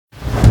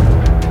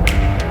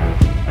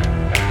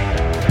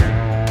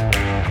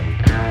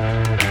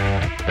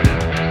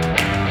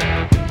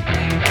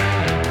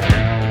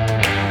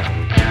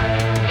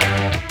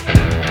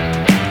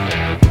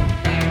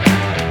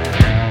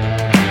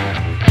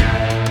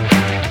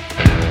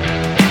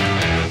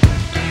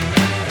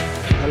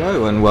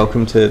Hello and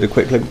welcome to the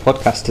Quick Link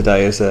podcast.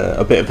 Today is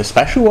a bit of a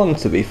special one,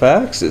 to be fair,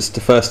 because it's the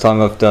first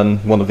time I've done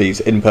one of these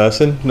in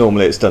person.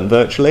 Normally it's done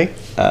virtually.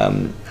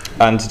 And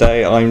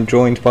today I'm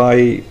joined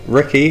by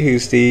Ricky,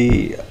 who's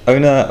the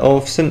owner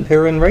of St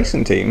Piran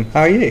Racing Team.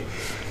 How are you?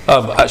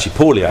 Actually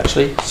poorly,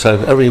 actually. So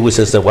everybody always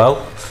says they're well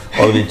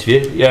on an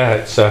interview. Yeah,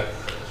 it's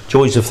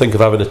joys of think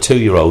of having a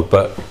 2-year-old,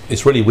 but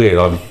it's really weird.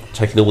 I'm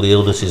taking all the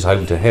illnesses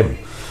home to him.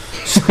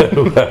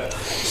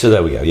 So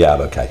there we go. Yeah,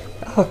 I'm okay.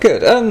 Oh,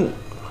 good.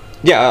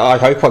 Yeah, I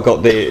hope I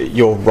got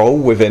your role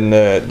within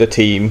the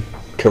team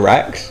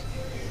correct.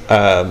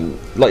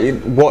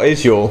 What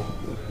is your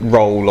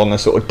role on a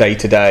sort of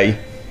day-to-day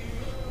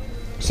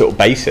sort of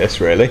basis,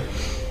 really?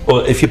 Well,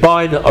 if you're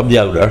buying, I'm the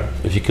owner.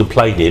 If you're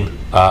complaining,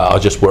 I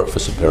just work for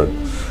St Piran.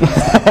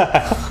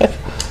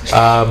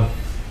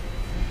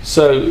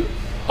 So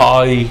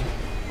I,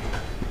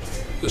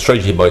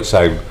 strangely it might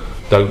sound,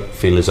 don't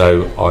feel as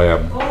though I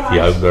am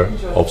the owner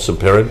of St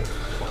Piran.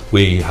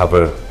 We have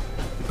a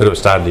bit of a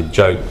standing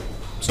joke,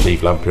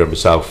 Steve Lampier and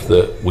myself,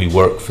 that we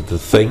work for the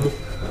thing.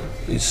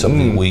 It's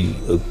something we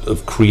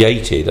have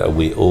created and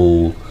we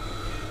all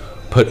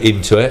put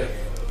into it.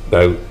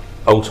 Now,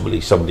 ultimately,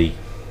 somebody,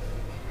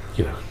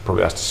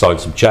 probably has to sign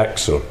some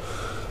checks or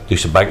do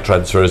some bank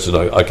transfers, and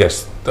I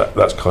guess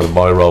that's kind of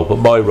my role. But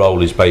my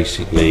role is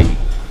basically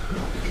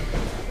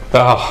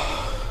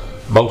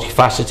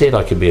multifaceted.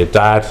 I can be a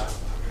dad.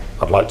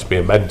 I'd like to be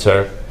a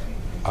mentor.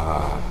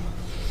 I'd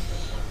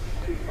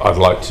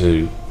like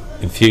to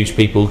enthuse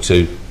people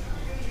to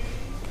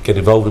get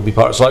involved and be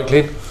part of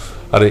cycling,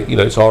 and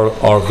it's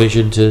our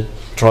vision to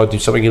try and do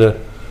something in a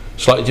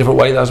slightly different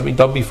way that hasn't been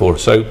done before.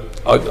 So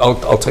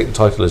I'll take the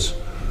title as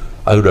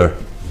owner,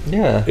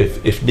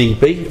 if need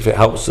be, if it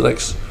helps the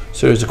next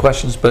series of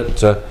questions.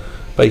 But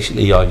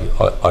basically,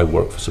 I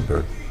work for St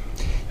Piran.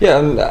 Yeah,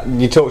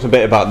 and you talked a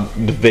bit about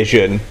the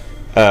vision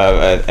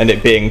and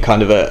it being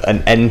kind of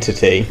an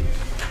entity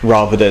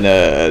rather than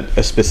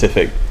a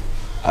specific.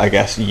 I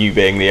guess you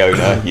being the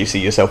owner, you see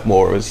yourself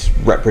more as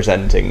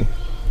representing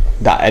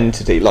that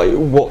entity. Like,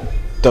 what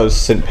does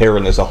St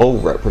Piran as a whole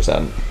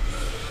represent?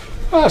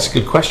 Well, that's a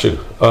good question.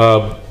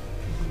 The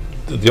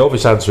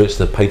obvious answer is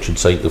the patron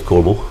saint of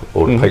Cornwall,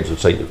 or the patron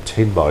saint of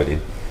tin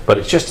mining. But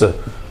it's just a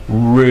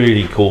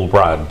really cool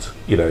brand.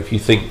 If you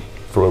think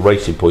from a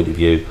racing point of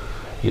view,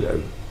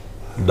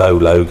 no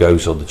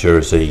logos on the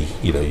jersey.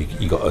 You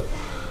got a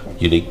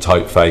unique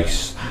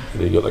typeface.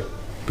 You got like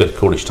bit of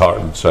Cornish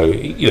tartan, so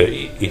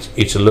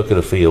it's a look and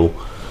a feel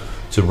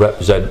to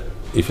represent,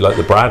 if you like,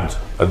 the brand,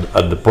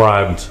 and the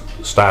brand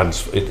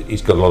stands.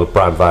 It's got a lot of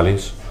brand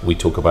values. We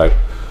talk about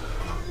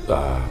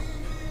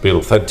being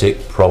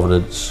authentic,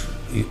 provenance.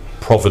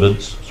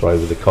 Sorry,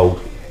 with the cold,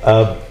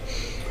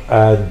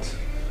 and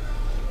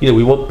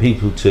we want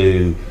people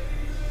to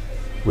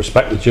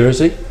respect the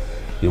jersey.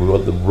 We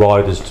want the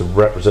riders to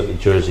represent the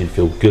jersey and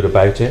feel good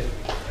about it.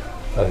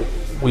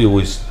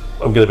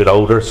 I'm getting a bit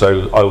older,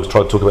 so I always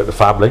try to talk about the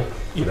family,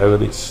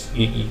 and it's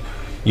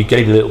you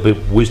gain a little bit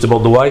of wisdom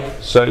on the way.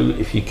 So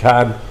if you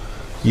can,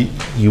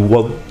 you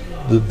want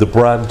the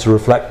brand to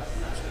reflect,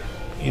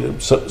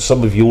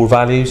 some of your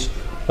values,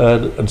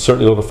 and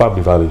certainly a lot of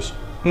family values.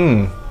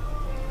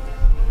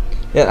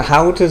 Yeah,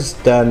 how does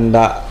then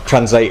that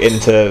translate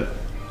into,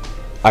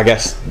 I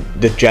guess,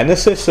 the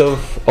genesis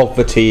of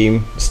the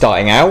team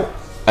starting out,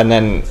 and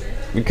then,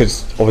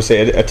 because obviously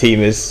a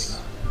team is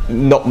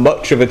not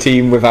much of a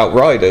team without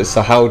riders,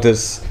 so how do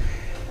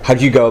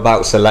you go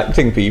about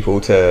selecting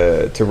people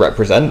to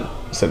represent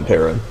St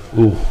Piran?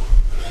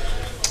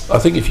 I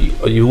think if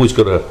you always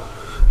got to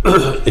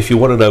if you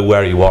want to know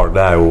where you are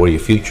now or where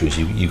your future is,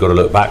 you've got to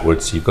look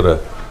backwards. You've got to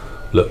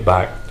look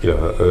back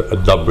a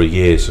number of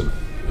years. And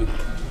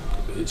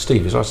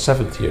Steve, it's our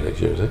 7th year next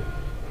year, is it?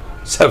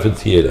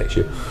 7th year next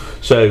year.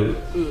 So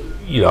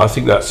I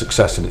think that's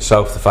success in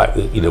itself, the fact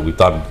that we've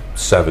done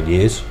 7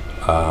 years.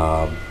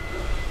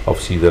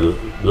 Obviously, the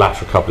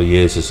latter couple of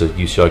years as a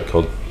UCI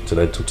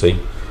Continental team,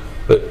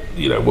 but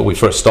when we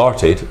first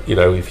started,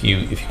 if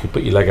you could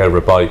put your leg over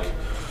a bike,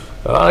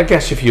 I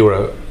guess if you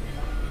were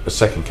a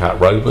second cat,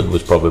 Roman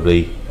was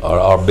probably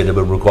our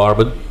minimum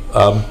requirement,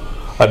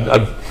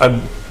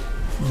 and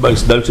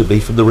most notably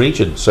from the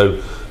region.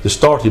 So the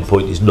starting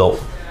point is not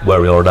where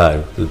we are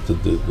now.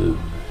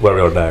 Where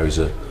we are now is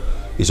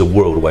a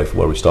world away from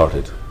where we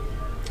started.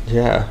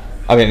 Yeah,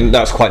 I mean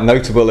that's quite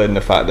notable in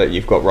the fact that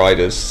you've got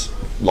riders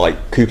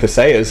like Cooper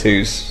Sayers,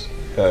 who's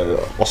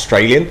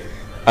Australian.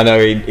 I know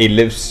he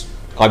lives,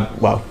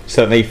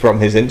 certainly from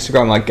his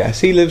Instagram, I guess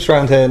he lives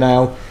around here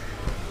now.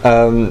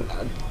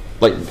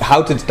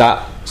 How did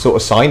that sort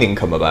of signing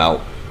come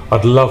about?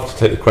 I'd love to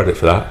take the credit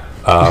for that,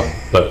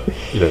 but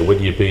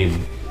when you're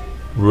being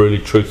really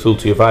truthful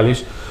to your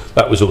values,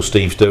 that was all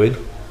Steve's doing.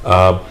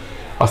 I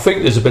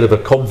think there's a bit of a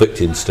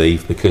convict in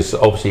Steve, because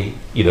obviously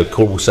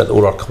Cornwall sent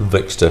all our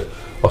convicts to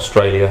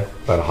Australia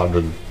about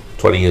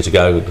 120 years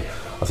ago, and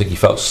I think he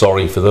felt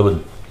sorry for them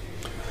and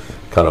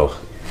kind of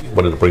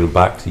wanted to bring them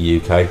back to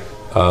the UK.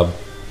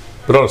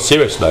 But on a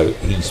serious note,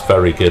 he's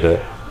very good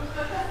at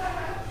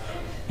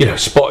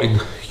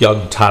spotting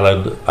young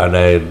talent and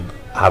then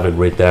having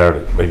rid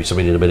there, maybe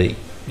something in a minute,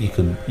 you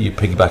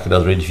piggyback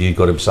another interview, you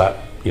got him sat,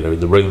 in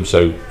the room,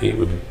 so it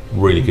would be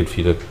really good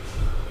for you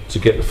to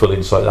get the full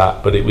insight of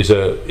that. But it was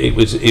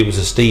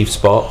a Steve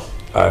spot,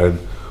 and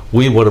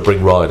we want to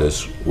bring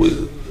riders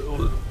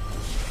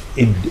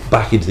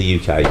back into the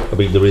UK. I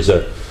mean,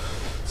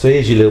 so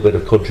here's your little bit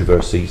of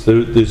controversy.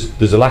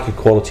 There's a lack of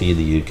quality in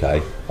the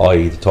UK,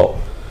 i.e. the top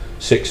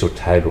 6 or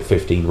 10 or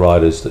 15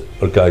 riders that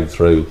are going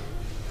through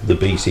the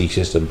BC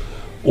system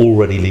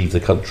already leave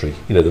the country.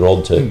 They're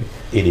on to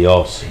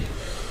Ineos,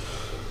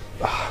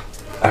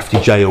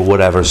 FDJ or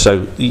whatever.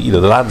 So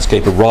the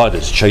landscape of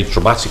riders changed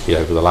dramatically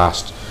over the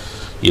last,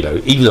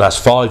 even the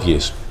last 5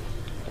 years.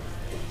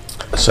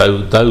 So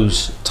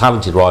those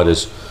talented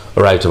riders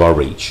are out of our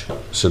reach.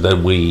 So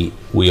then we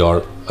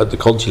are at the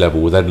Conti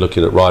level. We're then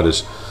looking at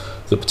riders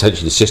that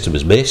potentially the system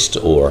has missed,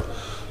 or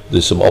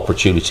there's some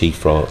opportunity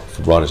for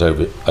riders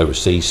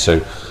overseas.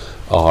 So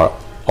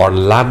our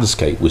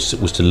landscape was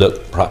to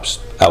look perhaps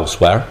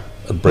elsewhere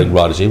and bring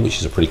riders in, which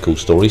is a pretty cool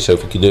story. So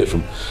if we can do it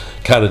from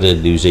Canada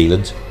and New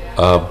Zealand,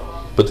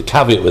 but the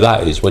caveat with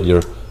that is when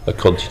you're a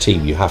Conti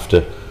team, you have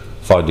to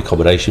find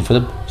accommodation for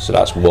them. So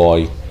that's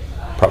why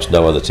perhaps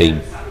no other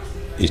team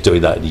is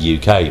doing that in the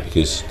UK,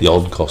 because the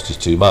on cost is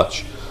too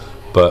much.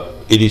 But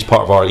it is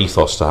part of our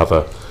ethos to have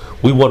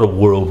we want a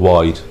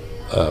worldwide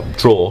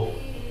draw,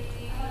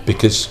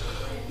 because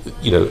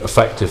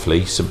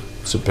effectively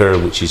St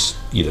Piran, which is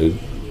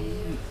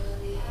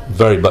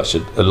very much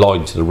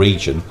aligned to the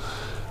region,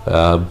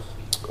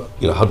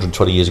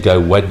 120 years ago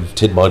when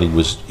tin mining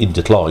was in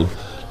decline,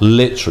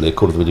 literally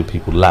 250,000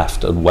 people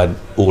left and went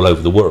all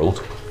over the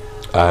world,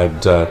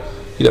 and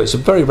it's a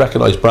very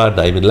recognised brand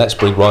name, and let's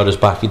bring riders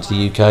back into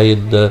the UK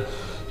and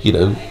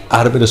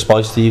add a bit of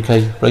spice to the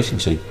UK racing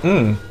scene.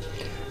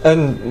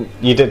 And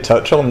you did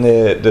touch on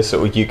the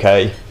sort of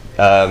UK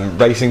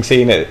racing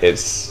scene.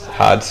 It's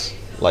had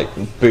like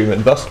boom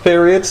and bust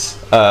periods.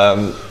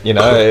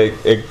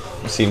 It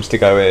seems to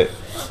go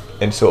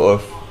in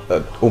sort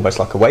of almost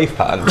like a wave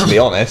pattern, to be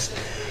honest.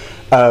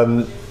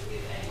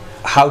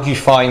 How do you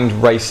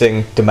find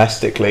racing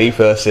domestically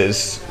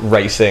versus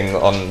racing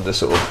on the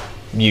sort of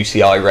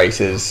UCI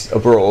races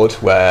abroad,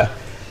 where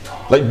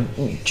do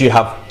you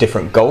have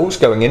different goals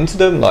going into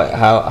them? Like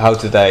how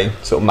do they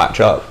sort of match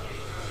up?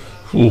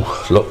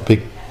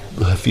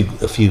 A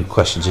few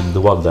questions in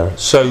the one there.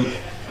 So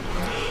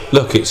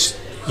look, it's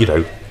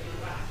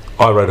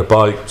I rode a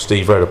bike,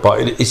 Steve rode a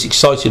bike. It's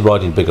exciting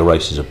riding bigger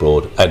races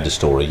abroad. End of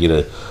story.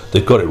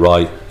 They've got it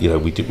right.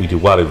 We do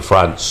well in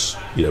France.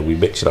 We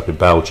mix it up in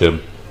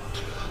Belgium.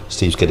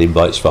 Steve's getting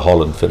invites for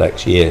Holland for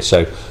next year,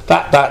 so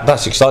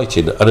that's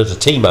exciting. And as a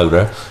team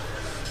owner,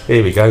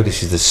 here we go.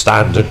 This is the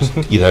standard.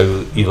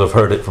 You'll have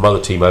heard it from other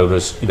team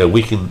owners.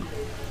 We can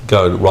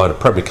go and ride a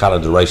Premier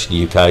Calendar race in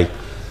the UK.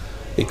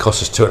 It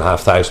costs us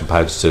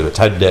 £2,500 to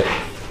attend it,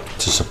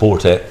 to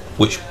support it,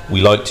 which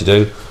we like to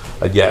do,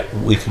 and yet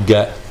we can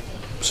get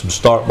some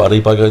start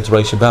money by going to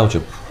race in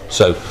Belgium.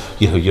 So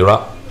you're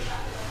up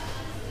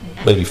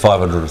maybe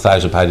 £500 or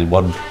 £1,000 in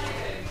one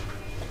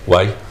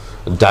way,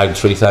 and down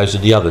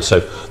 3,000 the other. So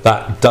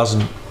that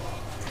doesn't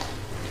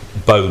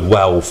bode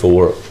well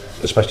for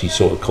especially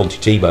sort of Conti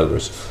team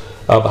owners.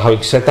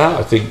 Having said that,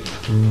 I think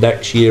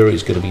next year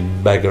is going to be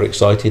mega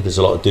exciting. There's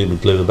a lot of doom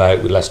and gloom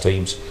about with less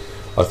teams.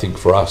 I think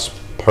for us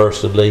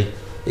personally,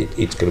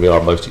 it's going to be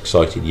our most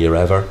exciting year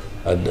ever,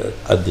 and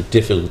the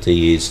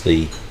difficulty is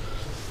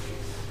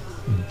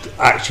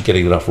actually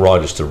getting enough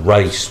riders to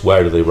race.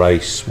 Where do they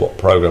race? What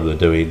program they're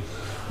doing?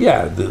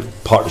 Yeah, the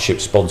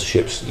partnerships,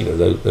 sponsorships.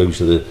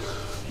 Those are the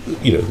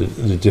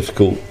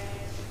difficult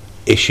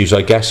issues,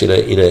 I guess, in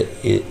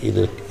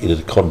an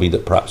economy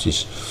that perhaps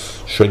is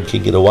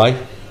shrinking in a way.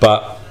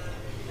 But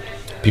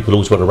people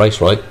always want to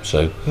race, right?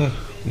 So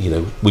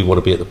we want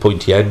to be at the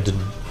pointy end, and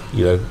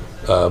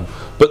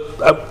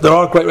but there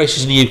are great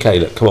races in the UK.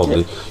 Look, come on,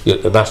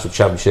 the national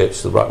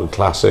championships, the Rutland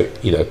Classic.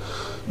 A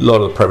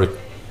lot of the Premier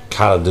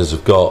Calendars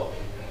have got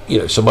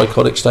some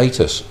iconic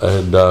status,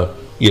 and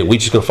we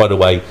just got to find a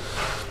way.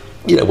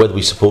 Whether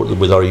we support them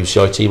with our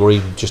UCI team or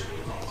even just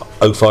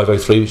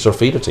 0503, which is our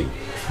feeder team.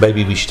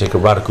 Maybe we should take a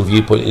radical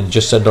viewpoint and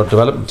just send our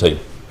development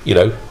team,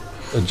 and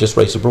just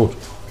race abroad.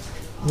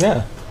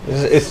 Yeah,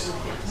 it's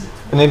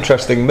an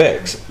interesting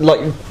mix.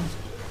 Like,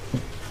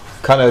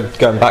 kind of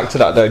going back to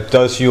that though,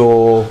 do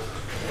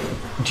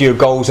your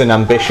goals and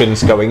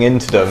ambitions going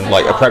into them,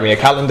 like a Premier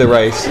Calendar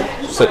race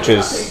such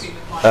as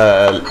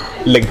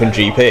Lincoln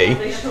GP,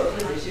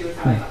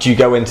 do you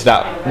go into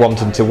that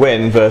wanting to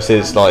win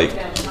versus like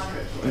a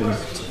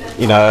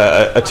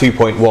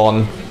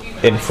 2.1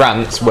 in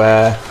France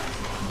where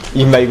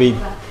you maybe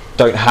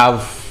don't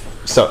have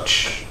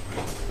such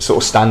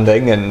sort of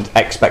standing and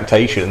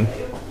expectation?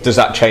 Does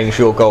that change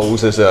your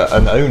goals as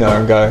an owner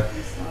and go,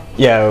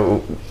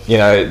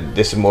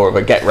 this is more of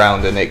a get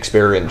round and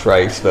experience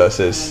race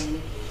versus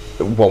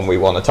the one we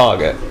want to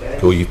target?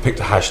 Well, you've picked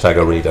a hashtag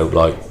I really don't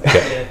like.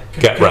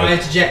 Get Can round. I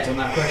interject on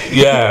that question?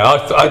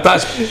 Yeah,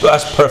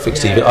 that's perfect,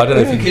 Steve. I don't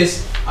know if you...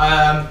 Because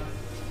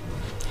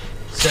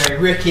so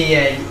Ricky,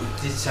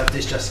 have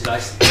this justice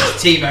license. The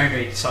team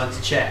owner signs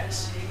the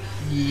checks.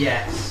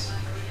 Yes,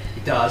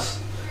 he does.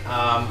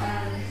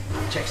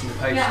 Checks in the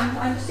post.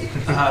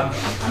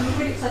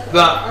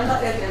 But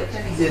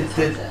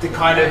the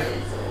kind of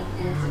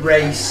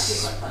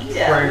race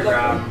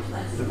program,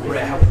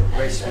 how the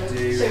race we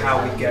do,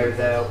 how we go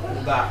there,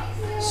 all that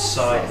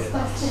side of it.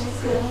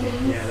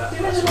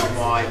 That's what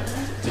my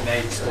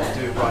domain's got to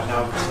do right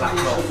now, which is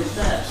laptop,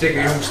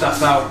 figuring all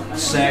stuff out.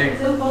 So,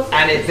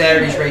 and it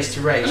varies race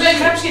to race.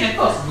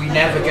 We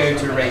never go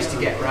to a race to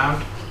get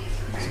round.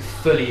 It's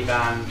fully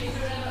banned.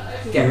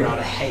 Get around,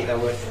 I hate that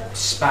word.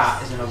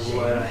 Spat is another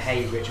word I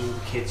hate, which all the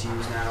kids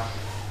use now.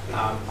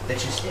 They're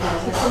just terrible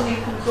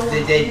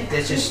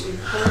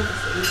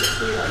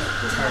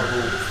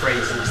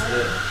phrases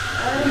that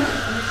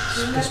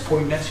just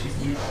pointless.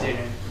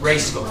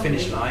 Race has got a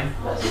finish line.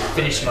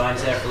 Finish line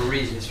is there for a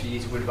reason. It's for you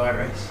to win by a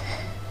race.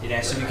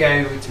 So we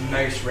go to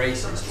most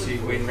races to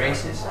win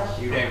races.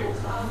 You don't,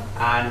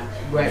 and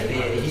whether it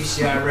be a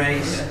UCI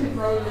race,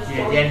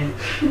 the end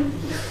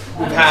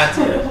we've had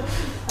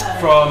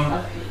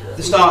from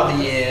the start of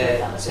the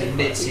year to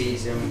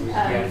mid-season, we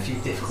had a few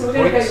difficult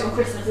points,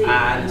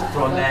 and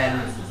from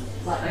then,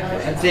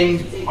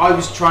 I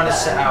was trying to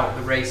set out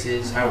the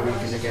races, how we were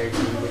going to go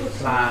through with the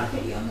plan,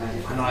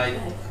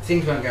 and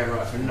things weren't going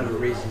right for a number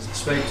of reasons. I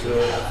spoke to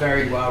a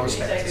very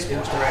well-respected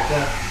sports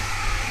director,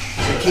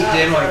 so keep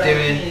doing what you're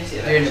doing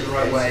it the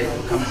right way,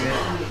 it'll come good.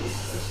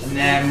 And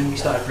then we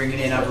started bringing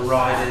in other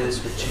riders,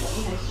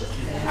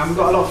 and we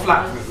got a lot of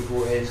flack from it. We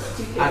brought in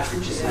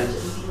Adrian,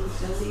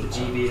 the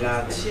GB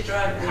lads,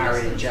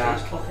 Harry and Jack,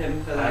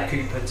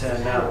 Cooper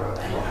turned up,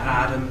 and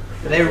Adam.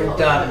 But they were all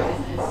done.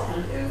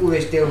 All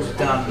those deals were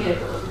done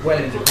well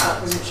in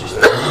advance. It's just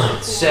the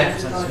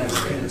circumstances meant we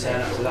couldn't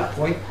turn up to that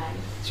point.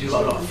 So we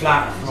got a lot of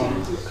flack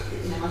from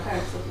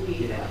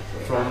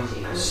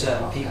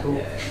certain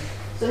people.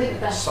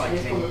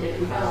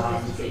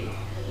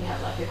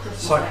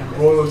 Cycling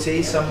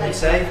royalty, some would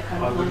say.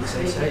 I wouldn't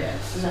say so.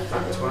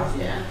 That's well.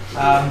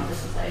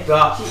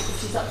 But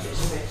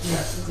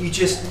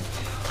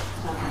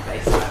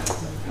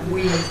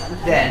we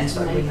then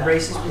started winning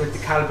races with the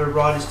calibre of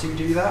riders to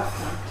do that.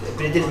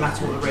 But it didn't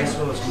matter what the race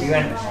was. We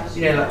went,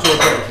 like Tour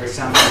Britain, for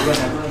example, we went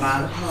over the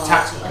plan. The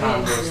tactical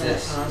plan was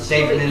this.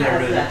 David Miller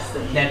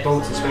and Ned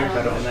Bolton spoke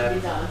about it on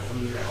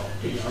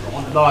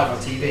live on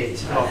TV.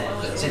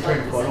 St.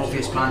 Britain got an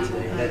obvious plan to do.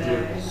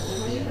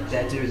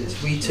 They're doing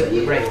this. We took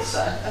the race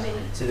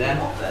to them,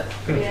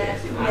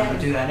 and we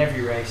do that in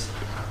every race.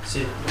 So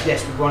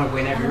yes, we want to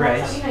win every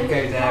race. We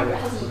go there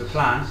with a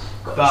plan,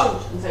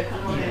 but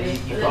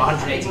you've got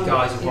 180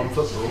 guys with one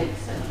football,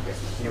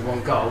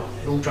 one goal.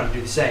 They're all trying to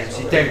do the same.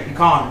 So you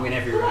can't win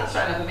every race.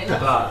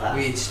 But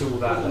we install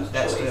that.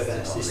 Let's do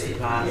this. This is the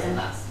plan.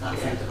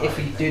 If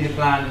we do the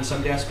plan and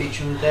somebody else speaks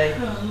on the day,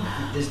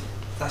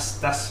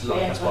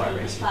 that's why I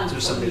race. So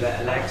somebody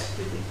better legs.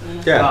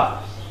 Yeah.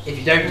 But if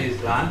you don't do the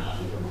plan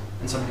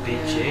and somebody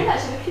beats you,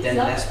 then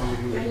that's when we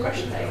can really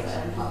question things.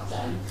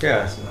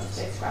 Yeah.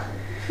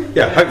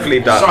 Yeah, hopefully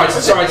that.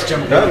 Sorry to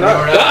jump in. No.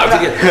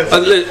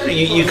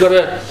 You got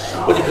to,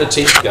 when you put a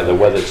team together,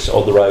 whether it's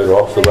on the road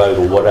or off the road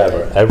or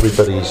whatever,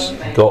 everybody's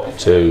got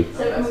to.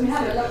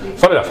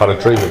 Funny enough, I had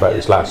a dream about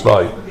this last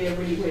night,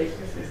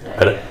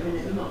 and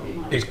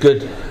it's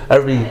good.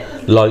 Everybody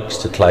likes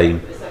to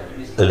claim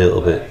a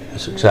little bit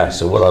of success,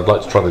 and what I'd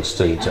like to try and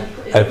instill to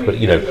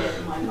everybody,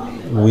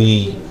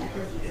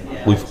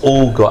 we've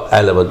all got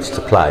elements to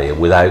play, and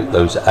without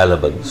those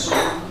elements,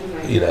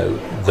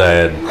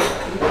 then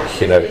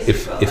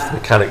if the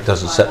mechanic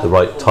doesn't set the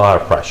right tyre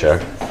pressure,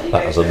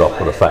 that has a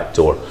knock-on effect,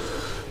 or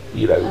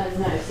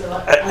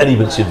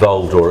anybody's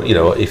involved, or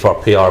if our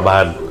PR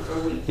man,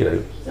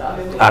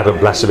 Adam,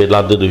 bless him, in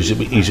London,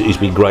 who's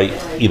been great,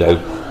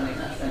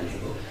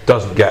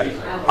 doesn't get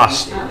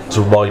us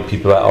to remind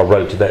people about our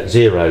road to net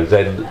zero,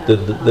 then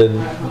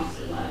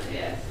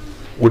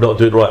we're not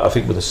doing right. I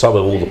think with the sum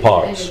of all the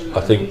parts,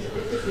 I think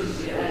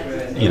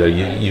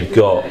you've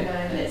got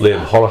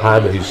Liam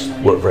Holohan, who's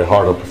worked very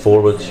hard on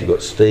performance. You've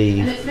got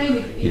Steve.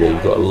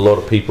 You've got a lot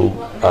of people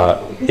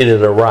in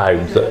and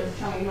around that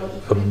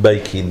are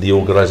making the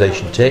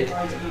organisation tick.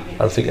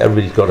 I think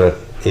everybody's got an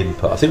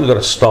input. I think we've got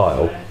a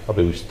style. I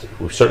mean,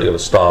 we've certainly got a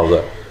style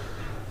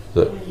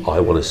that I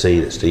want to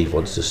see, that Steve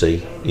wants to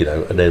see.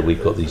 And then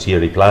we've got these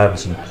yearly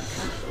plans and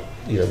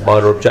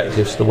minor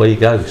objectives, and away you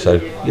go.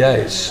 So yeah,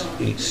 it's.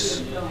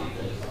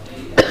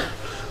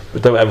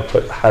 But don't ever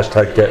put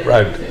hashtag get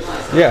round.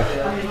 Yeah.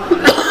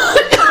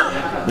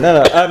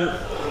 No.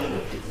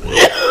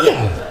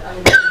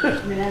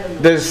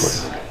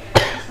 There's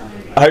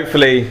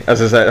hopefully,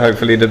 as I said,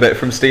 the bit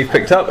from Steve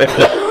picked up. If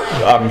not,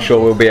 I'm sure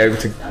we'll be able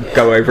to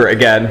go over it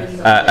again,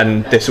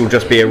 and this will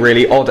just be a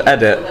really odd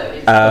edit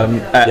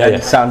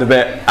and sound a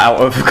bit out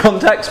of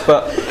context.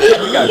 But here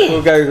we go.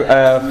 We'll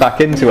go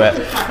back into it.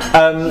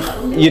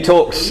 You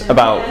talked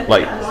about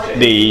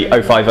the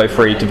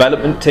 0503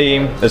 development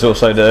team. There's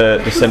also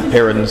the St.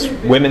 Piran's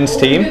women's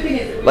team.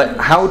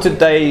 How did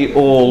they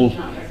all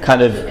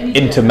kind of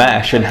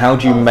intermesh, and how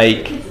do you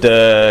make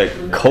the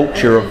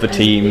culture of the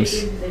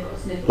teams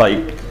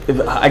like,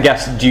 I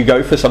guess, do you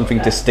go for something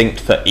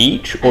distinct for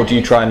each, or do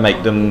you try and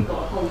make them,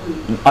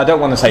 I don't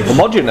want to say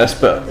homogenous,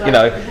 but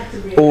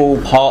all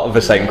part of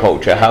the same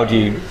culture? How do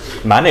you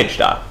manage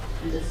that?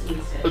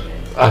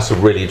 That's a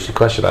really interesting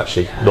question,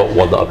 actually. Not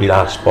one that I've been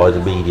asked by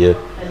the media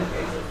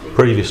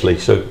previously.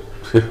 So,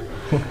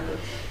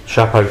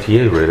 chapeau to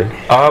you, really.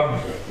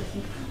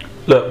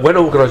 Look, when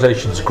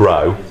organisations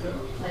grow,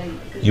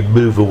 you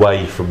move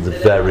away from the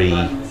very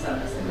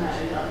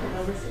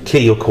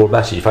key or core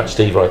message. In fact,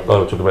 Steve, I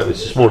was talking about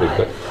this morning,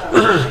 but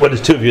when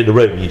there's two of you in the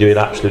room, you're doing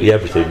absolutely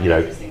everything.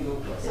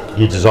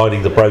 You're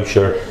designing the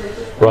brochure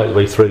right the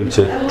way through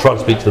to trying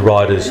to speak to the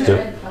riders,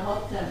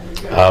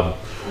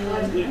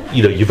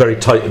 you're very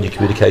tight on your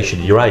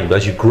communication, your aim.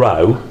 As you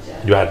grow,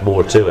 you add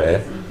more to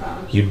it,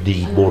 you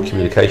need more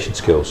communication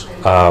skills.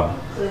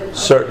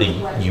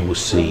 Certainly you will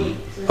see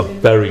a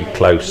very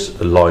close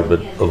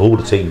alignment of all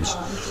the teams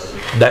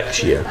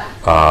next year.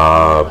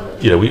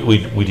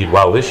 We did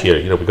well this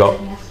year. We got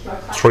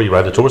 3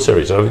 round the Tour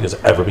Series. I don't think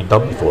it's ever been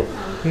done before.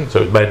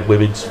 So it's men,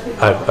 women's,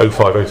 and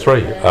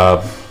 0503.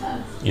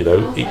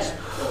 It's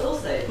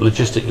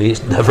logistically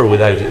it's never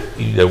without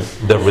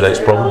its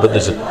problem. But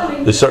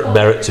there's certain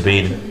merit to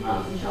being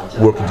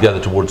working together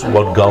towards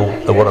one goal.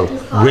 And what I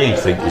really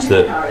think is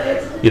that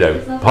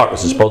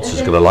partners and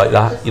sponsors are going to like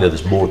that.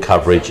 There's more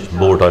coverage, it's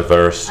more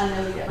diverse.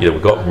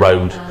 We've got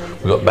road,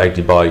 we've got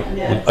mountain bike.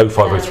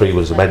 0503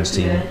 was a men's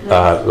team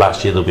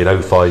last year. There'll be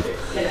an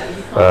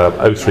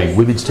 0503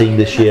 women's team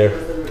this year,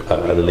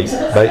 an elite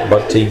mountain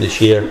bike team this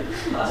year,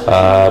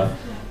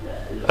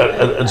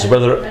 and some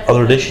other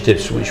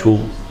initiatives which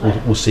will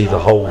see the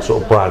whole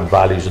sort of brand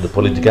values and the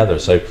pulling together.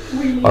 So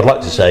I'd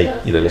like to say,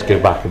 let's go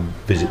back and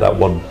visit that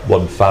one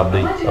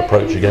family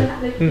approach again.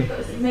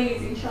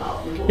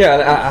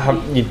 Yeah,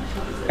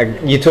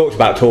 you talked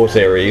about Tour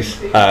Series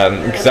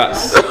because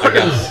that's, I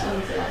guess,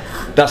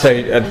 that's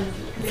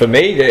for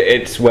me,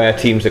 it's where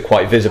teams are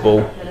quite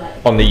visible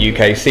on the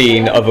UK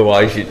scene.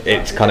 Otherwise,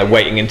 it's kind of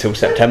waiting until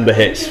September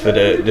hits for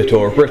the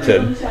Tour of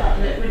Britain.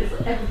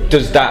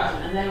 Does that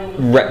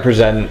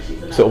represent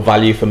sort of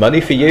value for money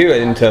for you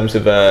in terms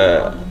of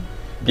I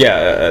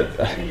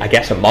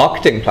guess a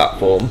marketing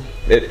platform?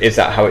 Is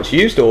that how it's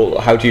used, or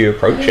how do you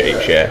approach it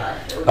each year?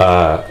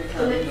 I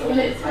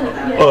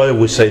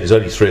always say there's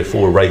only 3 or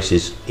 4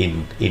 races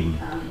in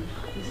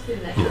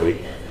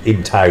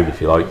town, if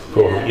you like,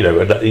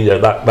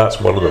 and that's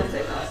one of them.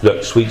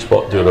 Look, Sweet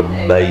Spot do an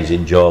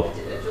amazing job.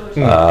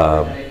 Could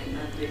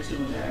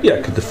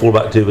the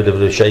format do a bit of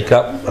a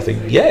shake-up? I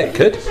think it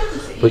could.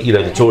 But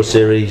the Tour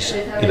Series,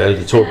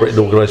 the Tour of Britain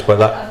organised by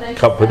that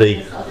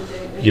company,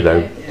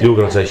 the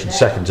organisation's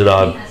second to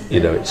none.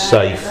 It's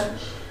safe,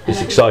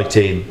 it's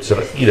exciting.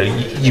 So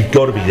you've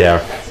got to be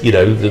there.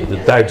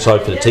 The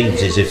downside for the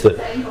teams is if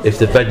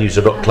the venues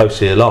are not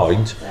closely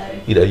aligned,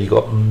 you've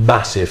got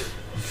massive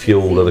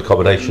fuel and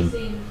accommodation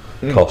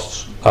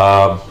costs.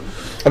 I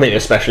mean,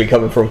 especially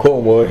coming from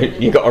Cornwall,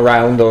 you got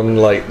around on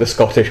like the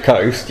Scottish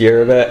coast,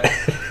 you're a bit.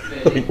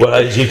 Well,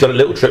 as you've done a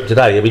little trip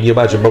today, I mean, you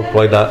imagine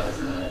multiplying that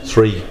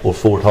 3 or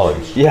 4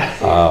 times. Yeah.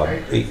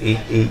 We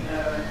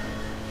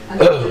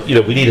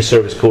need a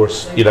service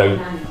course.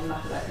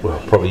 Well,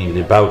 probably even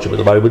in Belgium at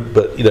the moment,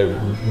 but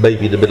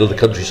maybe in the middle of the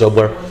country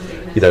somewhere.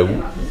 We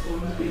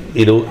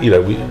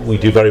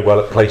do very well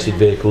at placing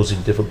vehicles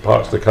in different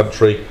parts of the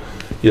country.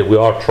 We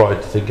are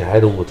trying to think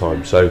ahead all the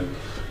time. So,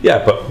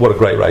 yeah, but what a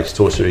great race.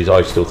 Tour Series,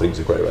 I still think is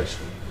a great race.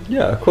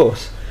 Yeah, of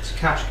course. It's a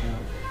cash cow.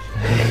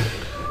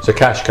 It's a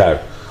cash cow.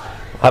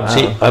 I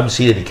haven't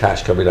seen any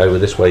cash coming over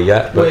this way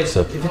yet. But if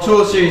the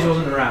Tour Series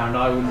wasn't around,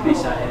 I wouldn't be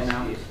sat here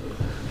now.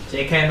 So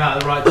it came out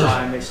at the right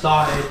time. It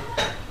started.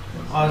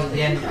 I was at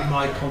the end of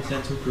my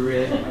continental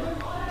career.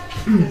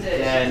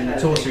 Then the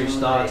Tour Series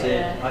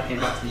started. I came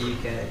back to the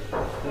UK.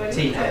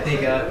 Teams got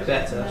bigger,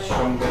 better,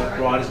 stronger.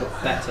 Riders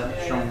got better,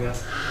 stronger.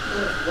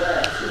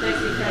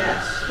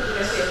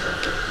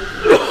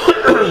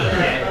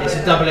 It's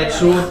a double-edged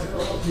sword.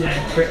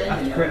 Crit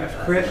after crit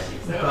after crit,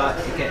 but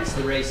it gets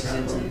the races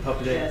into the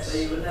public's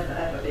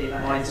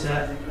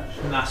mindset,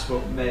 and that's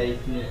what made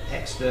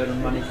external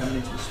money coming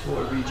into the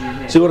sport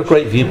rejuvenate. So what a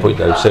great viewpoint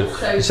though. So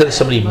instead of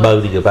somebody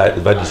moaning about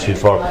the venues too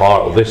far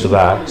apart or this or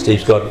that,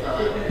 Steve's gone,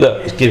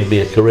 look, it's given me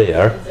a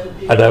career,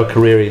 and now a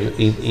career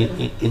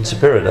in St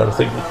Piran. And I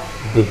think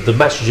the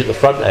message at the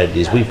front end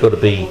is we've got to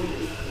be,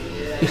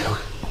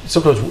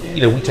 sometimes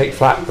we take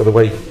flack for the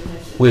way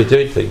we're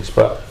doing things,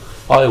 but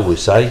I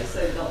always say,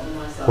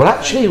 well,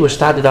 actually, we're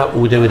standing up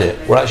and we're doing it.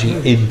 We're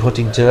actually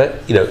inputting to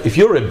it. If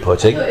you're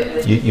inputting,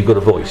 you've got a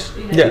voice.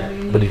 Yeah.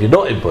 But if you're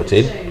not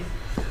inputting,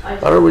 I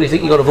don't really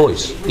think you've got a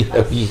voice.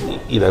 For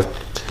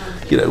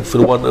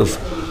the one of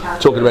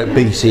talking about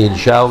BC and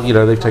Shell,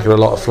 they've taken a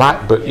lot of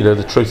flack. But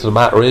the truth of the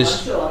matter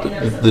is,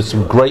 there's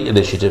some great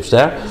initiatives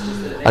there.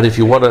 And if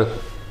you want to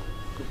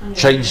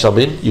change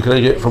something, you can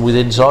only do it from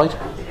within inside.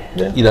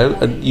 Yeah.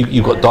 And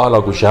you've got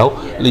dialogue with Shell.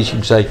 At least you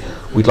can say,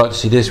 we'd like to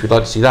see this, we'd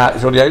like to see that.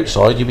 If you're on the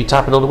outside, you'd be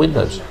tapping on the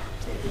windows.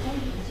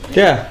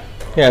 Yeah,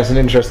 it's an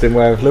interesting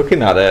way of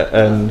looking at it,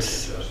 and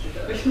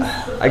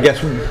I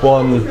guess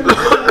one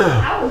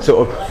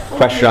sort of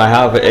question I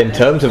have in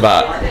terms of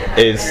that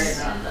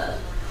is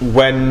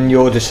when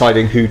you're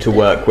deciding who to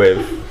work with.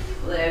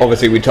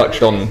 Obviously, we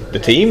touched on the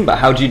team, but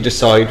how do you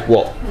decide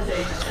what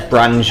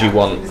brands you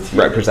want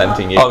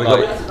representing you?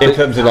 In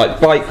terms of like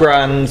bike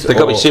brands, they've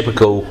got to be super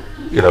cool.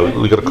 You know,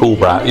 we've got a cool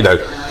brand. You know,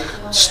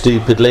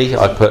 stupidly,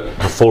 I put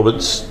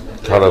performance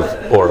kind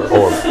of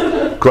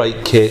or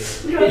great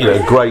kit. You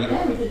know, great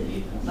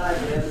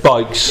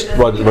bikes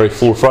right at the very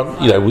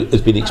forefront. You know,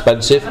 has been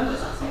expensive,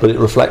 but it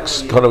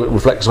reflects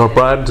our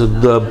brand,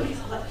 and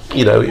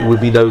you know, it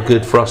would be no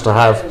good for us to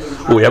have.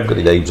 Well, we haven't got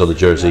any names on the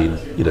jersey,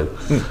 and you know,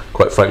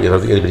 quite frankly, I don't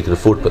think anybody can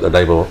afford to put their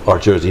name on our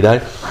jersey now.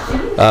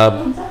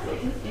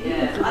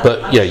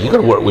 But yeah, you've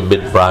got to work with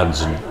mint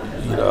brands, and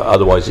you know,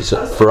 otherwise,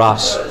 for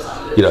us,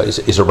 you know,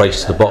 it's a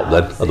race to the bottom.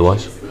 Then,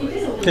 otherwise,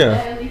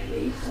 yeah,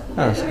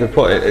 that's a good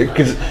point.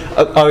 Because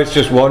I was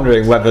just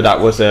wondering whether that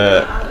was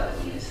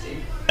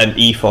an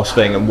ethos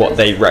thing and what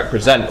they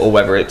represent, or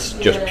whether it's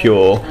just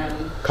pure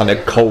kind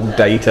of cold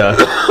data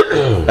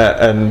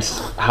and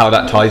how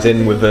that ties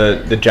in with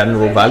the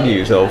general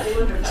values of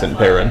St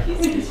Piran.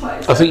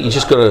 I think you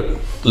just got to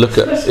look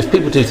at, if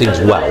people do things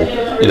well,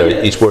 you know,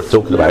 it's worth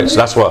talking about. So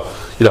that's why,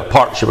 you know,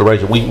 partnership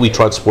arrangement, we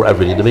try to support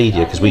everybody in the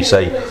media, because we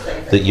say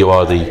that you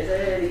are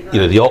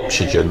the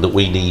oxygen that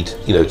we need,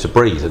 you know, to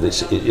breathe, and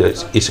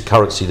it's a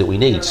currency that we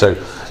need. So,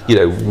 you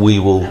know, we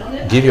will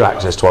give you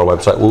access to our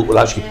website. We'll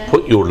actually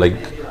put your link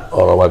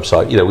on our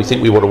website. You know, we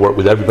think we want to work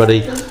with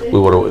everybody. We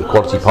want to work with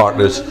quality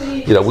partners.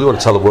 You know, we want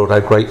to tell the world how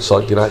great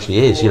cycling actually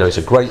is. You know, it's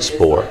a great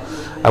sport,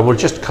 and we're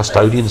just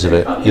custodians of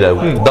it. You know,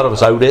 none of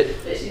us own it.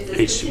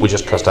 We're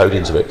just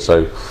custodians of it.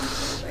 So,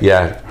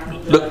 yeah,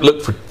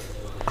 look for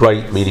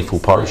great, meaningful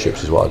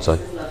partnerships is what I'd say.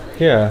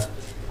 Yeah,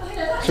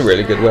 it's a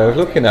really good way of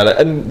looking at it.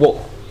 And what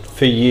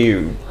for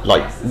you,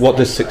 like, what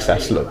does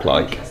success look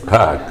like?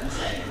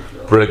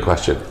 Brilliant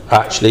question.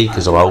 Actually,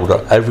 because I'm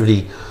older,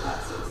 everybody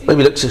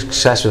maybe looks at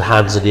success with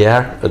hands in the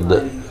air, and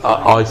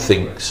I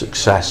think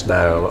success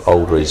now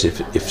older is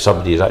if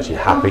somebody is actually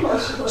happy.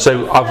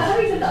 So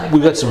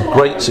we've had some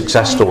great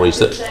success stories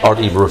that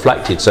aren't even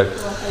reflected. So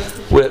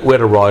we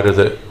had a rider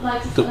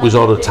that was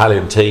on an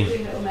Italian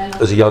team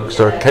as a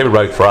youngster, came and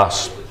rode for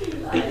us.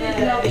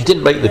 He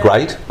didn't make the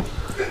grade.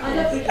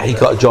 He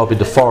got a job in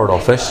the Foreign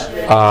Office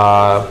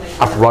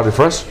after riding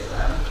for us,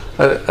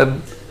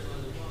 and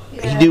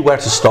he knew where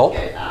to stop.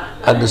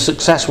 And the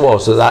success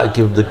was that had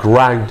given him the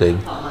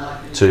grounding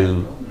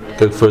to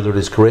go further in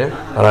his career,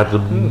 and had the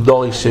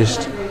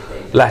nicest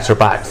letter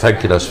back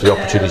thanking us for the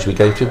opportunities we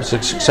gave to him.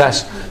 So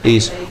success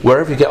is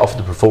wherever you get off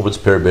the performance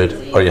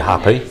pyramid, are you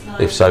happy?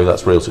 If so,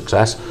 that's real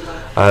success.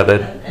 And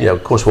then, you know,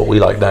 of course, what we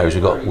like now is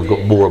we've got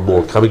more and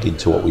more coming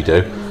into what we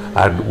do,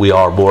 and we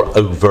are more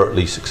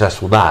overtly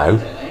successful now.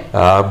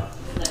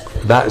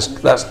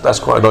 That's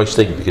quite a nice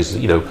thing, because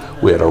you know,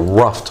 we had a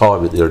rough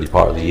time at the early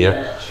part of the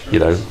year. You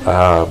know,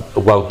 a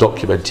well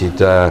documented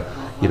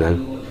you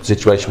know,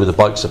 situation with a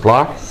bike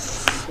supplier.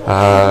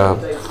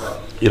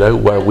 You know,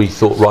 where we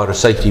thought rider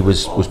safety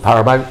was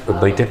paramount, and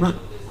they didn't.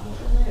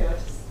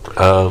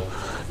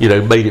 You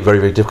know, made it very,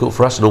 very difficult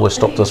for us, and almost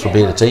stopped us from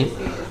being a team.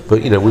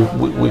 But you know,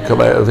 we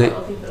come out of it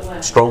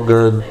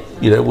stronger, and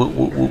you know,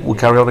 we'll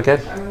carry on again.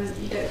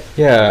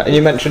 Yeah, and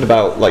you mentioned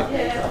about like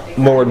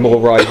more and more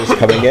riders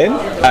coming in,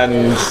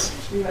 and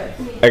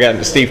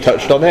again, Steve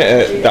touched on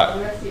it, that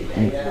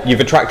you've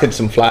attracted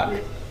some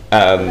flack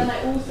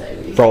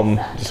from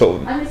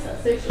sort of,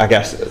 I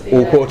guess,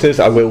 all quarters.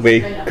 I will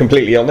be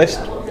completely honest,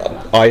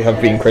 I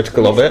have been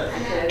critical of it,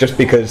 just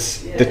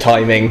because the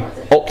timing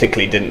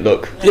optically didn't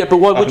look. Yeah, but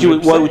why would you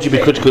be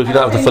critical if you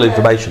don't have the full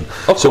information?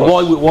 So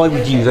why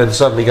would you then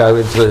suddenly go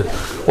into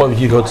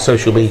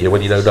social media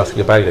when you know nothing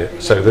about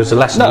it? So there's a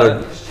lesson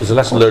learned. There's a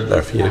lesson learned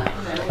there for you.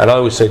 And I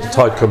always say the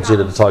tide comes in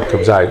and the tide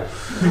comes out.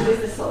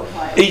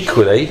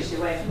 Equally,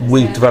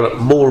 we've developed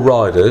more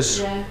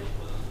riders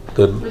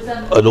than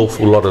an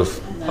awful lot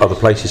of other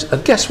places.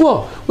 And guess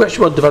what? We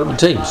actually run development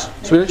teams,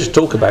 so we don't just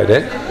talk about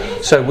it.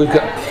 So we've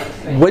got,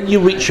 when you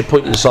reach a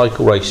point in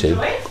cycle racing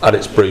and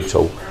it's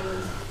brutal,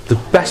 the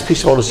best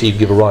piece of honesty you can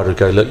give a rider is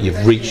go, look,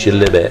 you've reached your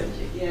limit.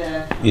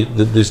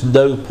 There's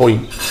no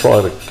point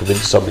trying to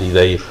convince somebody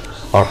they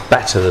are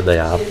better than they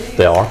are.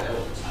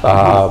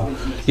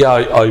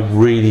 I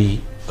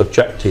really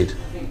objected,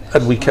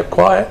 and we kept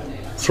quiet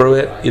through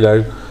it. You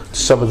know,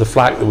 some of the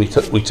flack that we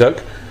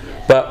took,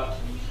 but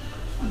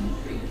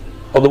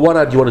on the one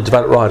hand, you want to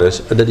develop riders,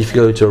 and then if you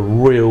go into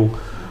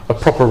a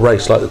proper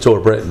race like the Tour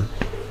of Britain,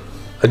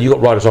 and you got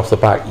riders off the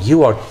back,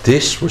 you are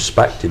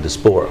disrespecting the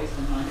sport.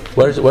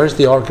 Where's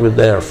the argument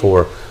there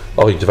for,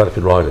 oh, you're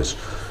developing riders?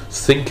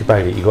 Think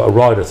about it. You've got a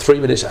rider 3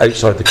 minutes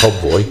outside the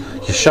convoy,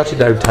 you're shutting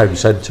down town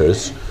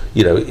centres,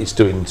 you know, it's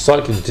doing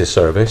cycling a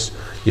disservice,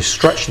 you're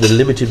stretching the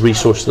limited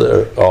resources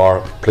that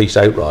are police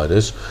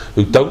outriders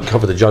who don't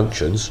cover the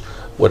junctions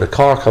when a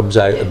car comes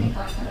out and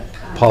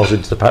piles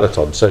into the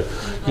peloton. So,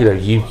 you know,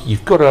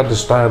 you've got to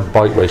understand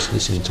bike racing in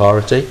its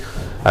entirety,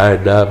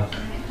 and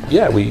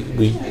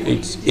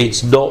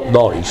it's not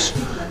nice,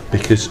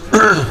 because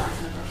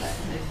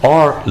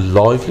our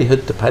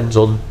livelihood depends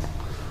on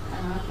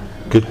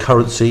good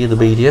currency in the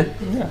media.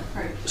 Yeah.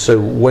 So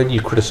when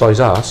you criticise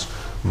us,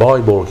 my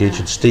mortgage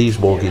and Steve's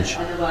mortgage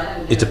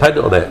is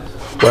dependent on it,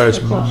 whereas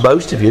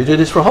most of you do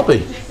this for a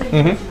hobby.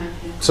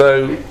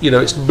 So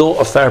it's not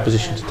a fair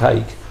position to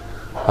take.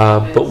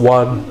 But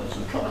one,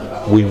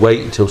 we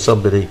wait until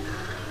somebody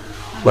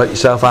like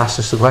yourself asks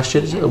us the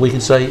questions, and we can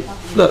say,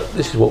 look,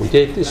 this is what we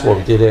did, this is why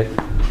we did it.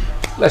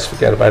 Let's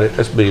forget about it.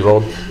 Let's move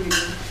on.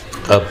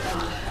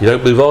 You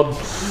don't move on,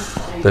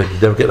 then you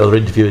never get another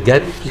interview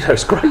again.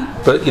 It's great,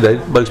 but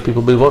most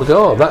people move on and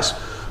go, oh, that's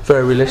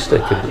very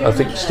realistic. And I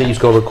think Steve's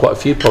gone on quite a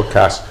few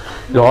podcasts.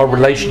 Our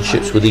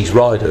relationships with these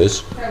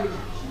riders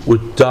were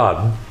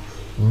done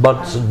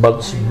months and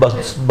months and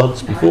months and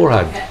months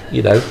beforehand.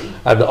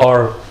 And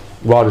our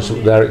riders that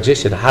were there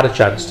existing had a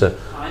chance to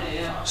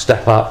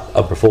step up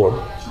and perform,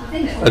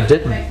 and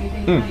didn't.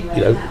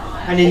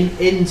 And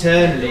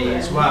internally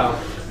as well.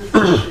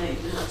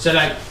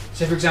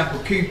 So for example,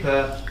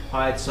 Cooper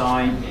I had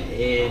signed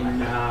in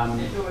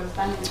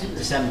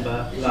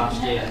December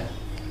last year.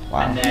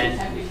 Wow. And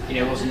then,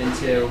 it wasn't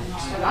until,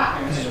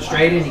 because he's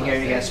Australian, he can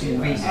only get a small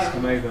visa to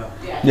come over.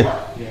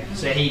 Yeah.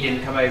 So he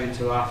didn't come over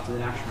until after the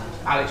Nationals.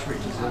 Alex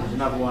Richardson was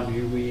another one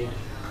who we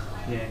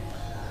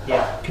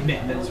had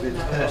commitments with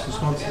personal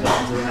sponsors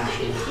under the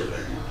Nationals.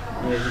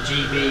 The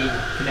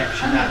GB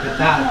connection, but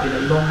that had been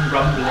a long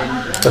rumbling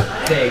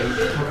thing,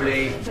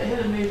 probably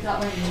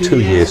 2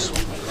 years.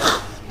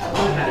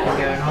 That been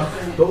going on.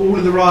 But all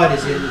of the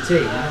riders in the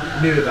team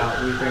knew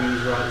about we were bringing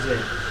these riders in.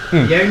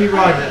 The only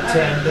rider that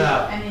turned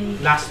up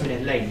last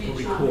minute late,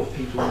 probably caught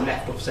people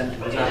left off centre,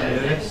 was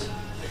Alan Lewis,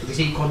 because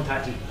he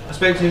contacted. I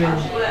spoke to him in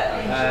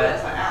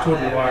Tour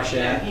de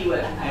Warshare. He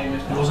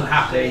wasn't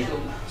happy.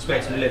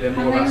 Spoke to him a little bit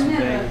more about some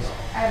things.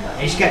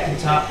 He just kept in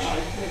touch,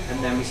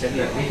 and then we said,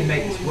 look, we can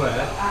make this work,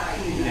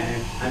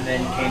 and then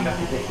came back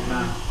a different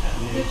man.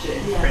 The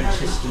French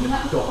system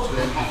had got to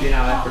him. He's been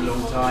out there for a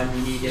long time.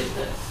 He needed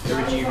a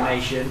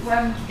rejuvenation.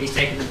 He's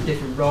taken a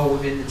different role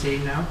within the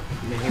team now.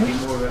 He'll be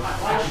more of a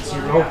captaincy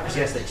role because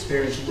he has the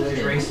experience of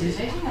those races.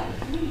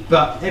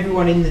 But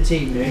everyone in the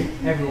team knew.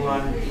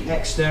 Everyone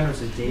external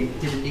to the team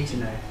didn't need to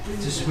know.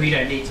 Just we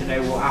don't need to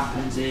know what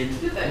happens in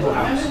your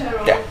house.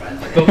 Yeah.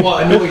 But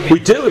what annoyed me, we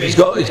do if he's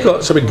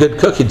got something good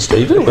cooking,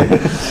 Steve, don't we?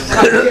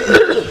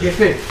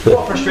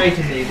 What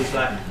frustrated me was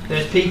that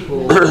there's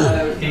people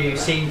who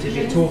seem to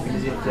be talking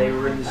as if they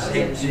were in the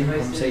same Zoom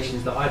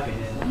conversations that I've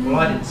been in. Well,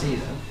 I didn't see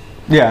them.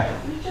 Yeah.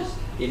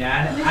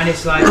 And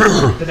it's like,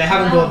 but they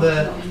haven't got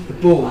the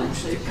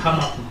balls to come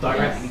up and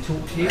directly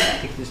talk to you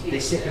because they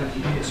sit on a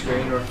computer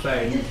screen or a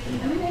phone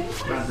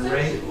and run the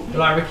rate. But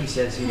like Ricky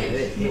says,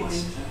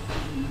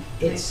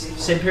 it's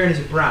St. Piran is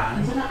a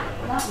brand,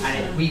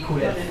 and we call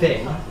it a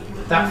thing.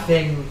 That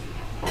thing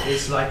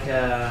is like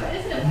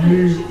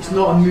it's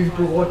not a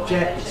movable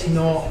object. It's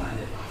not.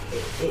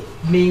 It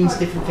means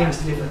different things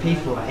to different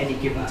people at any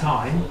given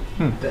time.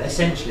 But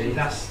essentially,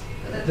 that's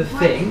the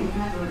thing.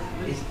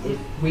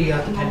 We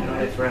are dependent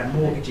on it for our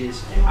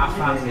mortgages, our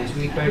families.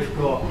 We've both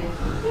got,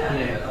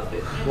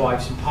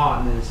 wives and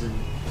partners, and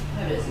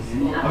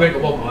I've only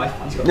got one wife.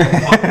 He's got one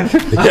partner.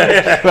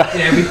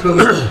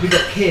 We've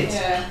got kids,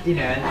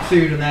 and the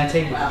food on their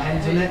table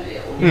depends on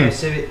it.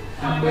 So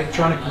and we're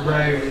trying to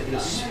grow the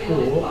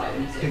sport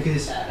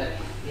because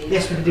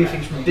yes, we can do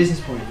things from a business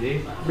point of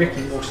view.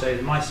 Ricky more so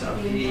than myself.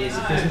 He is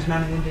a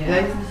businessman at the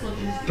end of the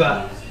day.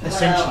 But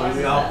essentially,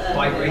 we are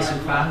bike racing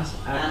fans,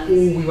 and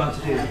all we want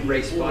to do is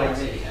race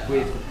bikes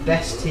with the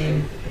best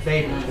team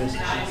available to us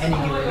at any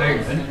given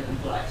moment.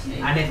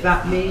 And if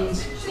that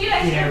means, we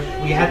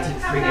had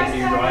to bring in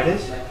new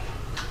riders,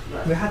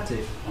 we had to.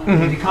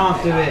 You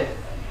can't do it.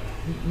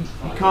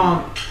 You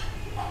can't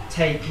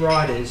take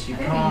riders. You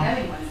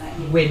can't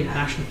win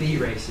national B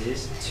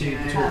races to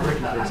the Tour of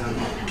Britain, for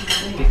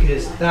example,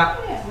 because that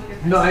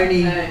not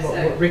only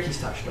what Ricky's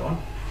touched on,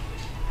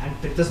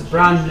 but does the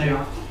brand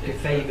no good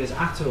favours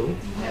at all,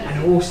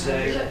 and also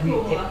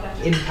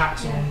it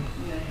impacts on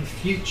the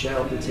future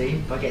of the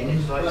team by getting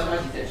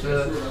invites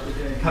for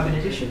coming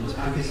editions,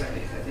 because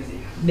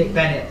Nick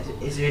Bennett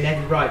is in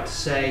every right to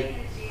say,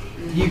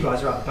 you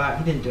guys are up the back,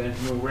 you didn't do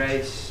anything all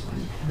race.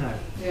 No,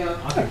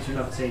 I'll give it to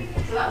another team.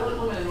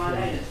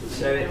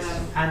 So it's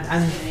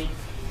and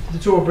the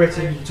Tour of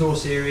Britain, the Tour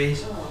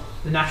Series,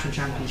 the national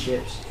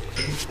championships,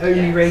 the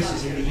only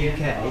races in the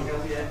UK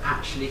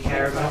actually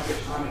care about.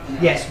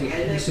 Yes, we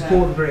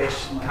support the British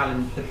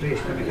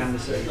Premier Calendar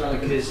Series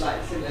because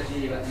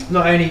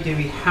not only do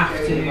we have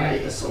to,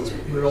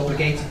 we're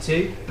obligated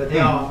to, but they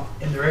are,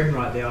 in their own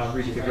right, they are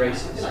really good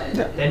races.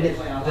 Then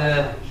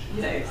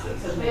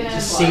the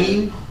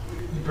scene,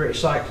 the British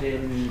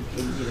cycling,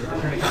 the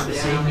Premier Calendar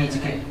scene need to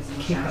get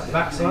kicked up the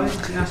backside,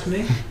 if you ask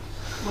me.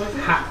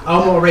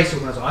 I'm not a race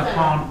organiser, I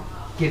can't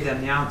give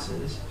them the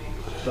answers,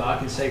 but I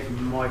can say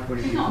from my point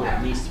of view what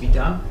needs to be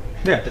done.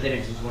 But they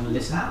don't just want to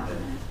listen.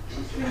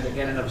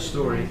 Again, another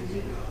story.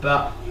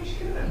 But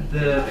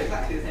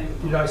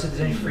like I said, there's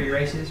only 3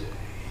 races.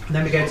 And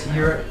then we go to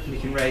Europe, we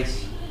can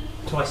race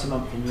twice a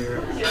month in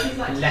Europe,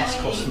 and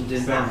less cost than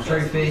doing Bowman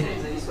Trophy.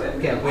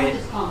 get a win.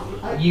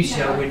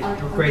 UCI win a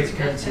greater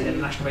currency than a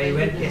national A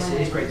win. Yes,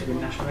 it is great to win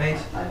national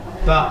A's,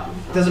 but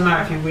it doesn't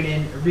matter if you're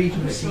winning a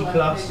regional C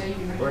plus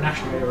or a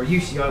national A or a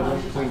UCI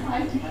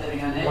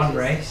 1.1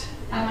 race.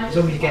 As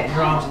long as you're getting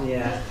your arms in the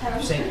air,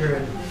 St.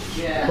 Piran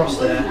across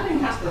there,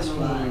 that's all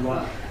we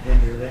want at the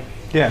end of the day.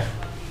 Yeah.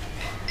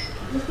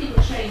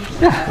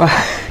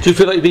 Do you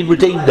feel like you've been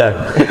redeemed now?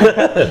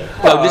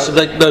 No, listen,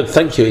 no,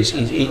 thank you.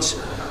 It's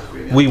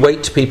we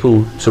wait to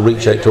people to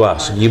reach out to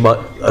us, and you might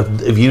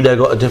have you now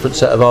got a different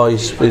set of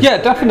eyes? Yeah,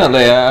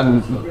 definitely,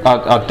 and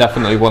I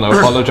definitely want to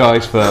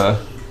apologise for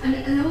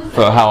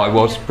how I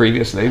was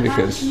previously,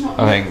 because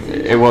I think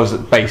it was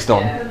based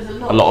on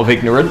a lot of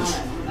ignorance,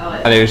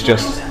 and it was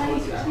just,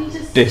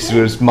 this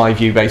was my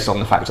view based on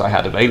the facts I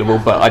had available,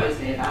 but I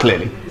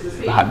clearly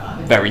had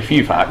very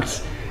few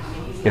facts.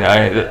 You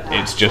know,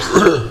 it's just.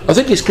 I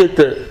think it's good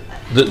that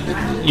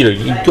you know,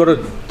 you've got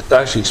to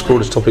actually explore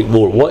this topic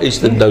more. What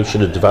is the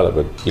notion of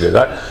development? You know,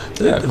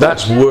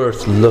 that's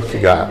worth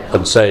looking at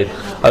and saying,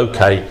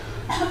 okay,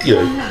 you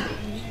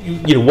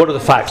know, what are the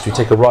facts? We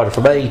take a rider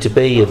from A to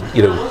B, and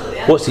you know,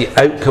 what's the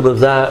outcome of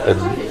that?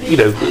 And you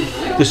know,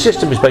 the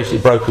system is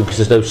basically broken because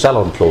there's no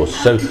sell-on clause.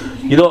 So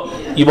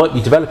you might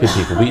be developing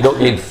people, but you're not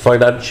getting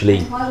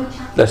financially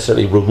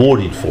necessarily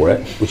rewarded for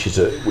it, which is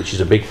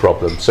a big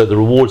problem. So the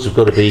rewards have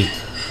got to be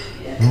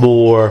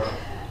more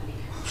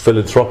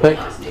philanthropic.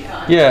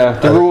 Yeah,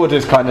 the reward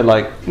is kind of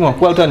like,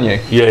 well done you.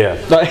 Yeah.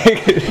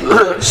 Like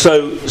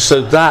so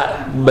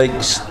that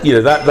makes, you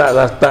know,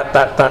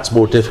 that's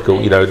more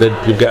difficult. You know, then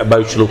people get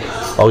emotional.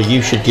 Oh,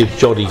 you should give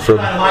Johnny from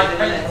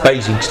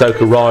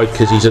Basingstoke a ride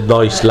because he's a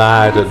nice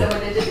lad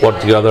and one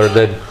to the other, and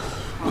then,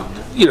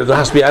 you know, there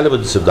has to be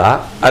elements of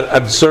that,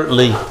 and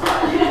certainly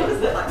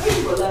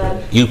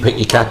you pick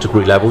your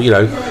category level. You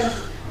know,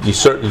 you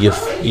certainly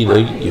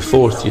your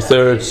fourth, your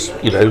thirds,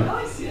 you know,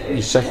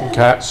 your second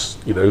cats.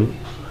 You know,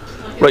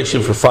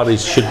 racing for fun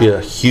should be a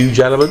huge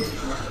element.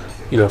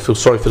 You know, I feel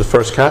sorry for the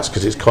first cats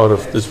because it's kind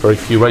of, there's very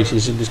few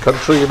races in this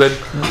country, and then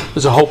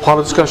there's a whole pile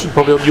of discussion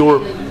probably on your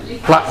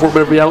platform and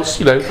everybody else.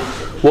 You know,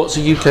 what's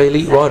a UK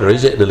elite rider?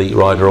 Is it an elite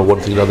rider or one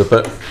thing or another?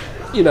 But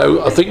you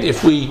know, I think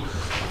if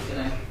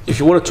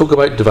you want to talk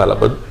about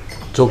development,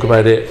 talk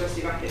about it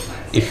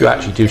if you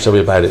actually do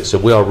something about it. So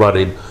we are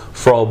running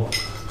from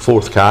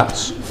fourth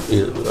cats.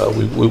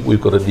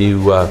 We've got a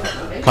new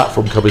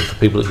platform coming for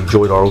people that can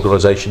join our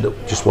organisation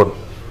that just want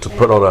to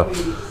put on a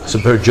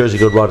St. Piran jersey,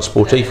 go and ride a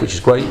sportif, which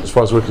is great as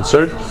far as we're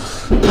concerned,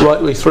 right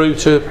the way through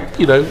to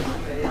you know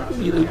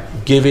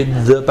giving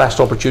the best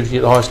opportunity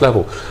at the highest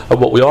level. And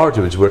what we are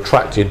doing is we're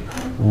attracting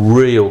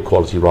real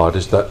quality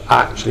riders that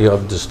actually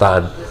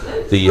understand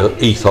the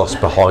ethos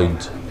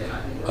behind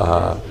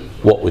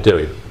what we're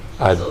doing.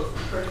 And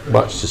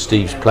much to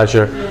Steve's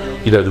pleasure,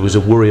 you know, there was a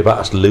worry about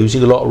us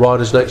losing a lot of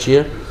riders next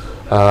year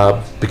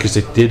because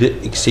they did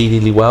it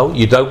exceedingly well.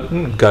 You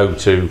don't go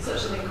to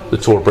the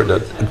Tour of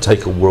Britain and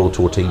take on World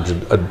Tour teams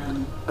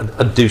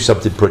and do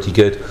something pretty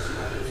good.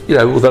 You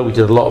know, although we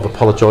did a lot of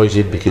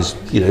apologising because,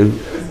 you know,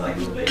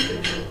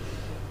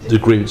 the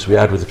agreements we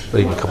had with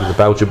maybe a couple of the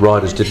Belgian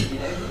riders didn't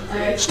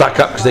stack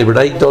up because they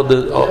reneged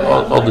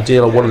on the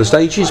deal on one of the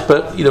stages,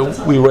 but you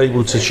know, we were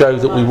able to show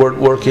that we weren't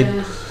working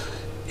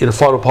in the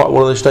final part of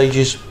one of those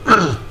stages.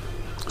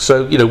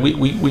 So you know,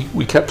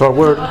 we kept our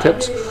word and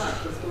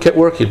kept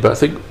working. But I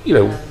think, you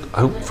know,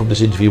 I hope from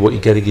this interview what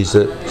you're getting is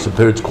that St.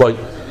 Piran's quite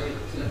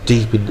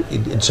deep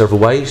in several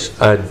ways,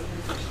 and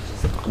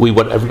we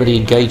want everybody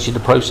engaged in the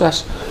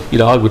process. You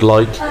know, I would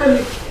like,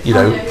 you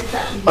know,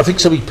 I think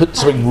somebody put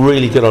something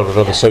really good on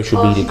another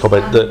social media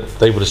comment that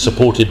they would have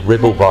supported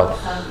Ribble by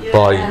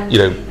you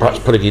know, perhaps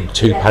putting in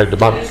 £2 a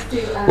month.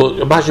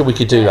 Well, imagine we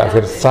could do that if we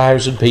had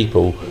 1,000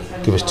 people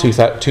give us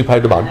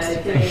 £2 a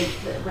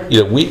month.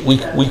 You know,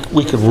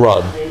 we could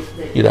run,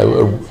 you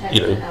know,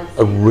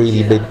 a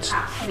really mint,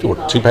 or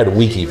 £2 a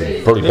week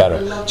even, probably better.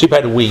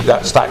 £2 a week,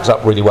 that stacks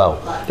up really well.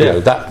 You know,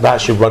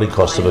 that's your running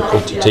cost of a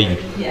quality team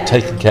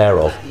taken care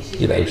of.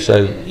 You know,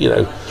 so you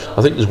know,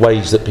 I think there's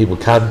ways that people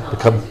can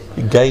become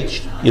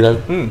engaged. You know,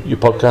 your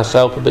podcasts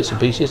help and bits and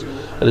pieces, and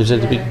if there's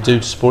anything we can do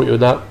to support you in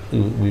that,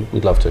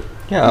 we'd love to.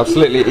 Yeah,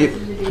 absolutely.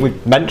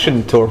 We've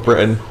mentioned Tour of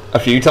Britain a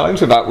few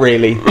times without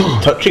really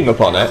touching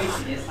upon it.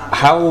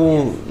 How,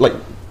 like,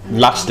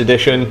 last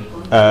edition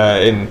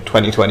in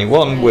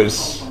 2021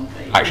 was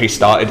actually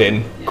started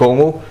in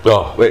Cornwall.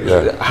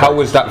 How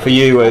was that for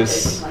you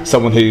as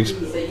someone who's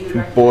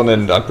born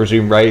and I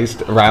presume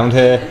raised around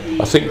here?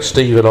 I think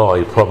Steve and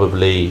I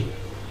probably,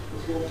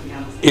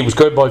 it was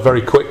going by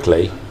very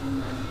quickly,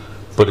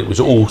 but it was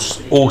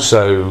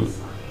also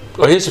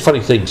here's the funny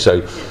thing.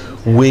 So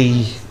I'm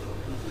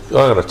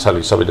going to tell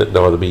you something that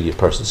no other media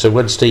person. So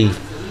when Steve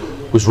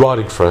was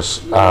riding for us,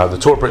 the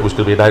Tour of Britain was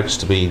going to be announced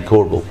to be in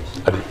Cornwall,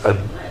 and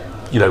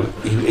you know,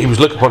 he was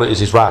looking upon it as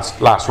his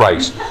last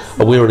race,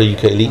 and we were in a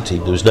UK elite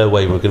team. There was no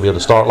way we were going to be on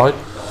the start line.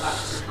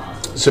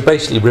 So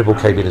basically Ribble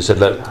came in and said,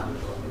 look,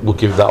 we'll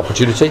give him that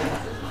opportunity,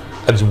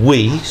 and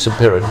we, St.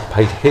 Piran,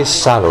 paid his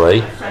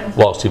salary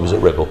whilst he was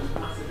at Ribble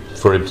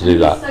for him to do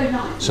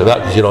that. So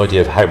that gives you an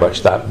idea of how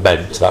much that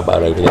meant to that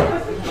man over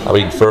there. I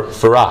mean,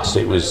 for us,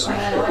 it was,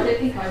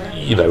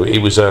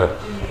 it was a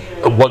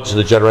once in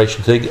a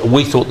generation thing. And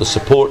we thought the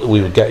support that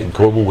we would get in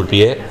Cornwall would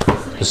be it.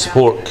 The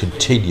support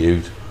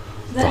continued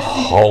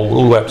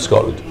all the way up to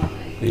Scotland.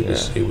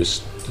 It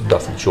was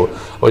nothing short.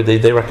 I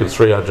mean, they reckon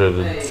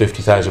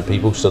 350,000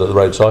 people stood at the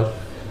roadside,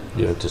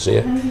 to see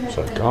it.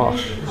 So,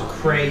 gosh, it was a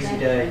crazy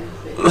day.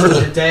 It was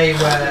a day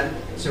where,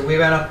 so we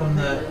went up on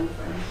the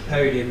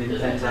podium in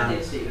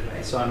Penzance,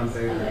 sign on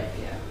podium,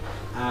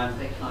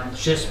 and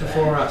just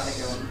before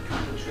us,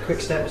 Quick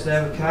Step was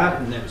there with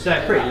Cab, and it was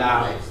pretty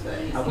loud,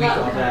 and we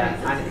got there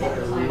and it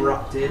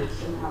erupted,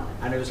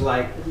 and it was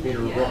like being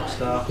a rock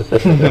star.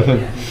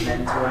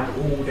 Mental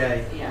all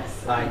day,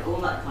 like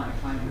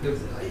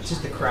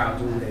just the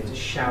crowd all day,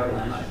 just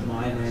shouting like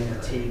my name,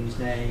 the team's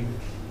name.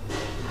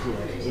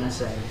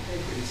 Insane day.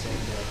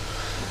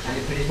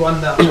 But it's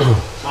one that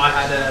I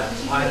had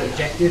an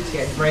objective to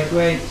get in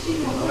breakaway, so I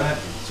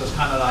was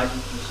kind of like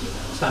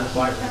standard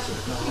bike race.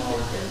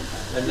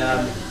 And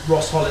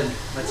Ross Holland,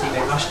 my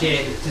teammate last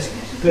year, just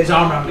put his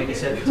arm around me and he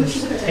said,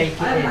 just take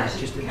it in,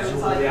 just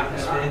absorb the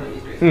atmosphere.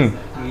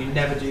 You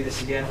never do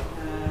this again.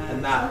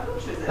 And that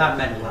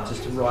meant a lot,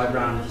 just to ride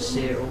around and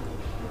see it all.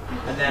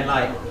 And then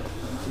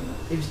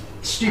it was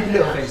stupid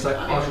little things, like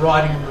I was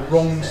riding on the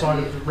wrong side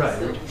of the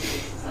road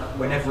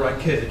whenever I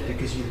could,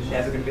 because you're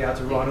never going to be able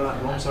to ride on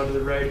that wrong side of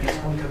the road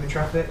against oncoming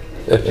traffic.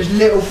 Just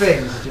little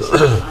things.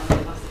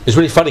 It's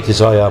really funny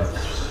because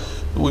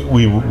we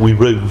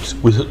roomed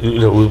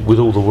with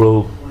all the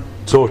World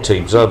Tour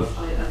teams. I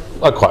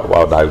quite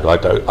well know I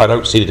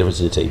don't see the difference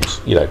in the teams,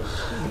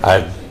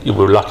 and we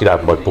were lucky to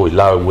have my boy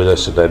Lowen with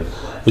us, and then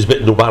there was a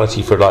bit of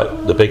normality for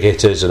like the big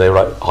hitters, and they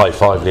were like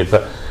high-fiving him.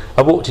 But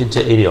I walked into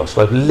Ineos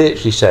and I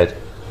literally said,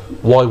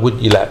 why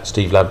wouldn't you let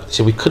Steve Lampier? He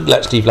said, we couldn't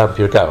let Steve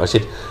Lampier go. I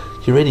said,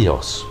 you're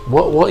Ineos.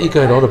 What are you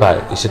going on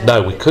about? He said,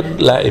 no, we couldn't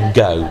let him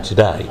go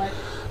today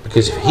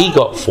because if he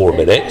got 4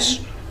 minutes,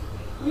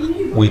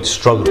 we'd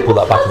struggle to pull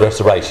that back in the rest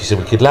of the race. He said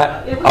we could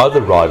let other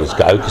riders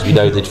go because we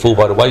know they'd fall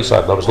by the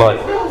wayside. And I was like,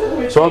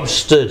 so I'm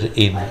stood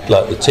in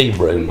like the team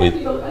room with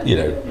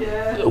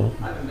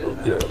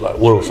like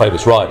world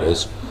famous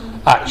riders,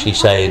 actually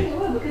saying,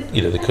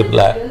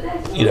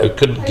 they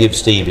couldn't give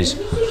Steve his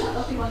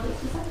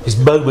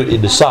moment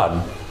in the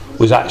sun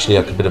was actually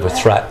like a bit of a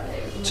threat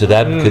to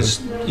them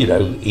because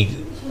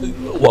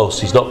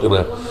whilst he's not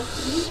going to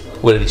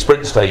win any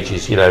sprint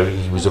stages, he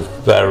was a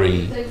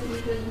very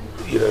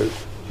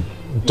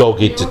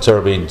dogged,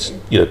 determined,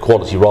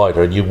 quality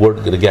rider, and you weren't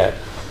going to get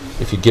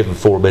if you give him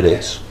 4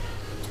 minutes.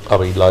 I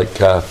mean, like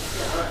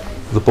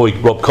the boy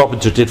Rob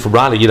Carpenter did from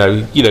Rally. He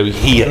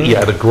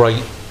had a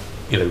great,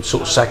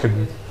 sort of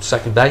second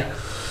day.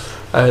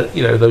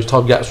 Those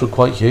time gaps were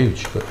quite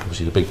huge, but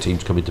obviously the big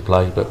teams come into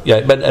play. But yeah,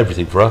 it meant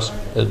everything for us,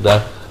 and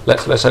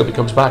let's hope it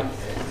comes back.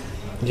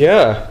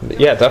 Yeah,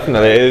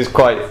 definitely. It is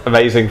quite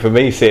amazing for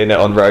me seeing it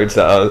on roads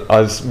that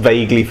I was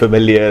vaguely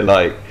familiar.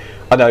 Like,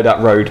 I know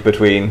that road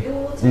between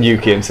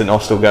Newquay and St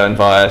Austell going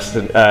via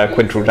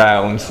Quintrell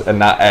Downs and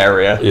that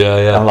area.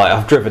 Yeah. I'm like,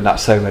 I've driven that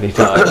so many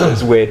times.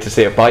 It's weird to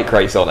see a bike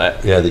race on it.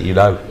 Yeah, that you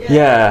know.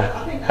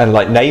 Yeah, and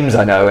like names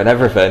I know and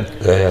everything.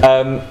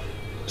 Yeah.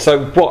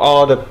 So what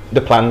are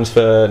the plans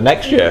for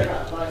next year?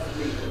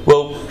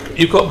 Well,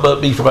 you've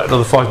got me for about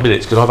another 5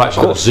 minutes because I've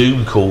actually got a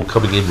Zoom call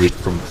coming in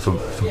from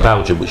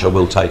Belgium, which I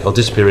will take. I'll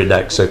disappear in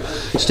next, so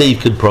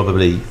Steve can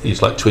probably,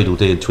 he's like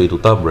Tweedledee and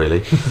Tweedledum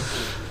really.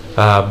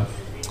 I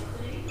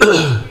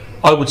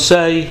would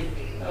say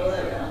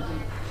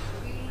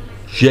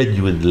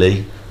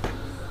genuinely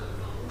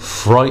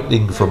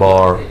frightening from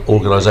our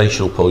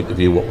organisational point of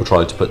view what we're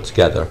trying to put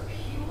together.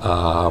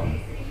 I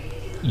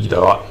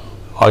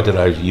don't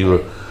know,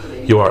 you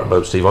are at the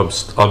moment, Steve.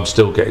 I'm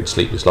still getting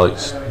sleepless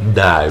nights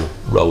now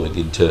rolling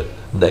into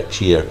next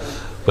year,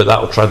 but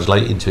that will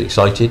translate into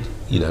exciting.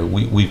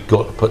 We've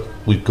got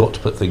to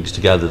put things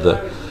together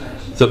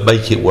that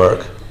make it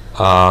work.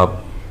 The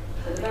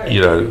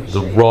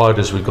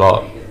riders we've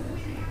got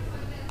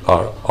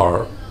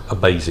are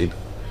amazing,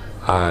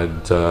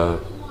 and the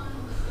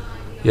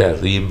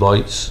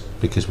invites,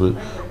 because we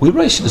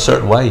race in a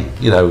certain way.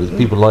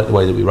 People like the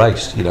way that we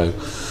raced.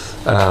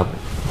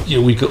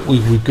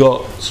 We've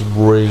got some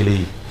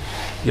really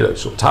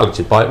sort of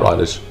talented bike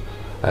riders,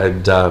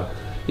 and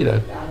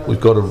we've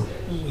got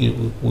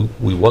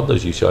we won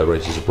those UCI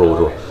races abroad,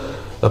 or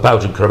a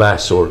Belgian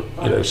Kermesse, or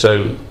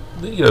so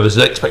there's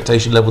an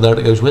expectation level there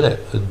that goes with it,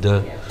 and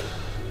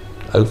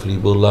hopefully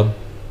we'll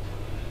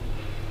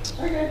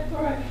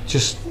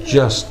just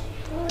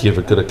give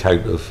a good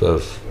account of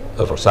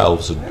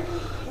ourselves and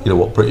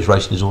what British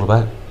racing is all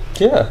about.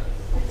 Yeah,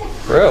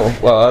 real.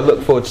 Well, I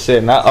look forward to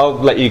seeing that. I'll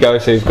let you go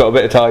so you've got a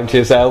bit of time to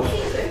yourself.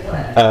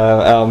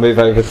 I'll move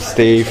over to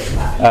Steve.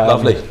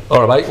 Lovely.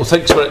 All right, mate. Well,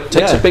 thanks for it. It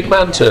takes a big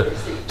man to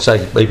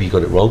say maybe you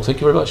got it wrong. Thank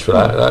you very much for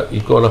that.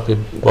 You've gone up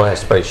in my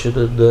estimation,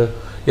 and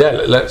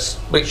let's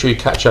make sure you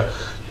catch her.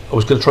 I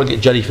was going to try and get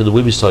Jenny from the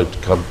women's side to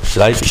come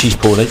today, but she's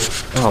poorly.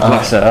 Oh,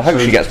 bless her. I hope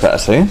she gets better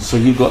soon. So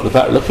you've got the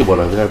better looking one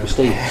over there with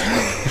Steve.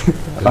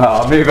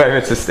 I'll move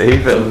over to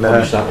Steve and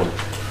that one.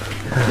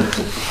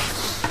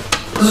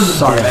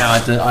 Sorry,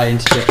 I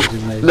interjected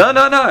in those.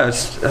 No,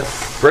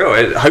 it's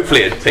brilliant.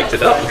 Hopefully it picked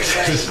it up.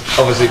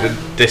 Obviously the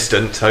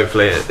distance,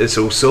 hopefully it's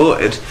all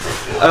sorted.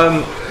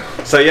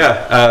 So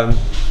yeah,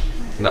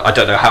 I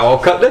don't know how I'll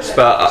cut this,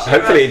 but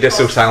hopefully this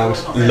will sound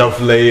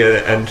lovely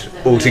and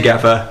all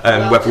together.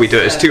 And whether we do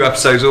it as 2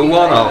 episodes or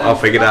one, I'll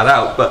figure that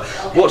out. But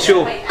what's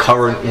your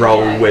current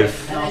role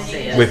with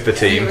the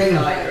team?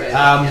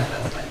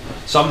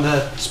 So I'm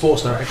the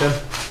sports director.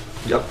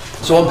 Yep.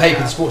 So on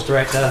paper, the sports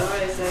director.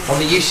 On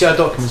the UCI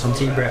documents, I'm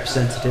team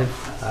representative.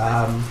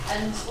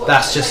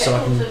 That's just so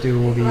I can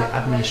do all the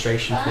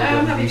administration for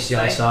the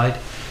UCI side.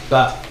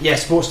 But yeah,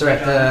 sports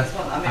director,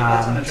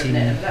 team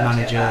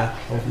manager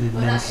of the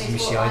men's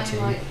UCI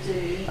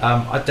team.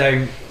 I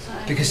don't,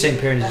 because St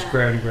Piran has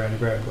grown and grown and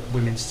grown. I've got a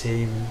women's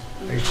team,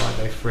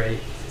 0503.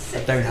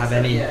 I don't have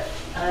any.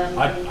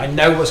 I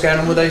know what's going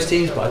on with those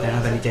teams, but I don't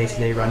have any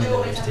day-to-day running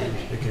of those teams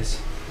because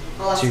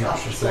too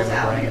much just blow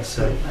my brain.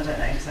 So I don't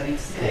know because I need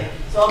to see. yeah.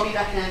 So I'll be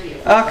back in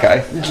Abbey.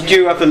 Okay. Did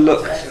you ever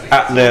look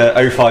at the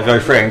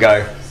 0503 and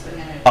go,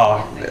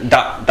 oh,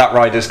 that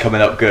rider's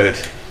coming up good?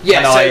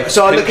 Yeah,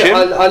 so I pinch him?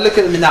 I look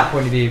at them in that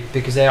point of view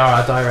because they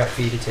are a direct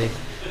feeder team.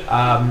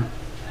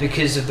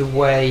 Because of the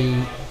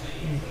way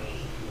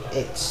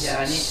it's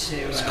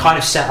kind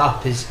of set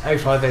up as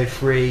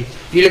 0503.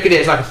 If you look at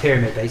it as like a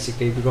pyramid,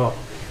 basically, we've got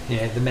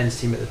the men's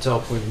team at the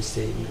top, women's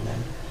team, and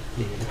then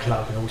the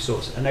club and all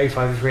sorts. And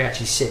 0503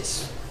 actually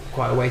sits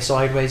quite a way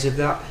sideways of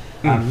that.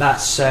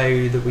 That's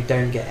so that we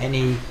don't get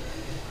any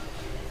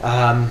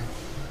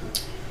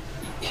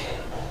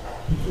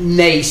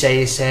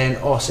naysayers saying,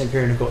 oh, St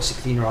Piran have got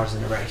 16 riders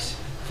in a race,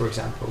 for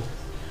example.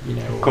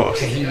 Of course.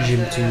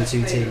 Cohesion between the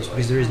two teams,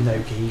 because there is no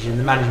cohesion.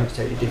 The management's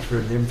totally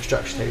different, the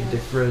infrastructure's totally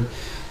different.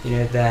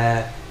 You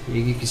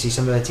can see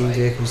some of their team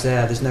vehicles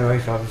there. There's no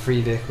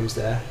 0503 vehicles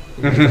there.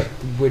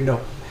 We're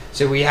not.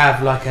 So we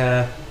have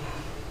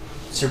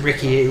so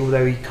Ricky,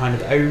 although he kind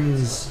of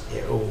owns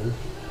it all,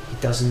 he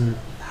doesn't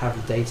have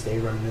the day-to-day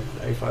running of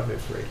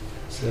 0503.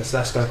 So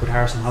that's a guy called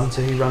Harrison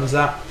Hunter who runs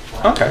that.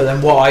 Okay. But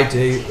then what I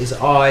do is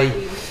I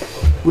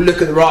will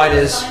look at the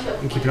riders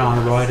and keep an eye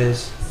on the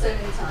riders.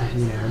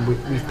 And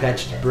we've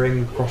pledged to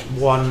bring across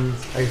one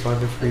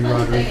 0503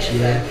 rider each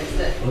year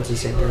into the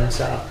St Piran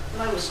setup.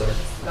 So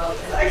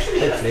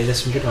hopefully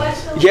there's some good ones.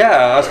 Yeah,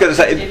 I was going to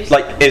say,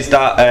 is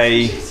that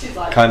a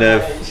kind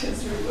of,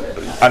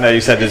 I know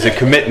you said there's a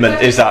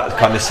commitment, is that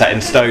kind of set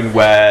in stone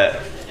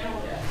where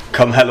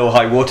come hell or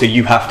high water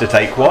you have to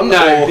take one?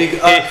 No, or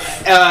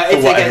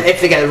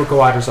if they get the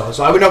required results.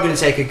 So we're not going to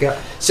take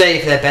say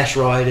if their best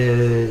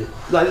rider,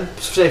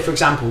 say for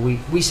example,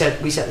 we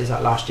set this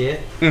out last year,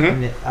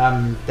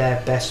 and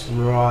their best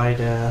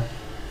rider,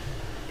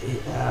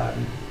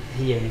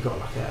 he only got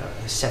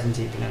a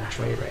 17th in a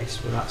national race.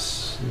 Well,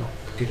 that's not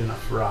good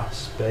enough for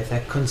us. But if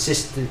they're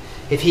consistent,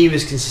 if he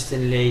was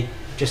consistently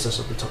just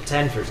outside the top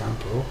 10, for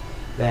example,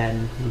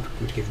 then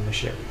we'd give him a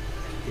shout,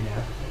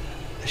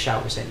 a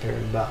shout with St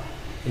Piran. But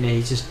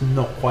he's just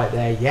not quite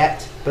there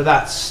yet. But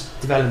that's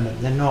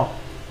development. They're not.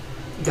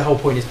 The whole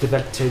point is to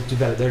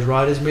develop those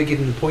riders, and we give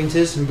them the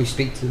pointers, and we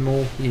speak to them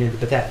all.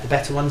 The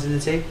better ones in the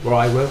team, or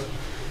I will.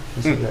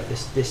 And say, look,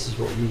 this is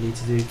what you need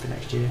to do for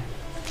next year.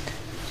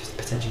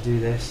 Potentially do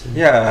this.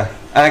 And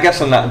I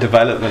guess on that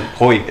development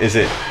point, is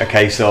it a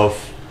case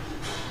of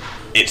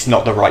it's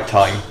not the right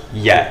time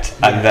yet,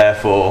 and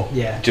therefore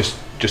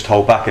just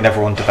hold back, and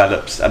everyone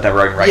develops at their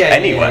own rate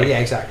anyway? Yeah,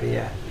 exactly.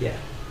 Yeah.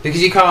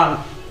 Because you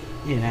can't,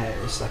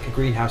 it's like a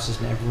greenhouse,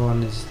 isn't it?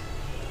 Everyone's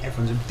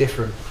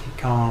different. You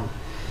can't.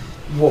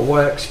 What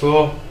works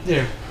for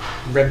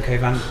Remco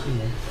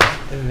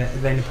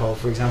Evenepoel,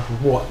 for example,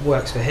 what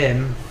works for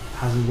him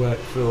hasn't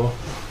worked for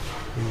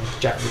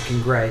Jack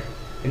Rickin Gray.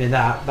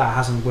 That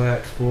hasn't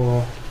worked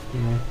for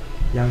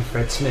young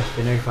Fred Smith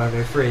in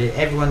 0503.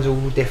 Everyone's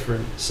all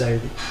different, so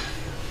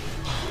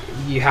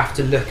you have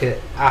to look at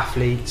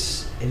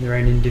athletes in their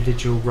own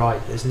individual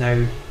right. There's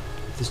no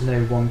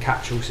one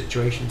catch-all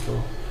situation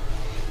for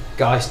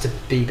guys to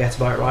be better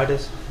bike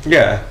riders.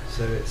 Yeah.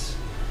 So it's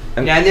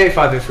in the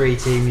 0503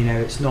 team.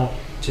 It's not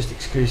just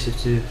exclusive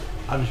to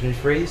under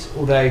 23s.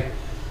 Although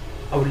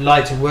I would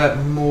like to work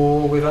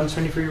more with under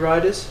 23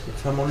 riders,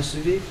 if I'm honest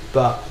with you,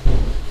 but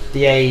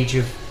the age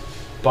of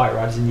bike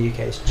riders in the UK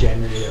is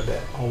generally a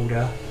bit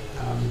older,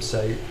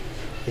 so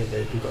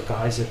we've got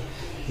guys at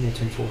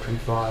 24,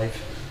 25,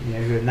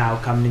 who are now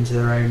coming into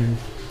their own and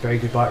very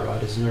good bike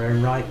riders in their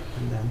own right,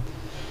 and then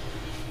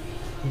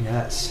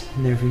that's,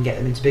 and then if we can get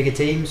them into bigger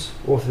teams,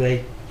 or if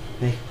they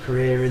make a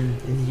career in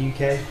the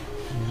UK,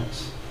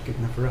 that's good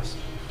enough for us.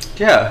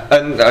 Yeah,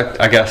 and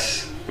I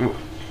guess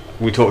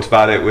we talked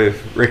about it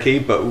with Ricky,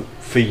 but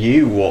for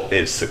you, what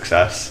is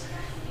success?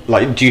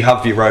 Do you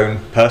have your own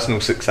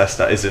personal success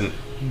that isn't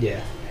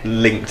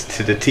linked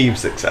to the team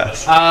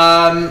success?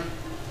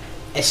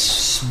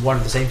 It's one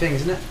of the same thing,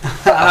 isn't it?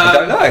 I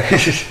don't know.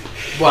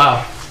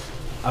 Well,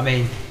 I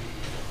mean,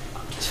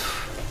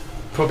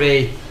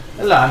 probably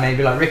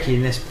maybe like Ricky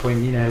in this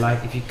point.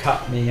 If you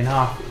cut me in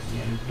half,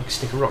 like a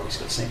stick of rock, it's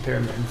got the same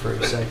pyramid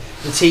through. So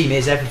the team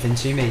is everything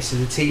to me. So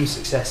the team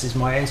success is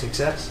my own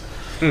success.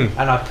 and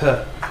I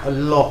put a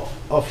lot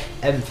of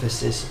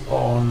emphasis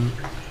on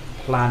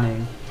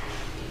planning,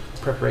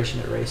 preparation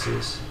at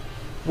races.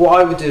 What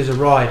I would do as a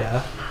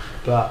rider,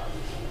 but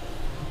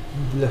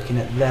looking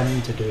at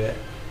them to do it.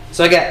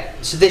 So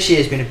this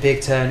year's been a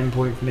big turning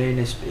point for me, and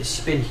it's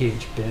been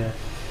huge. Been a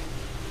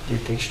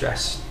big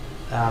stress.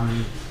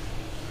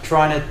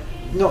 Trying to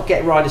not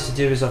get riders to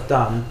do as I've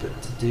done,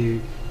 but to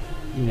do,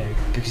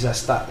 because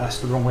that's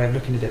the wrong way of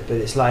looking at it. But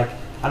it's like,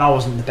 and I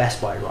wasn't the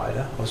best bike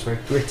rider. I was very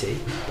gritty,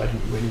 but I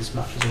didn't win as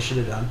much as I should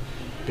have done.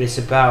 But it's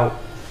about,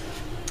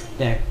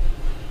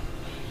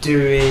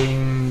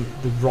 doing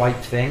the right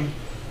thing,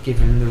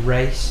 given the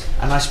race.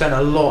 And I spent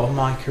a lot of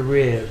my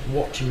career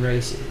watching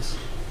races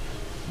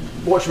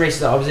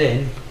that I was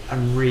in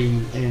and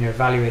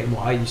evaluating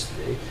what I used to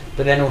do.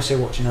 But then also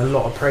watching a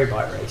lot of pro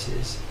bike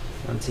races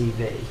on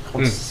TV,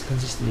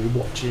 consistently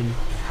watching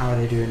how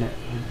they're doing it,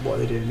 what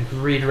they're doing. I could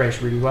read a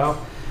race really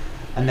well,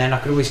 and then I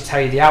could always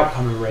tell you the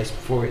outcome of a race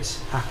before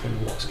it's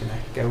happened, what's going to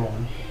go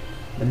on.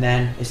 And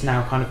then it's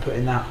now kind of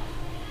putting that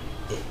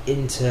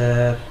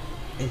into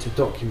a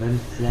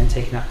document, and then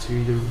taking that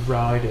to the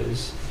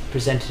riders,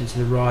 presenting it to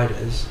the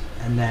riders,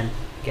 and then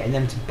getting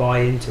them to buy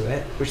into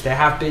it, which they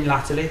have been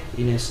latterly,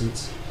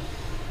 since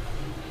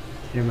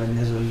when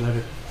there's a load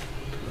of,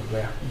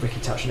 Ricky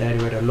touched on earlier,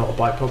 we had a lot of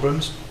bike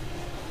problems,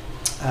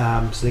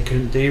 so they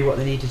couldn't do what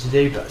they needed to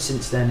do. But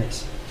since then,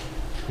 it's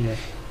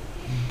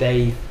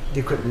the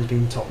equipment has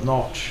been top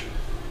notch,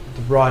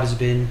 the riders have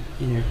been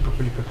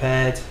properly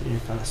prepared.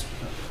 That's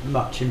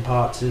much in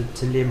part to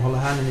Liam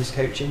Holohan and his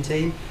coaching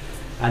team.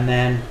 And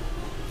then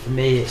for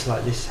me, it's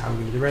like, this is how we're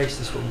going to do the race,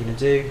 this is what we're going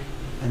to do,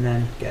 and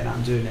then getting out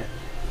and doing it.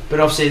 But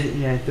obviously,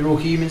 they're all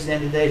humans at the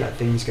end of the day. Like,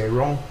 things go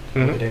wrong,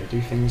 they don't do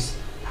things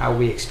how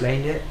we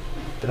explained it.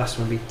 But that's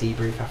when we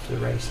debrief after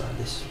the race, like,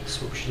 this is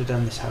what we should have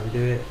done, this is how we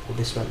do it, or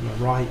this went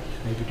right,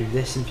 maybe do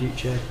this in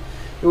future.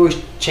 We're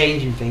always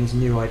changing things,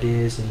 new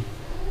ideas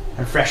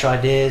and fresh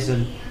ideas,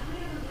 and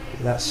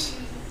that's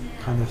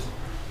kind of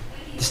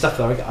the stuff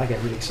that I get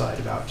really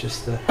excited about,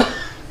 just the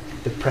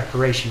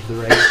preparation for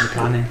the race and the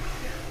planning.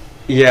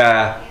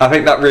 Yeah, I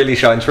think that really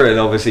shines through. And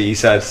obviously you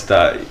said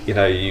that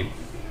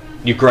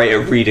you're great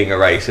at reading a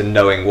race and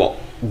knowing what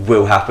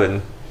will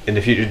happen in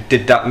the future.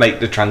 Did that make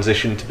the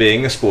transition to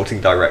being a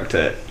sporting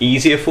director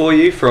easier for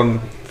you from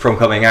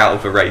coming out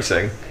of the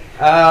racing?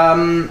 It's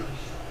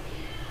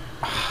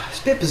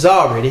a bit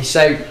bizarre, really.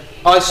 So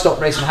I stopped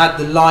racing, had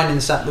the line in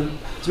the set. I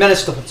was meant to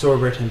stop at Tour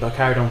of Britain, but I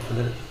carried on for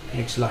the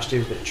next last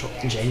year. Was a bit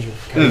chopped and changed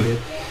with COVID.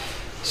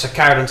 So I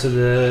carried on to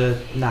the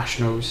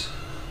Nationals.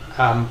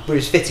 But it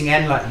was fitting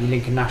in, like the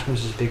Lincoln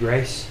Nationals was a big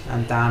race,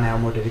 and Dan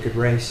Elmore did a good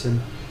race, and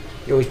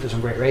he always puts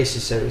on great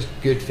races, so it was a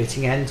good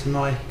fitting end to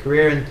my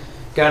career. And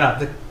going up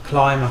the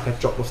climb, like I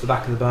dropped off the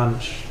back of the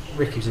bunch,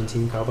 Ricky was in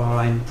team car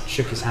behind,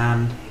 shook his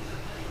hand,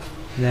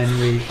 and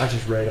then I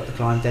just rode up the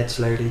climb dead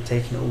slowly,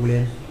 taking it all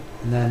in.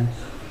 And then,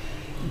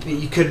 but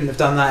you couldn't have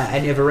done that at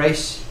any other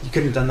race. You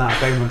couldn't have done that at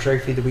Beaumont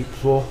Trophy the week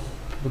before,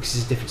 because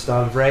it's a different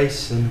style of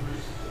race, and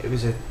it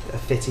was a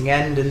fitting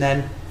end. And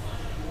then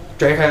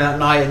drove home that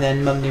night, and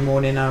then Monday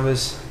morning I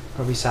was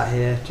probably sat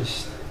here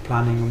just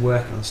planning and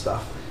working on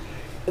stuff.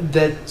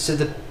 So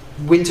the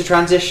winter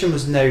transition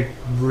was no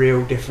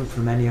real different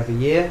from any other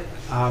year,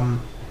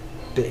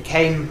 but it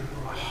came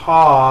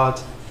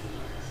hard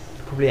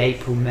probably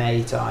April,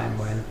 May time,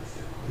 when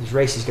there's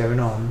races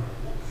going on.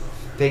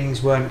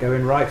 Things weren't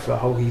going right for a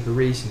whole heap of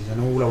reasons, and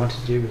all I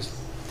wanted to do was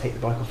take the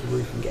bike off the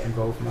roof and get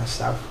involved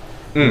myself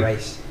in the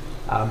race.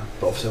 But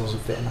obviously I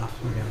wasn't fit enough.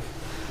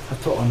 I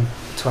put on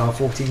 12,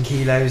 14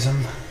 kilos.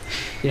 I'm,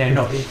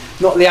 not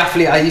the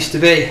athlete I used to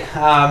be.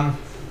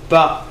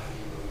 But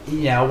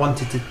I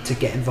wanted to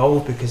get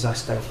involved because I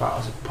still felt I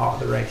was a part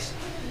of the race.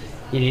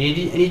 And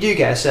you do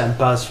get a certain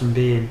buzz from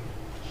being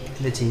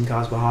in the team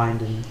cars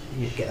behind, and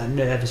you get that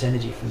nervous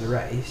energy from the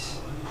race.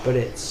 But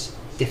it's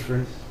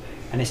different,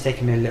 and it's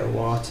taken me a little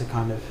while to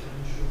kind of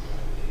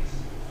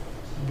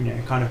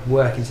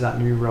work into that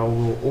new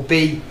role, or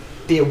be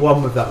at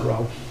one with that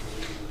role.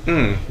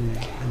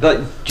 Like,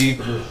 do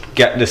you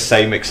get the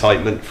same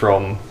excitement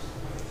from,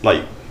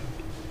 like,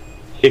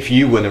 if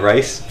you win a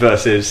race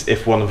versus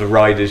if one of the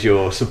riders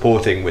you're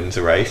supporting wins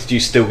a race? Do you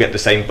still get the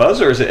same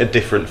buzz, or is it a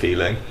different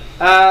feeling?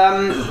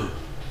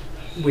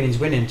 Winning's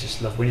winning.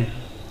 Just love winning.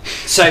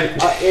 So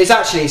it's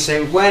actually,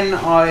 so when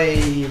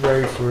I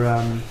rode for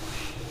I can't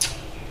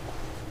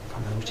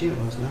remember which team it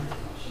was now.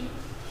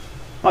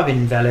 Might have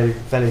been Velo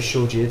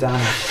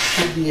Giordano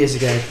years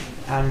ago,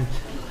 and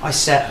I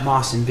set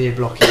Marcin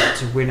Biablocchi up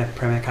to win at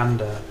Premier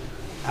Canada,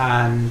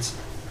 and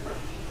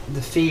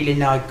the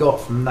feeling I got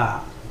from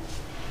that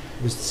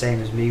was the same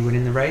as me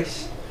winning the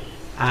race.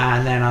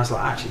 And then I was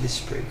like, actually, this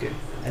is pretty good.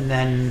 And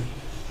then,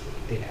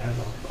 I've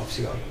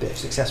obviously got a bit of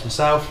success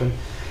myself and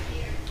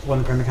won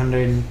the Premier Canada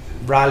in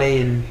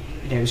rally, and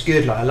it was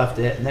good. Like, I loved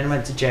it. And then I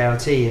went to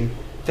JLT, and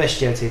first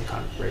JLT I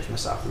kind of rode for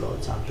myself a lot of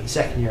the time. But the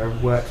second year I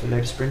worked for a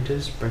load of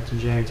sprinters: Brenton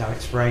Jones,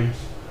 Alex Frame,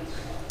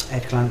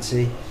 Ed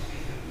Clancy.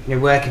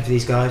 Working for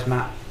these guys,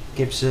 Matt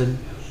Gibson,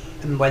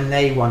 and when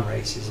they won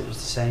races, it was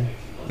the same.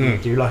 You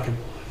do like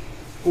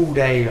all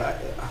day. Like,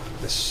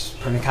 let's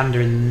put a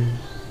calendar in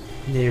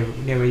near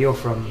where you're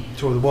from,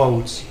 Tour of the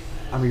Wolds,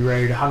 and we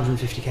rode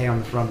 150k on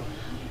the front.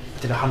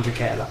 Did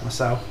 100k of that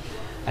myself,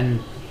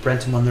 and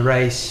Brenton won the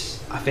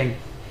race. I think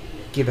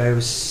Gibbo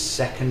was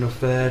second or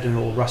third,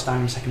 or Russ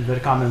Down was second or third.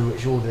 I can't remember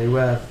which order they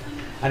were,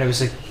 and it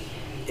was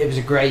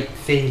a great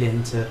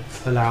feeling to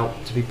pull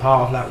out, to be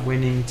part of that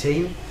winning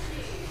team.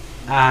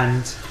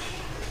 And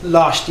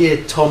last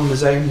year Tom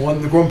Mazone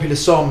won the Grand Prix de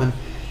Somme, and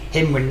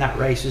him winning that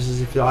race was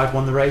as if I'd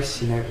won the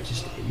race. It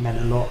meant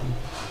a lot.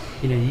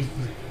 And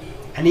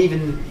and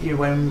even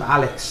when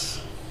Alex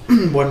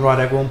won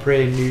Ryder Grand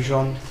Prix in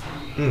Nugent,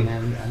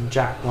 and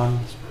Jack won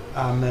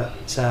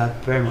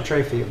at Beaumont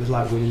Trophy, it was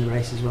like winning the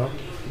race as well.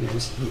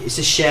 It's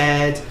a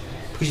shared,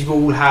 because you've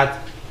all had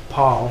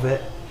part of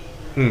it.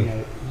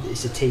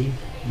 It's a team.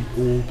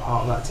 You're all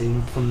part of that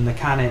team, from the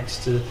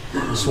mechanics to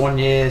the Swan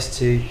years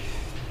to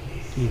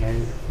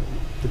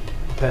the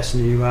person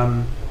who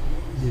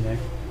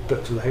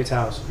books all the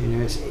hotels.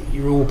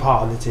 You're all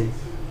part of the team.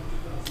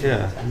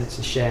 Yeah. And it's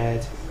a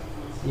shared,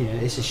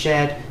 it's a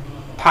shared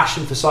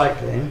passion for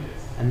cycling,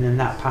 and then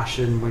that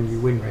passion when you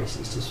win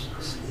races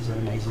is an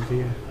amazing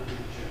feeling.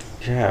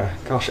 Yeah,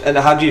 gosh. And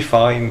how do you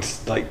find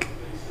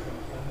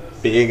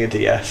being a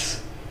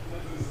DS,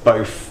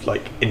 both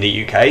in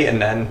the UK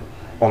and then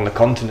on the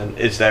continent?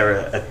 Is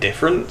there a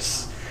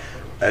difference?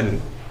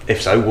 And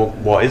if so,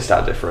 what is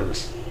that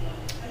difference?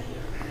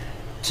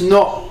 The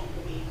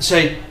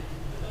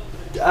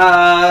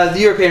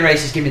European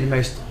races give me the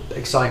most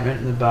excitement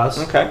and the buzz.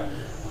 Okay.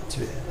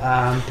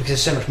 Because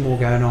there's so much more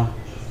going on.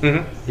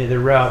 Mm-hmm.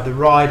 The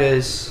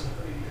riders,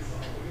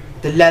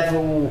 the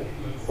level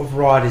of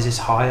riders is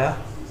higher.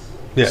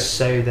 Yeah.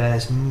 So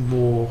there's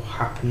more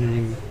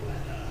happening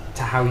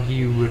to how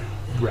you would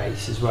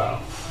race as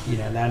well.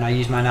 And I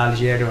use my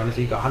analogy earlier on. If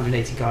you've got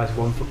 180 guys,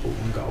 one football,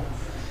 one goal.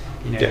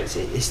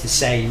 It's the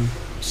same.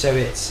 So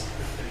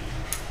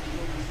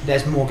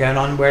there's more going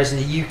on. Whereas in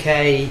the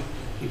UK,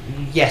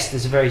 yes,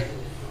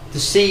 the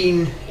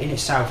scene in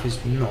itself is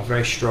not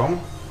very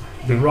strong.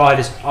 The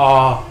riders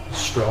are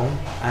strong,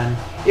 and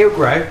it'll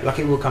grow.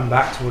 It will come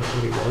back to what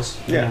it was.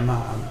 Yeah. I'm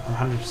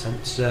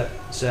 100%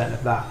 certain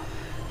of that.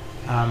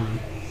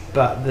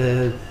 But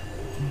the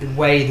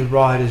way the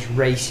riders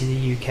race in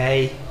the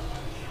UK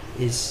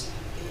is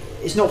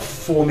not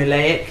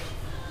formulaic,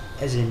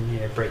 as in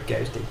break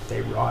goes,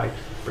 they ride,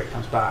 break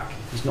comes back.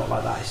 It's not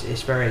like that.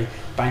 It's very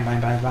bang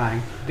bang bang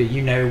bang. But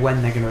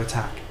when they're going to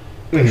attack.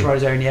 British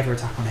riders only ever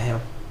attack on a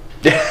hill.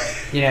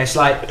 It's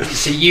so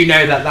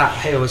that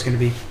hill is going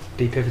to be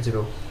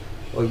pivotal,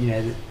 or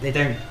they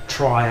don't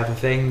try other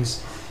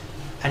things,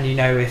 and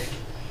if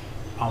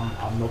I'm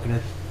not going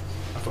to.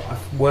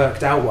 I've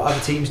worked out what other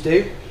teams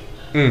do,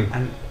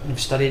 and I've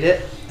studied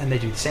it, and they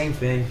do the same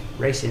thing,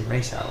 race in,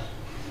 race out,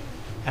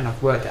 and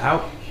I've worked it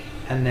out,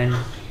 and then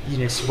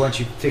so once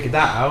you've figured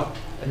that out,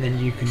 and then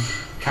you can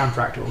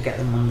counteract it or get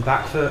them on the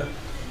back foot.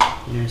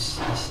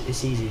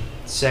 It's easy.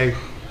 So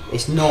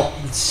it's not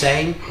the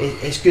same.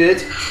 It's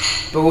good,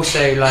 but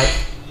also I'm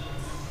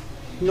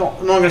not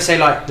going to say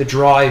the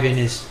driving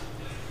is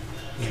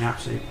an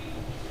absolute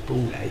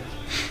ball ache.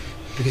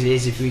 Because it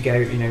is, if we go,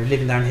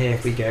 living down here,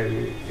 if we go,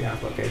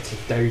 I've got to go to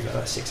Dover,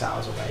 that's 6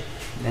 hours away,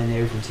 and then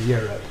over into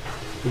Europe.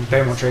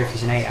 Beaumont Trophy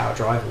is an 8-hour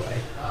drive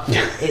away.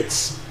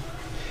 It's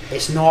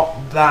not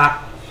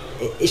that,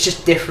 it's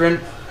just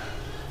different.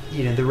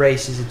 The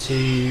races are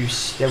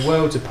they're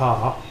worlds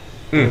apart,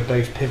 they're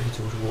both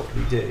pivotal to what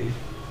we do,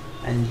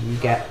 and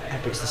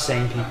it's the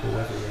same people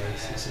every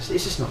race.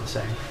 It's just not the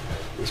same.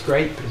 It's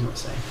great, but it's not the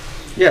same.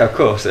 Yeah, of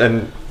course.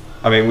 And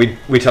I mean,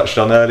 we touched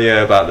on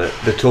earlier about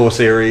the Tour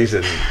Series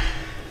and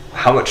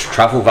how much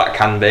travel that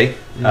can be.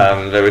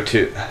 There were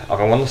two.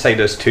 I want to say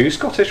there's 2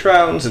 Scottish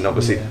rounds, and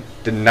obviously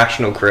the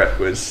national crit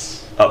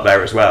was up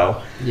there as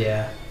well.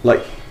 Yeah.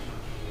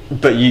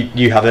 But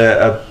you had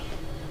a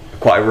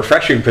quite a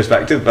refreshing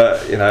perspective.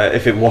 But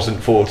if it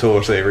wasn't for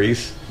Tour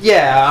Series.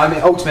 Yeah, I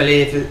mean,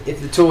 ultimately,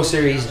 if the Tour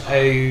Series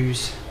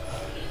owes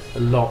a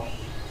lot.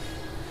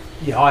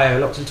 Yeah, I owe a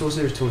lot to the Tour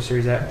Series. Tour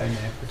Series, I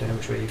don't know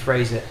which way you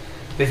phrase it.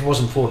 But if it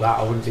wasn't for that,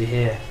 I wouldn't be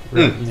here,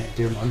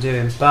 doing what I'm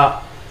doing.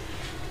 But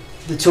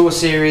the Tour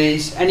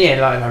Series, and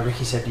like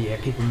Ricky said,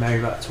 people know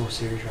about the Tour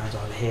Series rounds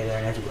either here, there,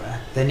 and everywhere.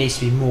 There needs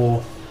to be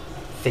more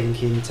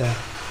thinking to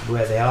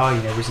where they are. We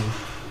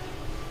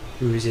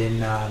was in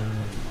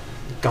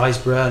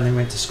Guisborough, and then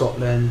went to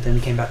Scotland. Then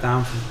we came back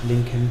down from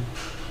Lincoln,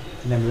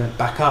 and then we went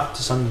back up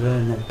to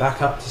Sunderland, and then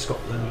back up to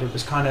Scotland. It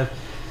was kind of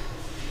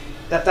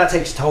that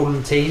takes a toll on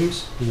the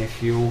teams,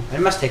 fuel, and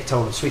it must take a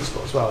toll on Sweet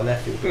Spot as well, their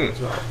fuel as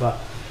well. But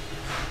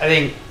I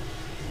think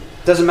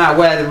it doesn't matter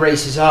where the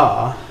races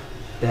are,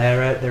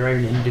 they're their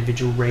own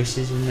individual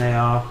races, and they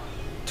are.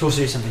 Tour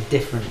Series something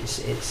different.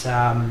 It's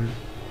a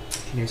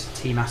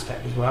team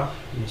aspect as well.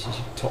 So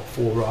your top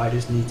 4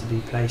 riders need to be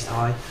placed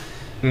high.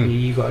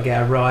 You got to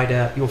get a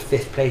rider. Your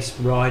 5th place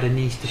rider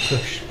needs to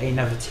push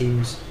another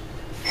team's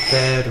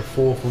 3rd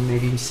or 4th or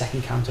maybe even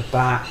 2nd counter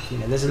back.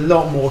 There's a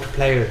lot more to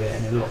play with it,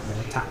 and a lot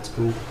more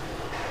tactical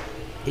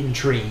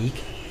intrigue.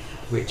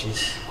 which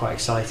is quite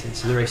exciting.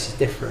 So the race is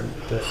different,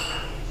 but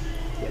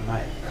yeah,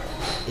 mate,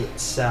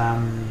 it's I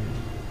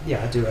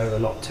do owe a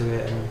lot to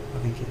it, and I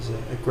think it's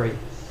a great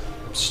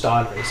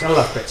style of race. I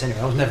love Brits anyway.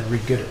 I was never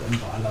really good at them,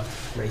 but I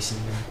love racing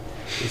them.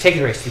 Taking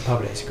the race to the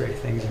public is a great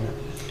thing, isn't it?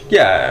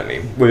 Yeah, I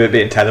mean, with it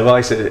being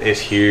televised, it's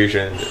huge,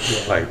 and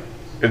like,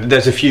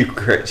 there's a few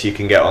crits you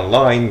can get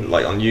online,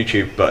 like on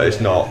YouTube, but it's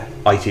not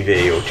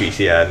ITV or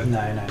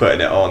GCN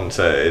putting it on,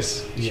 so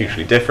it's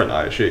hugely different,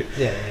 I assume.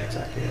 Yeah,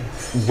 exactly.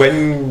 Yeah.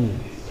 When,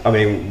 I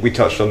mean, we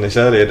touched on this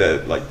earlier,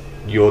 that like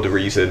you're the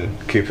reason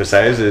Cooper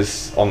Sayers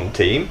is on the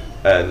team,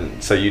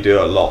 and so you do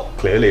a lot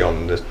clearly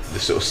on the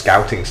sort of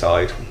scouting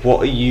side. What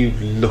are you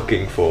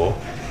looking for?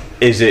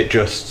 Is it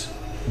just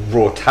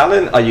raw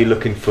talent? Are you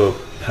looking for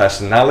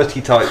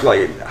personality type?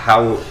 Like,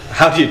 how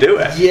do you do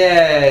it?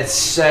 Yeah,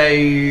 so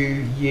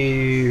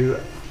you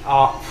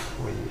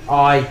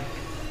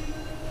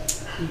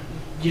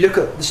look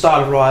at the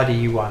style of rider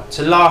you want.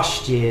 So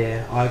last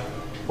year I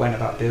went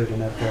about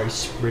building a very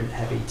sprint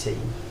heavy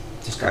team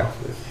to start off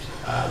with.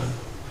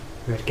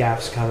 We had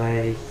Gabs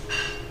Calais,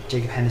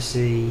 Jacob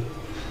Hennessy,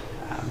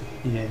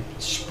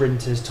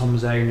 sprinters. Tom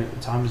Zone at the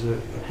time was a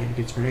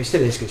good sprinter. He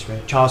still is a good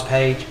sprinter. Charles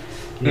Page,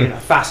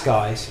 fast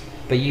guys.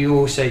 But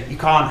you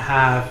can't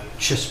have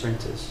just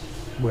sprinters,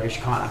 whereas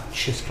you can't have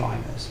just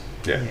climbers.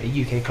 Yeah. A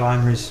UK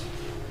climber is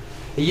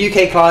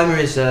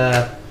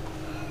a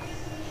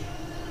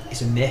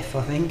myth,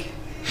 I think.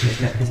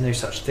 There's no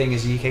such thing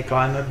as a UK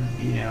climber.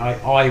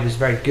 I was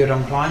very good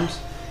on climbs,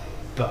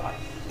 but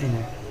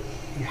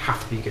you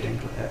have to be good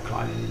at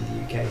climbing in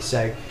the UK.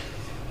 So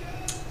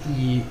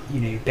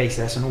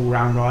basically that's an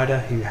all-round rider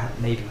who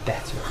may be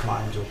better at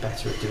climbs or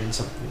better at doing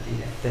something.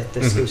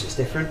 Their skill set's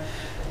different.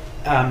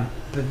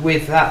 But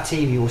with that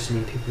team, you also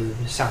need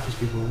selfish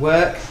people who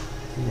work,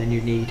 and then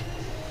you need,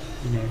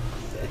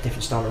 a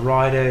different style of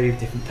rider, you have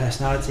different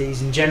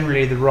personalities, and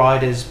generally the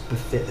riders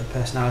befit the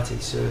personality.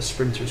 So a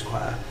sprinter is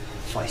quite a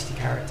feisty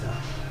character,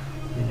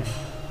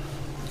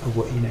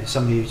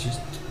 somebody who's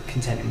just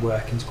content in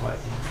work and is quite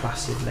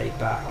placid, laid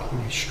back,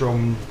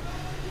 strong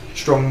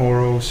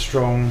morals,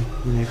 strong,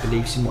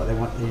 beliefs in what they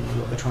want,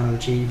 what they're trying to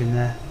achieve in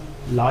their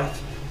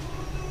life,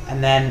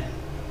 and then.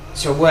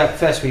 So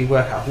first we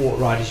work out what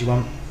riders you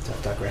want. So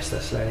I've digressed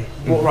there slowly.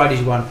 What riders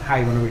you want, how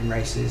you want to win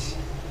races,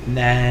 and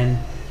then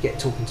you get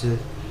talking to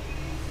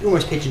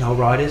almost pigeonhole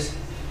riders.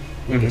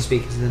 You get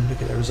speaking to them,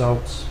 look at their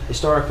results,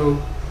 historical,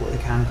 what they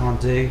can and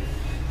can't do,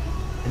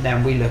 and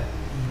then we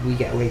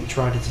get away each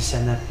rider to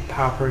send their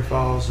power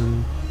profiles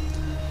and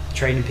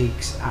Training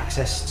Peaks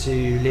access to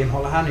Liam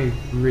Holohan, who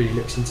really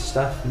looks into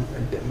stuff and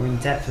a bit more in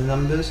depth of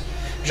numbers,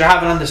 which I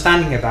have an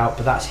understanding about,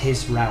 but that's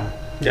his realm.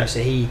 Yeah. So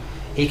he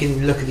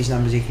can look at these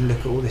numbers, he can look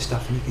at all this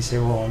stuff, and he can say,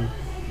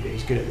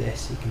 he's good at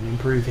this, he can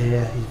improve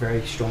here, he's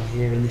very strong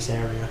here in this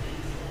area,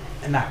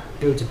 and that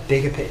builds a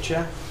bigger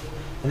picture.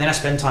 And then I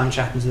spend time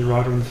chatting to the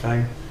rider on the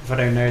phone if I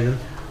don't know them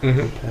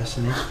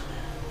personally.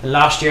 And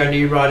last year I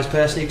knew riders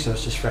personally because I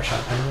was just fresh out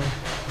of Penrith.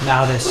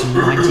 Now there's some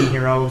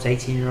 19-year-olds,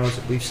 18-year-olds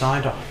that we've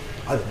signed. I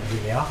don't know who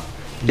they are.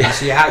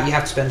 So you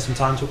have to spend some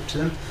time talking to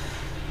them,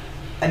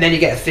 and then you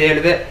get a feel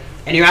of it,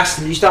 and you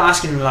start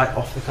asking them like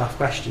off the cuff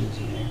questions,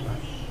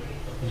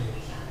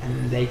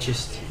 and they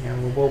just,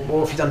 what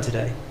have you done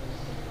today?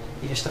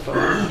 Stuff like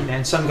that.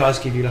 And some guys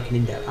give you like an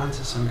in-depth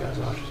answer. Some guys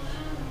are just,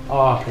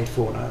 I played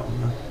Fortnite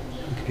on the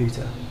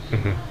computer.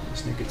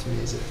 It's no good to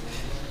me, is it?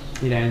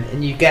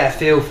 And you get a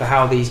feel for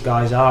how these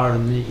guys are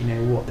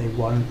and what they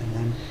want, and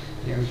then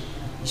you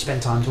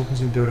spend time talking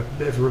to them, build up a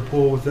bit of a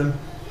rapport with them,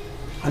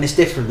 and it's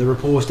different. The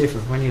rapport is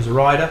different when you're a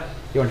rider.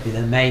 You want to be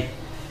their mate.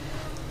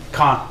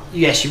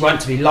 Yes, you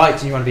want to be liked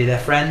and you want to be their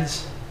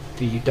friends,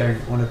 but you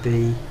don't want to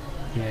be,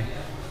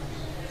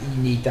 you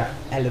need that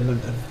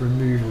element of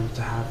removal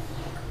to have,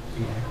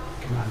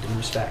 command and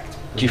respect.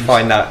 Do you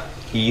find that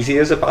easy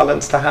as a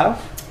balance to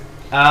have?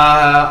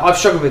 I've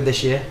struggled with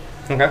this year.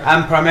 Okay.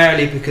 And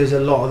primarily because a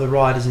lot of the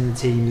riders in the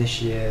team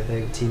this year,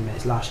 they were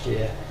teammates last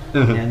year,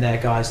 and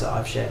they're guys that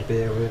I've shared a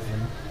beer with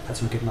and had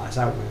some good nights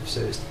out with,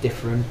 so it's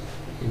different,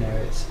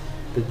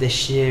 but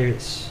this year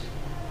it's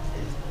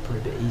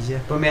probably a bit easier.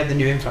 But when we had the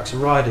new influx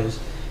of riders,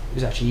 it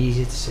was actually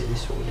easier to say,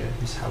 this is what we're doing,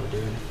 this is how we're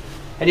doing it.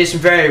 And there's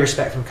some very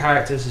respectful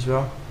characters as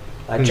well.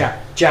 Like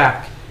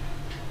Jack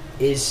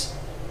he's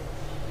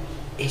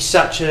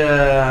such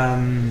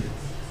a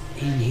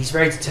he's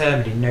very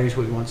determined. He knows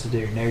what he wants to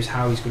do, knows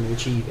how he's going to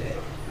achieve it,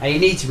 and he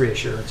needs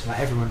reassurance, like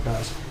everyone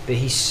does. But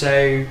he's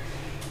so,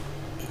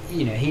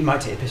 he might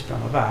take a piss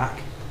behind my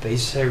back, but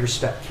he's so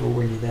respectful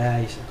when you're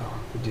there. He's like,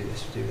 we'll do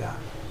this, we'll do that,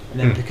 and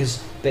then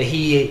but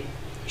he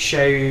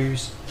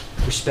shows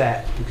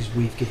respect because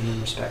we've given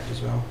him respect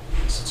as well.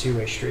 It's a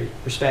two-way street.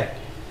 Respect.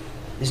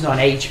 It's not an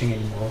age thing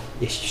anymore.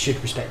 Yes, you should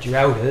respect your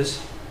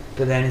elders,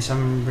 but then in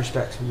some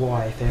respects,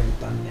 why? If they haven't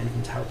done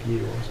anything to help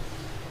you,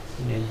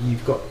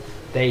 or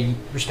they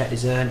respect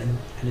is earned, and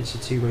it's a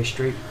two-way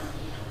street.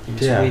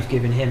 So we've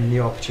given him the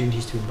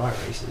opportunities to invite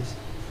races.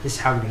 This is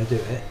how we're going to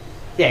do it.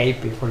 Yeah,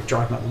 he'd probably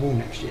drive him up the wall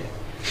next year,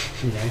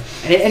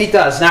 and he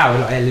does now,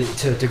 like,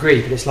 to a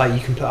degree. But it's like you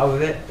can put up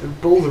with it.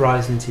 But all the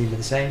riders in the team are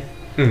the same.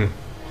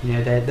 Mm-hmm. You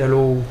know, they'll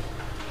all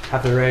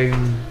have their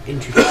own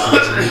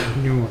intricacies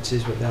and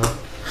nuances, but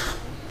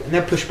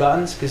they'll push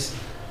buttons because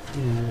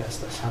you know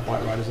that's how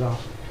bike riders are.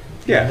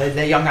 Yeah,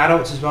 they're young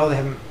adults as well. They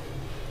haven't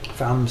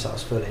found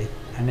themselves fully,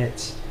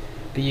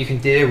 but you can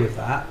deal with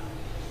that,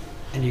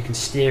 and you can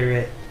steer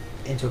it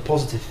into a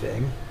positive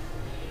thing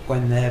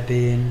when they're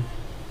being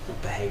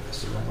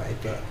behaviours the wrong way,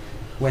 but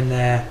when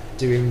they're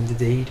doing the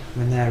deed,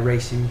 when they're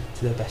racing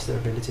to the best of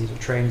their abilities or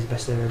training to the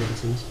best of their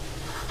abilities.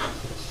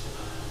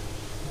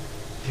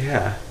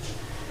 Yeah.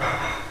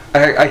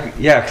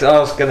 Because I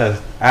was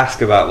gonna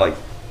ask about like,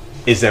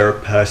 is there a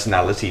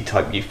personality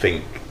type you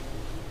think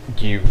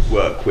you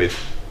work with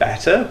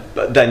better?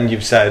 But then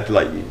you've said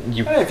like I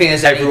don't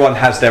think everyone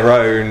has their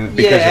own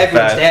because of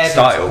their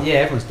style. Yeah,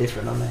 everyone's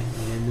different, aren't they?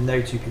 And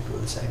no two people are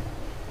the same.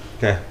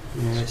 Yeah.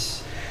 You know,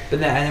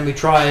 and then we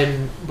try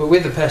but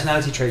with the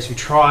personality traits, we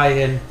try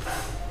and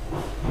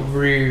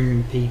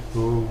groom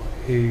people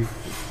who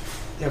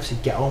they obviously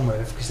get on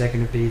with because they're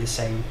going to be the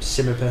same,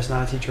 similar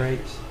personality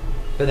traits.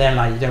 But then,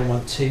 like, you don't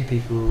want two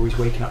people who are always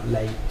waking up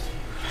late,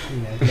 you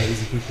know,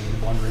 lazy people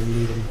in one room. You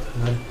need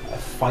a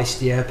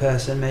feistier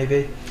person,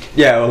 maybe.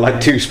 Yeah, or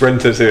like two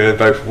sprinters who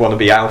both want to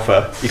be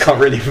alpha. You can't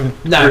really groom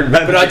them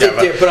but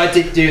I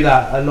did do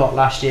that a lot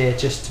last year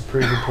just to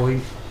prove a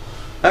point.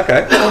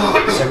 Okay.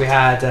 So we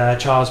had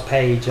Charles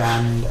Page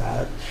and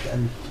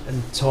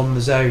Tom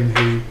Mazzone,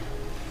 who,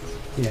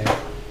 you know,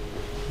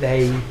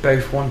 they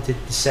both wanted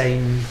the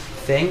same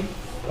thing,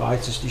 but I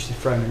just used to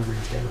throw them in a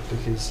room together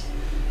because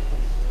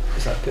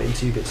it's like putting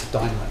two bits of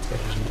dynamite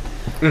together, isn't it?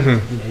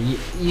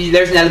 Mm-hmm. You know,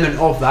 there's an element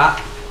of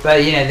that,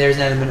 but you know, there's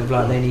an element of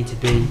like they need to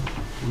be,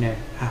 you know,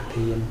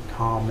 happy and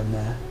calm in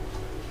their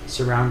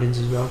surroundings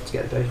as well to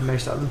get the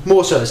most out of them.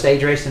 More so a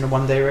stage race than a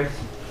one-day race.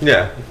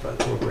 Yeah.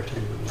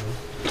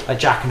 Like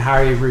Jack and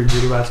Harry roomed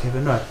really well together.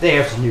 No, they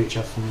obviously knew each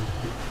other from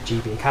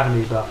GB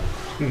Academy, but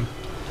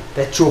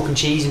they're chalk and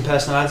cheese in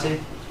personality.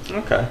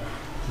 Okay.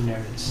 You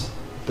know,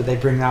 but they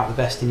bring out the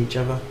best in each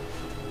other,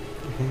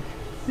 I think.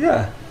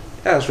 Yeah,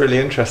 that's really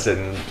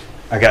interesting.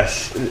 I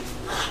guess,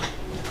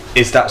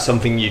 is that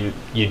something you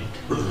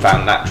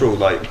found natural,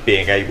 like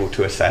being able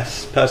to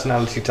assess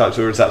personality types,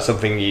 or is that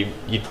something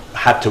you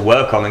had to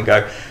work on and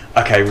go,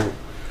 okay,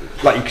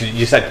 like cause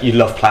you said you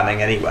love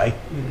planning anyway,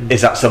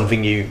 is that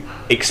something you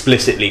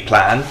explicitly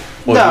plan,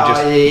 or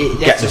no, you just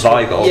get the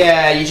vibe of?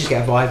 Yeah, you just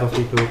get a vibe of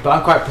people, but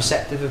I'm quite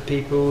perceptive of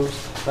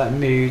people's like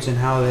moods and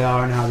how they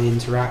are and how they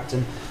interact,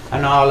 and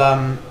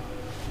I'll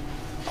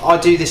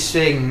do this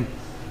thing.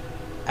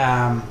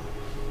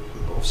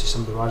 Obviously,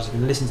 some of the riders are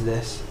going to listen to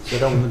this, so I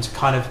don't want them to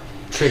kind of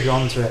trigger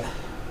onto it.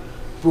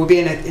 We'll be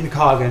in a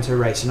car going to a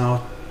race, and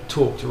I'll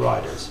talk to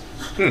riders,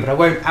 but I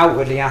won't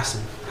outwardly ask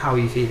them, "How are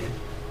you feeling?"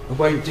 I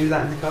won't do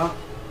that in the car,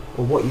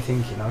 or "What are you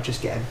thinking?" I'll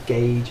just get a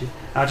gauge, and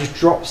I'll just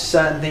drop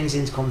certain things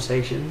into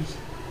conversations,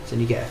 so then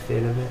you get a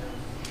feel of it.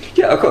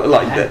 Yeah, I've got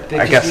like that.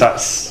 I guess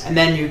that's. And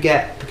then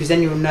because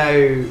then you'll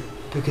know,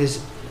 because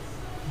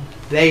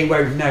they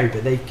won't know,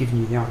 but they've given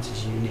you the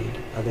answers you need.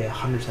 Are they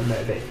 100%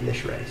 motivated for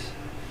this race?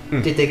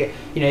 Did they get?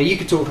 You know, you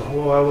could talk.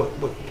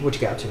 What'd you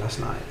get up to last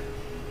night?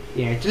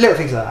 You know, little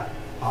things like that.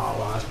 Oh,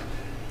 well,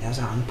 I was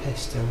out on the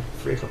piss till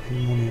 3 o'clock in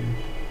the morning.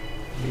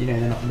 But, you know,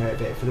 they're not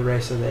motivated for the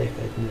race, are they? If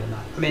they've been doing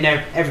that. I mean,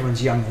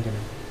 everyone's young. They're going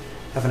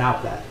to have an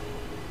outlet,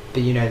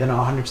 but you know, they're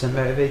not 100%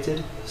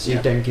 motivated. So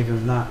you don't give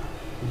them that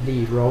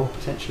lead role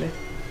potentially.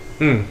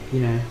 You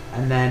know,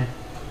 and then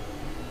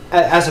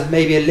as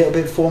maybe a little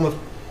bit of form of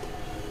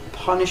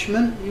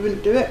punishment, you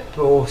wouldn't do it,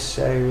 but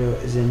also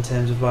as in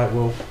terms of like,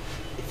 well,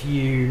 if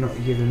you're not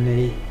giving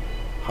me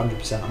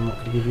 100%, I'm not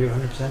going to give you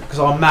 100% because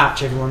I'll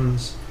match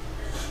everyone's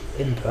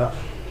input.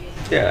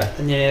 Yeah.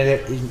 And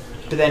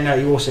but then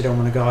you also don't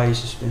want a guy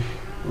who's just been,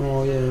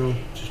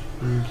 just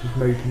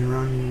moping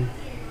around. You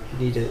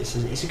need it's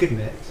a good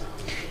mix.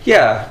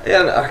 Yeah,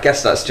 I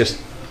guess that's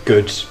just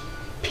good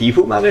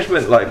people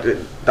management. Like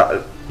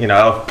that, you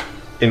know,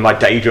 in my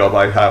day job,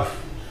 I have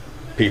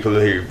people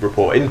who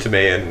report into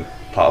me, and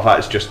part of that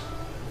is just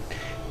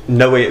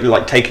knowing,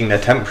 like taking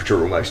their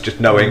temperature almost, just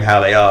knowing how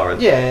they are.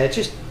 And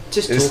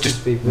just it's talking just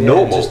to people.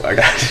 normal, I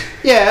guess.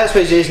 Yeah, I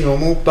suppose it is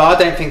normal,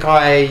 but I don't think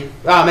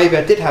maybe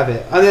I did have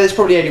it. I mean, there's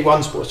probably only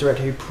one sports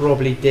director who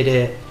probably did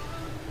it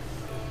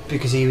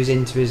because he was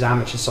into his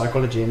amateur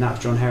psychology, and that's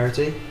John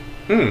Herity.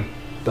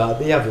 But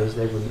the others,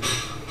 they wouldn't.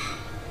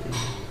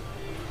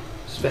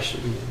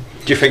 Especially.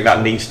 Do you think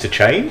that needs to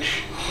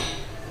change?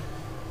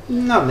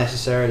 Not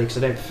necessarily, because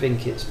I don't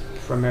think it's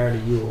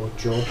primarily your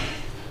job.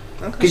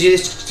 Because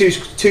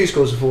there's two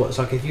schools of thought. It's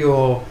like if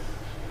you're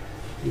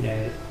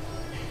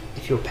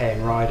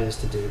paying riders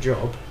to do a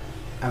job,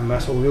 and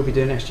that's what we'll be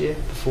doing next year.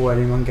 Before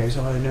anyone goes,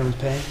 oh, no one's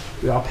paying.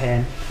 We are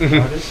paying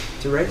riders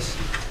to race.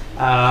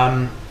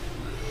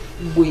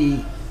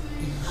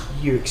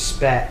 You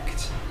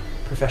expect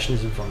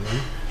professionalism from them.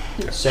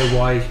 Yeah. So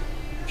why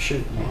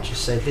shouldn't you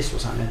just say this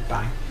was happening?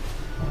 Bang.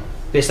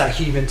 But it's that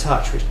human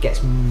touch which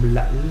gets a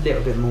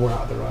little bit more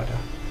out of the rider.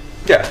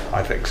 Yeah,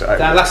 I think so.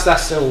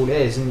 That's all it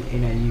is, and you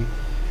know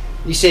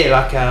you see it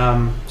like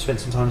spent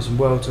some time with some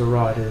World Tour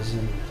riders,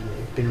 and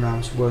been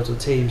around some World Tour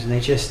teams, and they're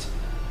just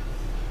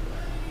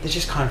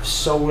kind of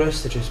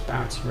soulless. They're just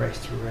bouncing race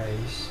to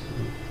race.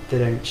 They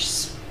don't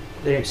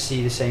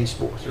see the same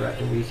sports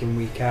director week in,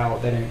 week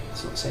out.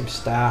 It's not the same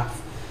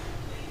staff.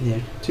 You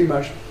know, too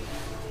much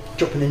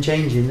dropping and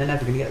changing. They're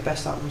never going to get the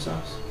best out of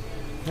themselves.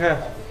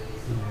 Yeah.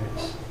 You know,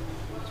 it's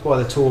why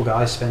the tour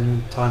guys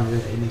spend time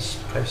in this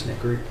close-knit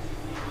group.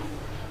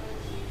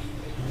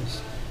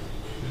 There's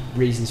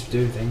reasons for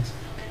doing things.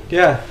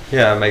 Yeah,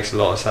 it makes a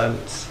lot of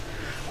sense.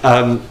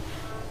 I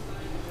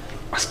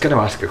was going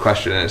to ask a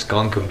question and it's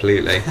gone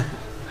completely.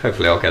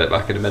 Hopefully I'll get it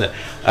back in a minute.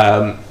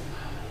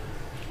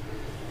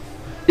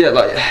 Yeah,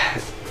 like,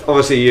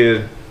 obviously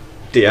you're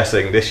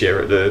de-essing this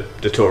year at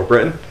the Tour of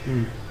Britain.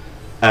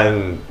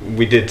 And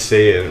we did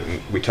see,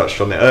 and we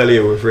touched on it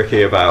earlier with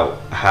Ricky, about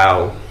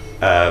how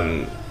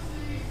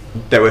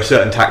there were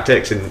certain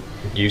tactics, and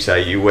you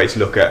say you always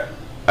look at,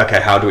 okay,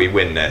 how do we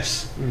win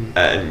this?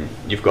 And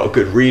you've got a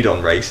good read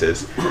on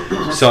races.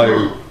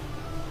 So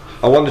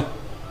I want to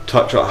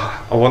touch on,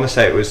 I want to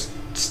say it was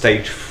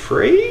stage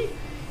 3,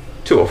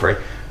 2 or 3,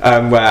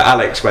 where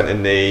Alex went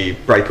in the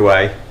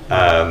breakaway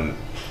and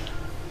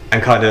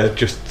kind of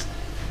just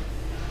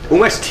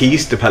almost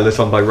teased the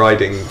peloton by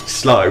riding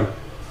slow.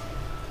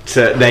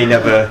 So they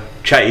never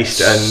chased.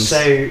 And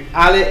so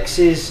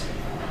Alex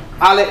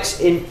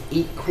in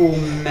equal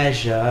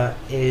measure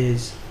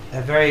is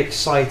a very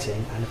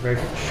exciting and a very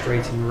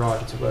frustrating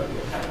rider to work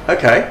with.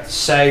 Okay.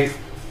 So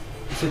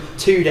for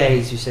 2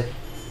 days, you said,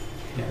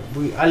 you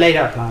know, I laid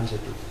out plans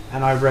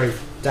and I wrote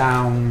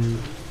down,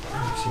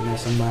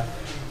 somewhere,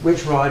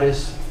 which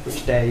riders,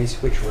 which days,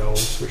 which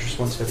roles, which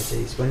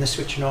responsibilities, when they're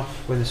switching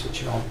off, when they're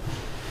switching on.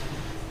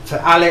 For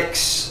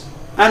Alex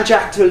and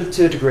Jack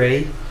to a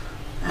degree,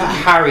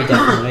 Harry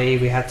definitely,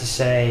 we had to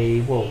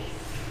say, well,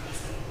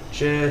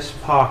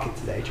 just park it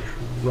today, just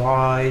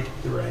ride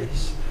the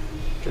race,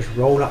 just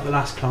roll up the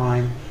last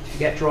climb. If you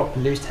get dropped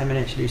and lose 10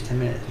 minutes, you lose 10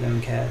 minutes, no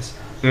one cares.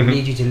 We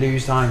need you to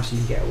lose time so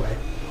you can get away.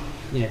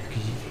 You know,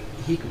 because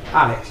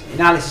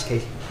in Alex's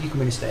case, you can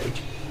win a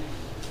stage.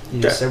 You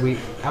know, so we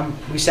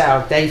set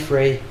out day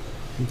 3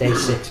 and day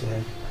 6 for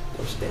him.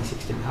 Obviously day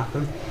 6 didn't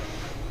happen.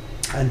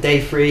 And day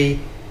 3,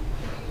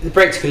 the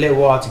break took a little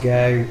while to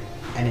go,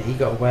 and he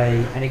got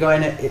away, and he got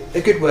in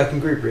a good working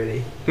group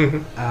really.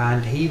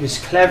 And he was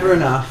clever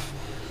enough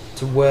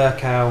to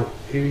work out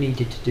who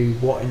needed to do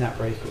what in that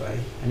breakaway,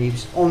 and he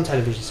was on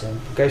television saying,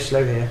 we'll go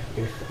slow here,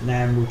 and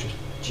then we'll just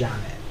jam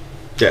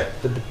it. Yeah.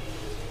 But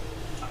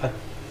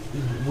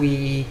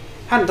we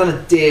hadn't done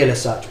a deal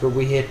as such, but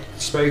we had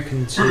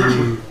spoken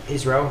to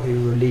Israel,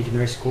 who were leading the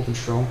race, Corbin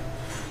Strong,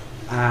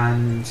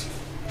 and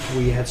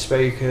we had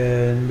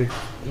spoken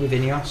with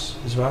Ineos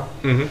as well,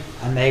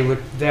 and they were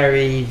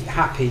very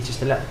happy just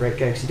to let the break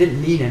go because it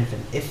didn't mean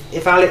anything.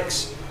 If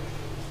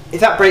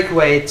that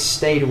breakaway had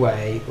stayed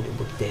away, what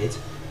it did,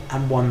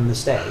 and won the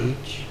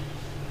stage,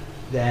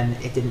 then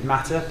it didn't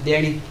matter. The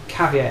only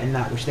caveat in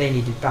that, which they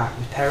needed back,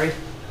 was Perry.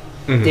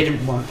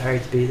 Didn't want Perry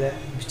to be there.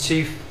 It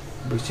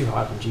was too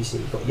hard on GC.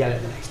 He got yellow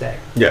the next day.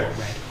 Yeah.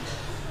 Red.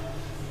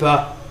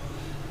 But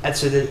and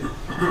so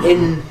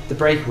in the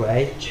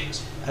breakaway,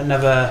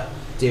 another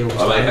deal was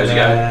mate, how's it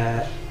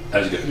going?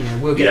 How's it going? You know,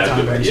 we'll get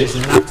time bonuses,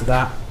 and after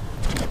that,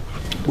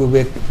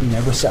 we're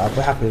set up.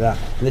 We're happy with that.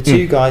 And the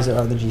 2 guys that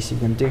are on the GC were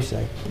going to do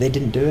so. But they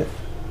didn't do it.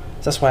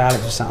 So that's why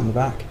Alex was sat on the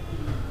back.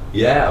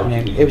 Yeah. You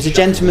know, it was a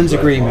gentleman's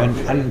agreement,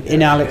 and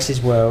in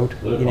Alex's world,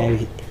 you know,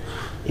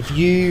 if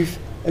you've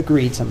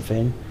agreed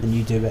something, then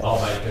you do it.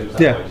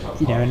 Yeah.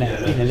 You know, and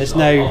you know, there's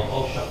no.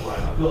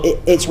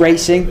 It's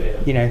racing.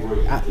 You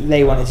know,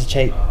 they wanted to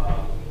take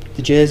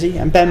the jersey,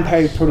 and Ben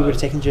Poe probably would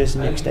have taken the jersey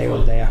the next day or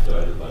the day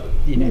after.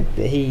 You know,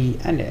 but he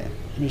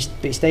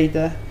stayed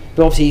there.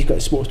 But obviously, he's got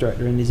a sports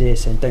director in his ear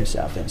saying, "Don't sit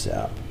up, don't sit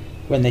up."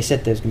 When they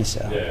said they was going to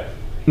sit up,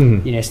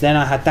 you know. So then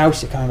I had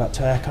Dowsett coming back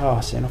to our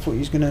car saying, "I thought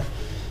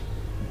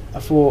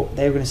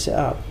they were going to sit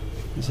up."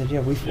 I said,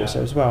 "Yeah, we thought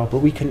so as well, but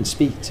we couldn't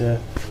speak to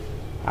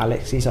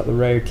Alex. He's up the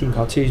road. Team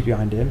Car 2's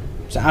behind him.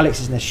 So Alex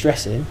is in there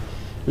stressing.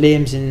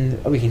 Liam's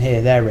in. We can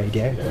hear their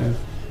radio. And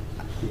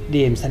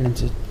Liam's telling him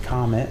to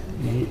calm it.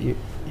 You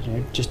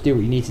know, just do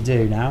what you need to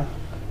do now.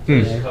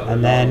 You know,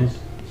 and then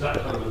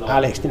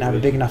Alex didn't have a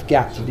big enough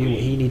gap to do what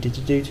he needed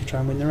to do to try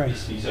and win the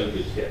race. You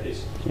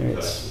know,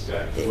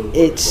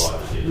 it's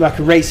like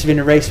a race within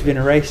a race within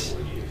a race.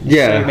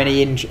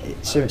 There's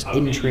so much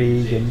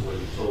intrigue, and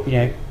you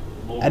know,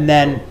 and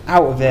then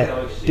out of it,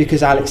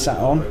 because Alex sat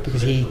on,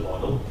 because he,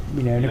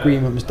 you know, an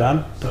agreement was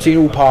done between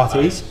all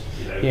parties.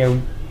 You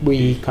know,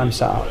 we kind of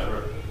sat up.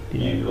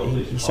 You know,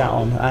 he sat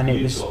on, and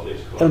it was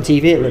on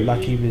TV. It looked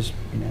like he was,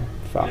 you know,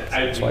 fucked.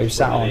 That's why he was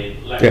sat on.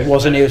 It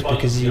wasn't. It was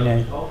because, you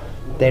know,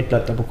 they'd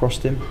like double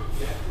crossed him.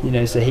 You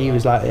know, so he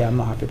was like, "Yeah, I'm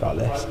not happy about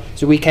this."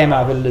 So we came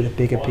out with a little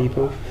bigger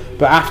people.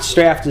 But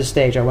straight after the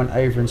stage, I went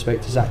over and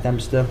spoke to Zach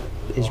Dempster,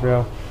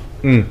 Israel,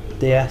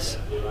 DS.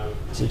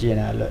 I said, "You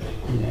know, look,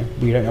 you know,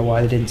 we don't know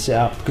why they didn't sit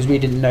up because we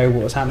didn't know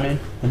what was happening."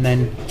 And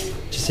then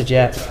just said,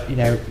 "Yeah, you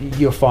know,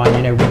 you're fine.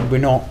 You know, we're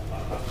not."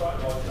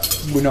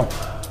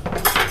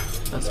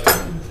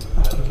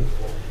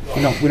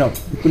 we're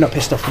not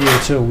pissed off with you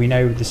at all. We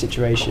know the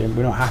situation.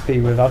 We're not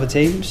happy with other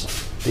teams,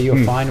 but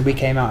you're fine. We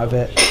came out of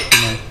it,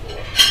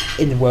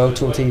 in the World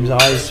Tour team's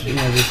eyes,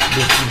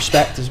 with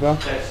respect as well.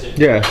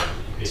 Yeah.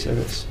 So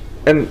it's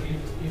And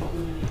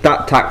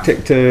that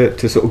tactic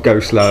to sort of go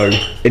slow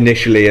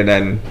initially and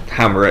then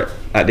hammer it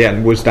at the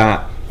end, was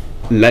that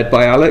led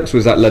by Alex?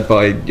 Was that led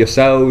by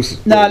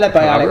yourselves? no, led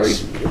by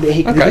Alex,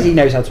 because he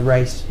knows how to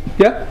race.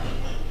 Yeah.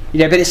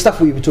 But it's stuff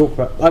we would talk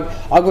about.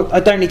 I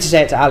don't need to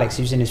say it to Alex,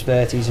 who's in his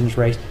 30s and has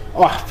raced.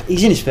 Oh,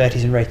 he's in his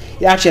 30s and raced.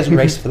 He actually hasn't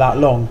raced for that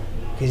long,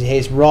 because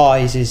his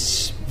rise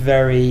has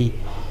been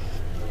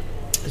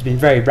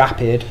very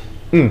rapid.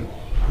 I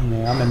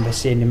remember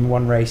seeing him in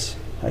one race.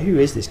 Like, who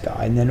is this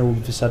guy? And then all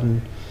of a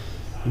sudden,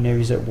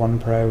 he's at One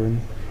Pro,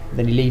 and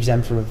then he leaves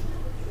them for a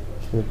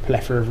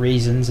plethora of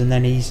reasons, and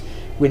then he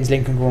wins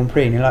Lincoln Grand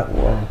Prix, and you're like,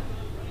 whoa.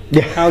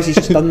 Yeah. How has he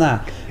just done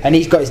that? And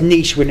he's got his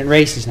niche winning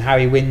races and how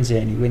he wins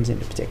it, and he wins it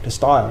in a particular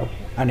style.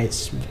 And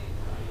it's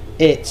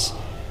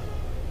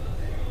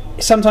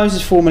sometimes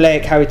it's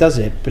formulaic how he does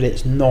it, but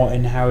it's not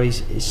in how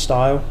his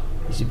style.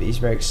 He's a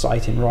very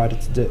exciting rider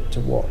to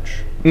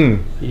watch.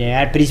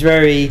 But he's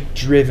very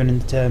driven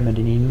and determined,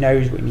 and he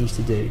knows what he needs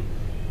to do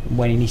and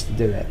when he needs to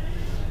do it.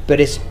 But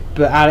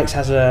Alex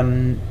has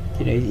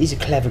he's a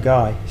clever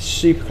guy,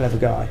 super clever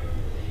guy.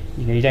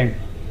 You don't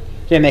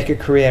make a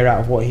career out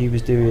of what he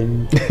was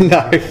doing.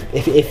 No.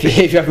 If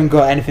you haven't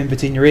got anything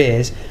between your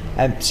ears.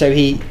 So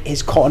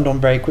he's cottoned on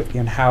very quickly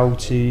on how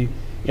to, you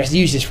have to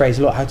use this phrase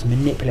a lot, how to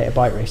manipulate a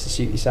bike race to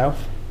suit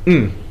yourself.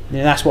 And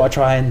that's what I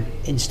try and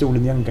install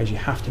in the young guys. You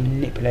have to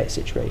manipulate the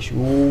situation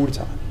all the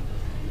time.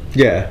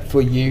 Yeah.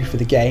 For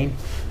the gain,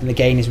 and the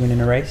gain is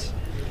winning a race.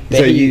 But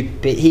So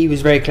he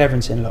was very clever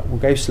in saying, look, we'll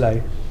go slow,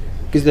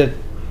 because the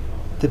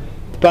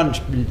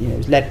bunch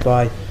was led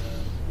by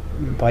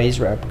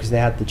Israel, because they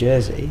had the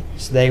jersey,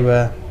 so they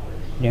were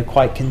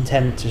quite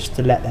content just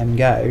to let them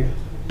go,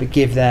 but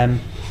give them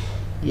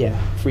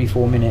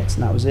 3-4 minutes,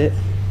 and that was it.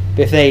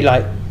 But if they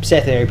say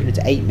if they opened it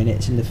to 8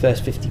 minutes in the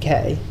first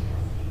 50k,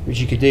 which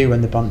you could do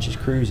when the bunch is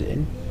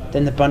cruising,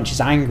 then the bunch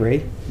is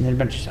angry, and then the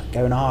bunch is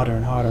going harder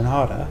and harder and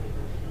harder,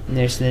 and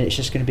it's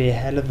just going to be a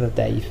hell of a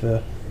day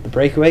for the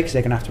breakaway, because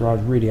they're going to have to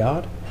ride really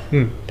hard.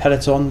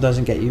 Peloton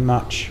doesn't get you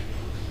much.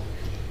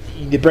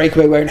 The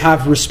breakaway won't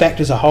have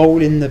respect as a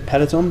whole in the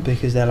peloton,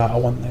 because they're like, I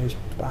want those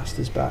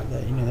bastards back.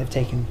 That they've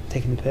taken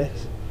the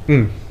piss.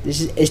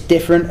 It's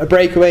different. A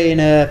breakaway in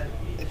a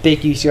big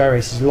UCI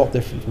race is a lot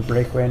different from a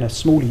breakaway in a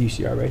smaller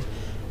UCI race,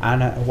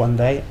 and a one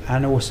day,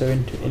 and also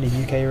in a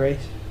UK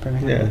race.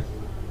 Premier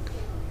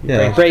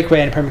Yeah.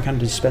 Breakaway and Premier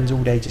Canada just spends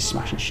all day just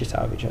smashing shit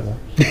out of each other.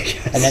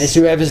 Yes. And then it's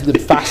whoever's the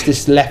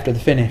fastest left of the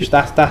finish.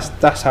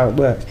 That's how it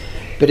works.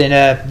 But in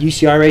a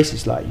UCI race,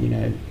 it's like,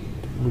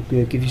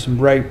 we'll give you some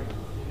rope.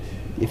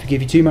 If we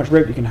give you too much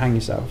rope, you can hang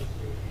yourself.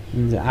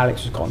 And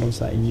Alex was cotton on to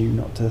that, and knew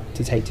not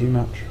to take too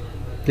much.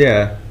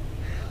 Yeah.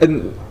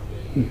 And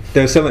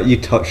there's something you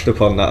touched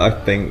upon that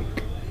I think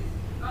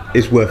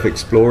is worth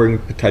exploring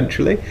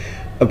potentially,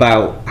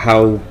 about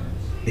how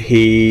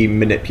he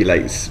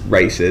manipulates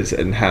races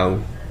and how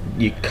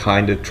you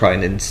kind of try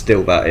and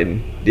instill that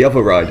in the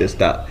other riders.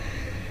 That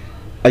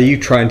are you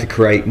trying to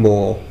create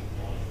more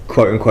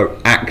quote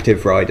unquote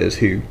active riders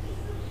who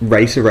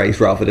race a race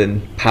rather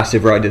than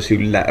passive riders who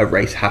let a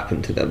race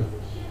happen to them?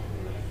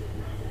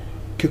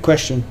 Good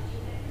question.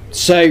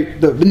 So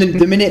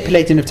the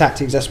manipulating of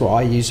tactics, that's what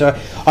I use. So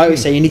I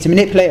always say you need to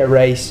manipulate a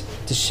race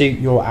to suit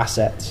your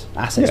assets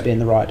being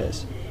the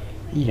riders.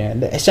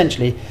 And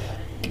essentially,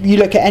 you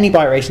look at any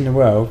bike race in the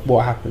world,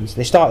 what happens?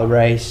 They start the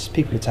race,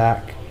 people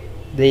attack,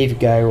 they either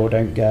go or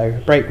don't go.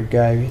 A break will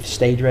go. If it's a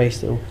stage race,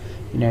 they'll,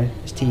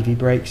 there's TV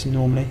breaks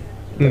normally,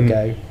 they'll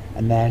go,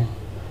 and then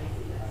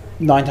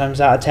 9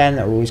 times out of 10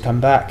 that will always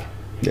come back.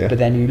 Yeah. But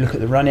then you look at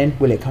the run-in,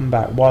 will it come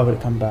back? Why will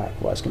it come back?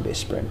 Well, it's going to be a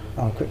sprint.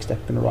 Oh, quick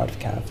step, going to ride for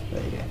Cav.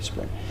 There you go,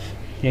 sprint.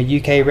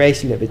 UK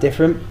race a little bit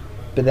different,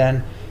 but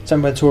then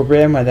somewhere Tour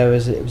Britain where it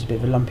was a bit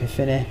of a lumpier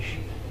finish.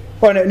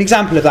 Well, no, an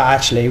example of that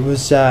actually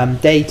was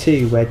day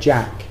 2 where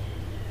Jack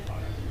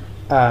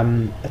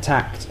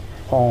attacked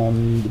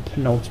on the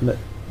penultimate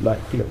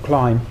little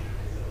climb.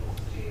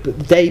 But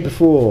the day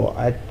before,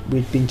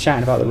 we'd been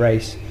chatting about the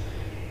race,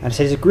 and I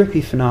said it's a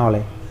grippy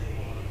finale.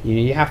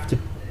 You have to,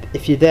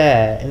 if you're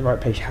there in the right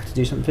place, you have to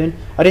do something.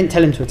 I didn't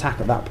tell him to attack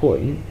at that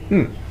point.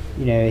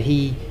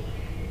 It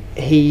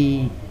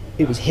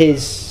was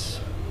his,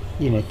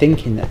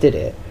 thinking that did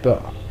it.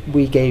 But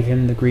we gave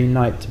him the green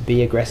light to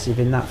be aggressive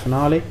in that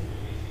finale.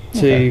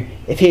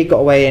 If he had got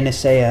away in,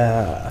 say,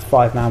 a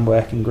 5-man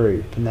working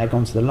group and they'd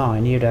gone to the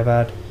line, he would have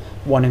had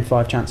 1 in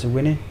 5 chance of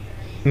winning.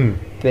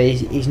 But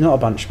he's not a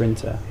bunch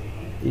sprinter.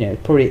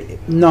 Probably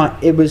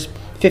not. It was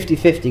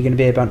 50-50 going to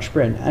be a bunch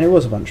sprint, and it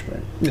was a bunch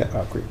sprint.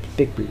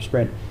 Big group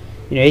sprint.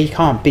 He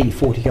can't beat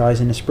 40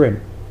 guys in a sprint.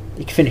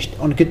 He could finish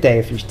on a good day.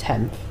 He'll finish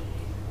 10th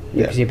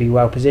because he'll be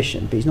well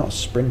positioned, but he's not a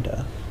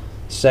sprinter.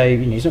 So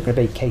he's not going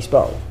to beat Case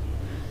Bowl.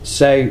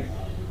 So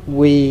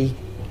we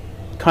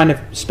kind of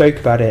spoke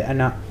about it,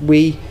 and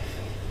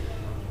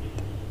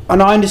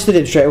And I understood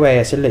him straight away.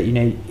 I said, look,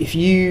 if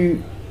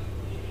you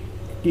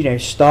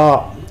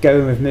start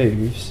going with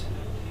moves,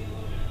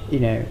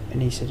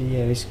 and he said, yeah,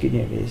 it's good.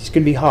 It's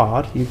going to be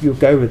hard. You'll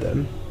go with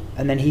them.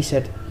 And then he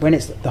said, when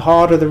it's the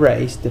harder the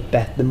race,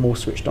 the more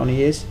switched on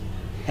he is,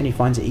 and he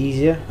finds it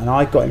easier. And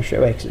I got him straight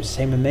away because it was the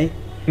same with me.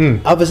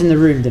 Others in the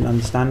room didn't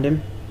understand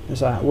him. It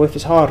was like, well, if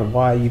it's harder,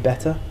 why are you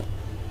better?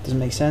 Doesn't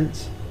make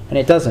sense. And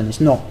it doesn't. It's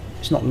not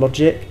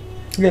logic.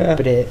 Yeah.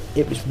 But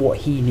it was what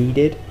he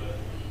needed.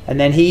 And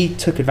then he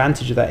took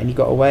advantage of that and he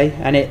got away.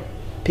 And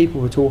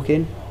people were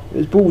talking. It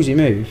was a ballsy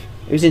move.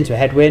 It was into a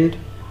headwind.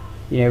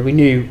 We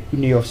knew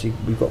obviously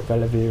we've got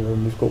Velavera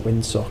and we've got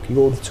Windsock. You've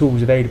got all the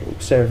tools available.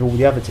 So have all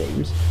the other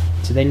teams.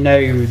 So they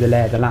know the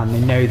lay of the land.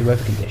 They know the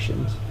weather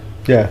conditions.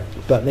 Yeah.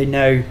 But they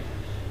know.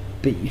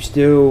 But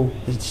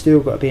there's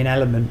still got to be an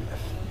element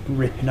of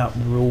ripping up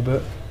the rule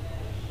book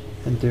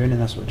and doing,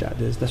 and that's what Jack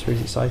does. That's really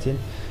exciting.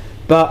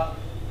 But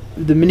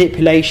the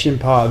manipulation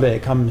part of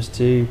it comes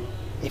to,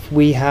 if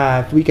we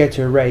go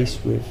to a race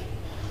with,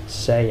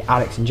 say,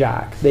 Alex and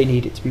Jack, they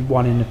need it to be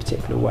won in a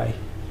particular way.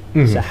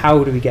 So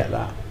how do we get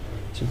that?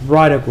 So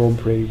Ryder Grand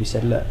Prix, we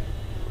said, look,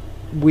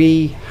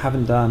 we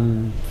haven't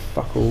done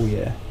fuck all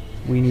year.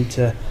 We need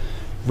to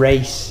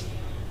race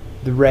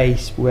the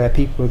race where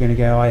people are going to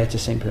go, I had to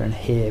St. Piran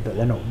here, but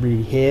they're not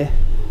really here,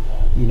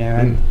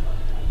 and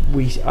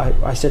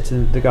I said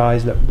to the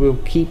guys, look, we'll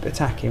keep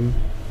attacking,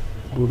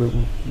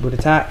 we'll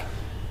attack,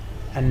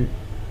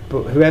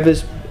 but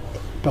whoever's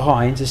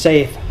behind, so say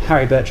if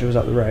Harry Bircher was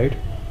up the road,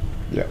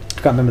 I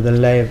can't remember the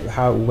lay of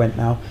how it went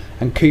now,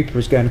 and Cooper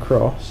is going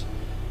across,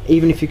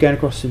 even if you're going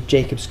across with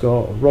Jacob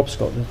Scott or Rob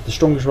Scott, the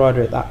strongest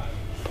rider at that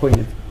point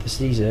of the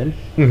season,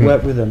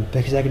 work with them,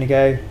 because they're going to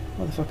go,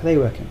 what the fuck are they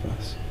working for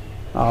us?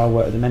 I'll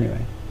work with them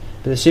anyway.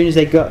 But as soon as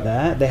they got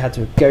there, they had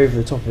to go over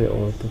the top of it,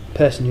 or the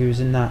person who was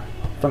in that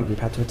front group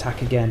had to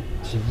attack again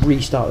to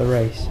restart the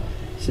race.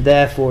 So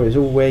therefore it was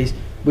always,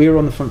 we were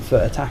on the front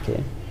foot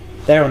attacking,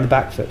 they're on the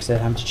back foot because they're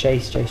having to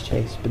chase,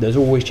 but there's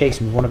always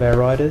chasing with one of our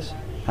riders,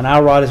 and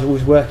our riders are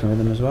always working with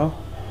them as well.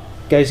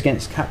 Goes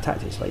against cap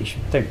tactics, like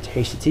don't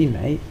chase your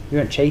teammate, you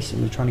weren't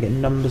chasing, we're trying to get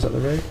numbers up the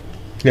road.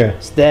 Yeah.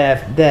 So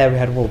there we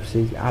had,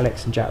 obviously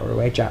Alex and Jack were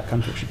away. Jack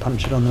actually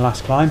punched it on the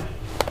last climb,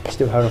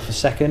 still held off for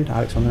second,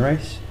 Alex won the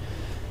race.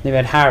 Then we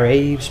had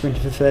Harry, he was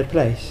sprinting for third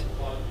place.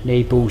 And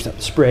he balls up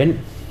the sprint,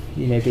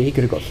 but he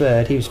could have got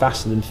third. He was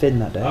faster than Finn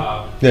that day.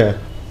 Yeah.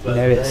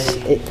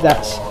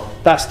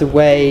 That's the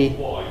way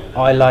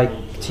I like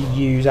to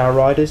use our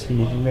riders.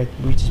 We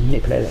just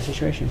manipulate that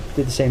situation. We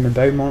did the same in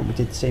Beaumont, we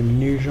did the same in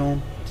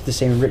Nugent, did the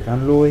same in Rick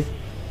Van Looy.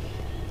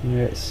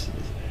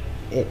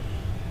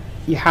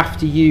 You have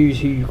to use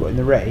who you've got in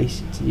the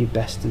race to your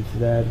best of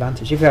their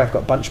advantage. If you have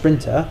got a bunch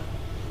sprinter,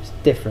 it's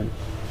different.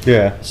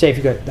 Yeah. Say if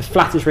you got the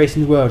flattest race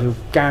in the world, you'll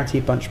guarantee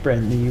a bunch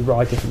sprint, then you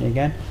ride differently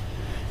again.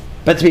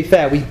 But to be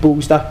fair, we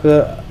ballsed up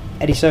at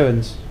Eddie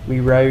Sowens. We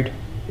rode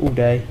all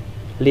day.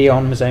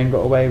 Leon Mazone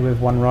got away with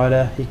one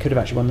rider. He could have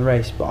actually won the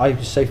race, but I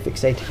was so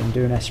fixated on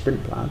doing a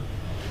sprint plan.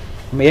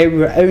 And we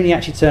were only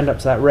actually turned up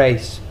to that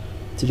race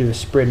to do a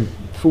sprint,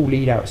 full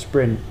lead out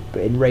sprint,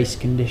 but in race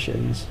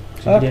conditions.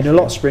 So we're doing a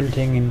lot of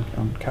sprinting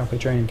on Calco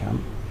training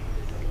camp.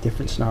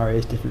 Different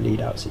scenarios, different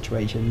lead out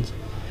situations.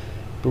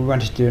 But we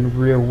wanted to do a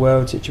real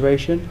world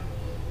situation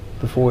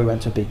before we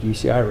went to a big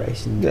UCI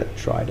race and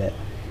tried it.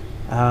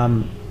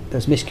 There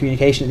was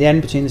miscommunication at the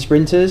end between the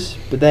sprinters,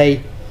 but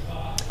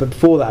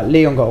before that,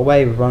 Leon got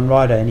away with one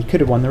rider and he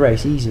could have won the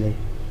race easily.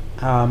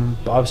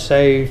 But I was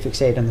so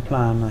fixated on the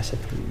plan, I said,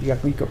 you've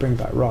got to bring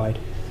back a ride.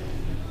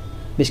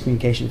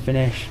 Miscommunication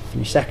finished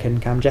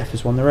second. Cam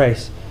Jeffers won the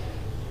race.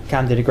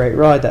 Cam did a great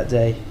ride that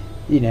day,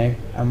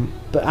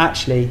 but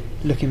actually,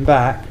 looking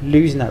back,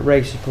 losing that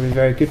race was probably a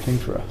very good thing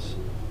for us,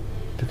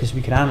 because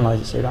we could analyse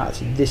it, say,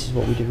 actually, this is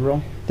what we did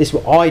wrong. This is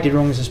what I did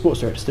wrong as a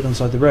sports director. Stood on the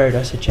side of the road.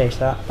 I said, chase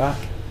that back.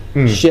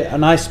 Shit,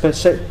 and I spoke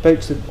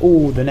to them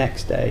all the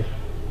next day,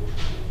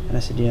 and I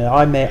said,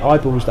 I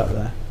ballsed up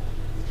there.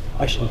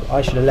 I should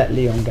have let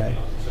Leon go,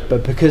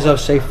 but because I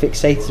was so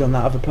fixated on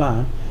that other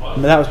plan,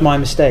 that was my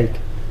mistake.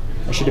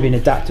 I should have been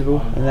adaptable,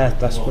 and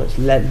that's what's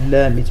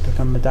learned me to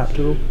become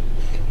adaptable.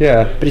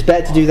 Yeah. But it's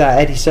better to do that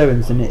at Eddie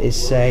Sowens than it is,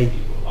 say,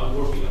 I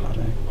don't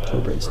know,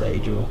 Tour Britain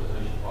Stage or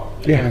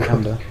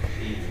Canberra.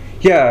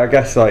 Yeah, I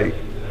guess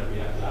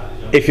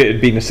if it had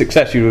been a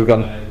success, you would have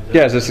gone,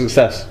 yeah, it's a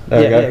success.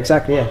 There we go. Yeah,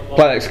 exactly. Yeah.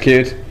 Plan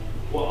executed.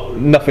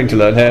 Nothing to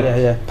learn here.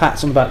 Yeah.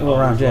 Pats on the back all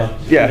around. Yeah.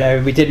 Yeah.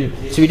 We wouldn't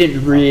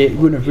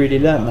have really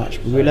learned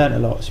much, but we learned a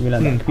lot. So we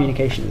learned that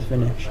communication at the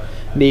finish.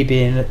 Me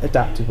being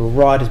adaptable,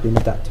 riders being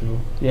adaptable.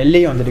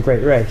 Leon did a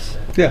great race.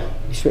 Yeah.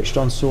 He switched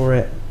on, saw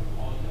it,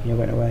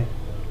 went away,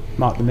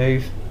 marked the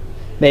move.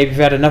 Maybe if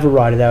we had another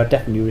rider there, I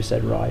definitely would have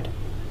said ride.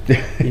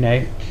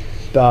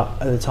 But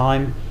at the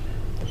time,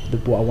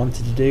 what I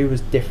wanted to do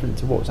was different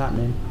to what was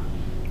happening.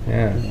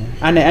 Yeah.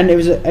 And it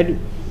was,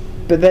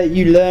 but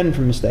you learn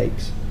from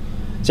mistakes.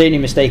 It's only a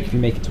mistake if you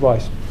make it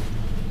twice.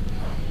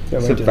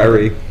 It's a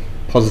very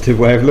positive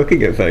way of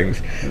looking at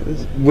things.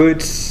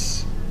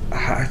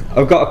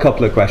 I've got a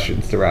couple of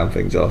questions to round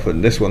things off,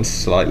 and this one's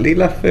slightly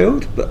left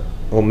field, but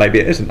or maybe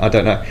it isn't. I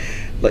don't know.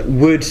 Like,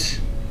 would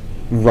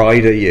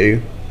Rider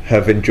you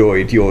have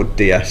enjoyed your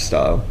DS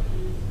style?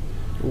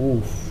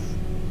 Oof.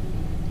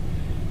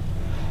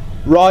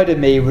 Rider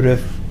me would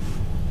have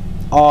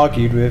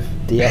argued with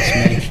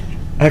DS me.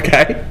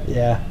 Okay.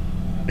 Yeah.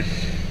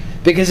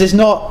 Because it's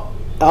not.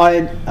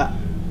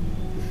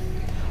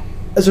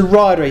 As a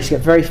rider, I used to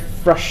get very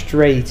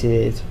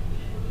frustrated.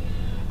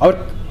 I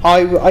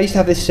used to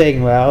have this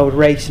thing where I would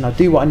race and I'd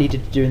do what I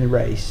needed to do in the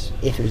race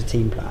if it was a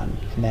team plan,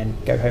 and then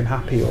go home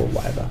happy or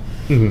whatever.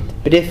 Mm-hmm.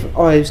 But if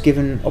I was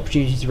given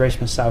opportunity to race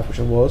myself, which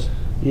I was,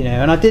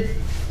 and I did,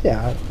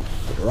 I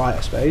did alright,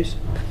 I suppose.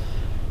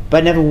 But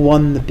I never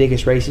won the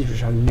biggest races,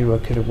 which I knew I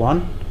could have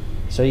won.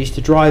 So I used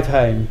to drive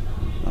home,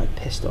 like,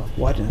 pissed off.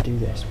 Why didn't I do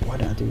this? Why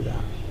didn't I do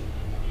that?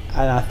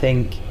 And I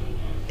think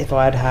if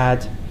I had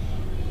had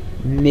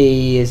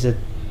me as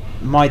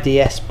my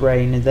DS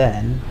brain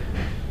then,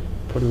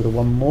 probably would have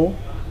won more.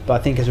 But I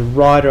think as a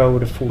rider, I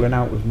would have fallen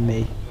out with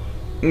me.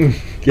 Yeah.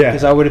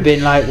 Because I would have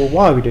been like, well,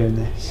 why are we doing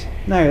this?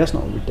 No, that's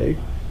not what we do.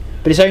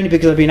 But it's only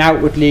because I've been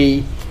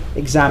outwardly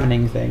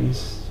examining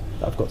things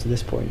that I've got to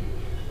this point.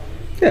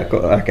 Yeah,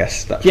 I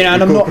guess that's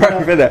and I'm not,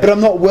 but but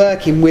I'm not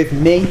working with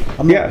me.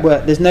 I'm not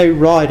there's no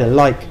rider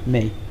like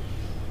me.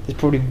 There's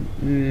probably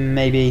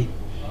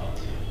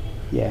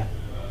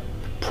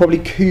probably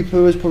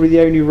Cooper was probably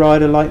the only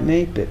rider like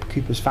me, but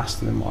Cooper's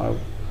faster than what I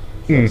was.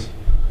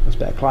 I was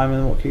better climber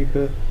than what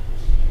Cooper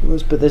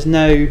was, but there's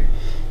no,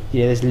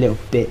 there's little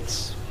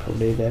bits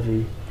probably of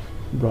every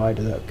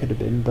rider that could have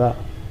been, but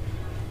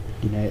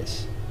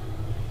it's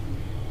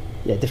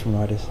different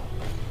riders.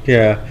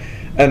 Yeah,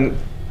 and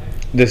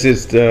this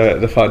is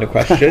the final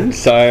question.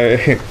 so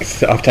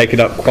I've taken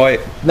up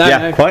quite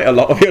a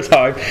lot of your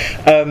time.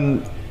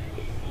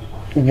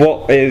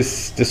 What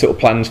is the sort of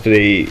plans for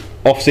the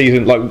off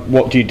season? Like,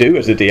 what do you do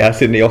as a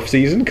DS in the off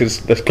season?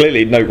 Because there's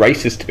clearly no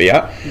races to be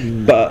at,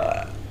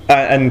 but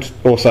and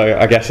also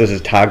I guess as a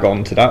tag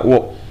on to that,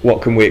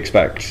 what can we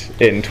expect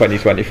in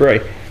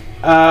 2023?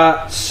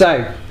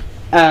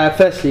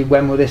 Firstly,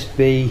 when will this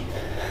be?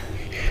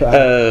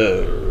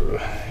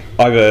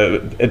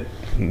 Either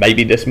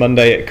maybe this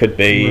Monday. It could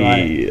be in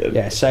a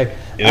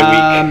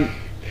week.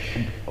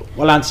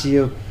 I'll answer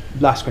your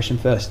last question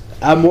first.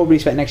 What would we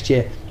expect next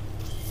year?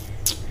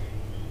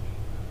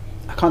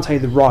 I can't tell you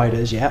the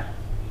riders yet,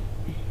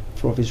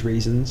 for obvious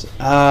reasons.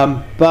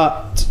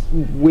 But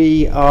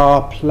we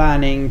are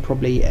planning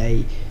probably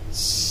a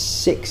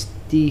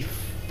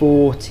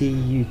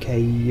 60-40 UK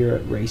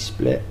Europe race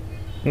split.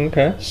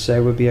 Okay.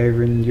 So we'll be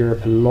over in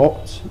Europe a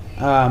lot.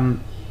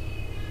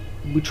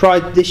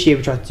 This year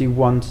we tried to do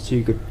 1 to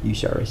 2 good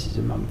UCI races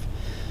a month.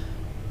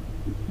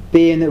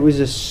 Being that it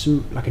was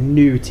a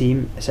new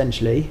team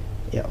essentially,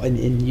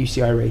 in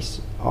UCI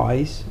race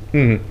eyes,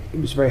 it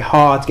was very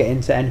hard to get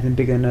into anything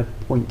bigger than a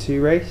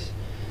 0.2 race.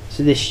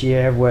 So this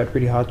year I've worked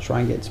really hard to try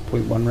and get to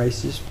 0.1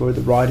 races for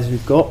the riders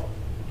we've got,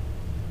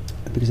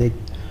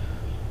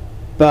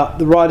 but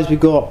the riders we've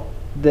got,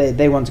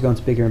 they want to go on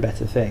to bigger and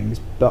better things,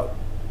 but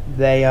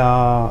they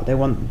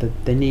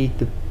need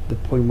the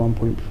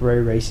 0.1 pro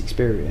race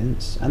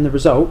experience and the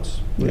results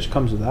which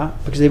comes with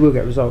that, because they will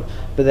get results,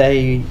 but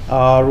they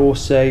are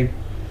also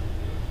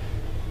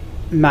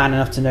man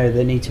enough to know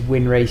they need to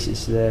win races,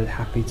 so they're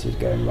happy to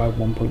go and ride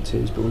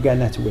 1.2s, but we're going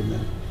there to win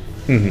them.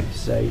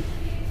 So,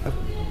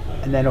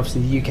 and then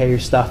obviously the UK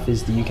stuff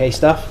is the UK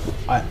stuff.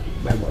 I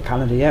haven't got a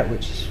calendar yet,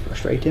 which is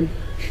frustrating.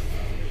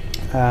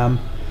 But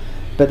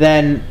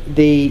then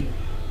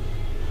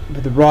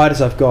with the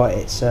riders I've got,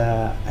 it's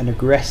an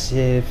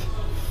aggressive,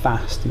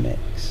 fast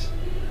mix.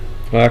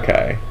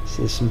 Okay. So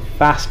there's some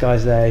fast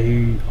guys there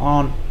who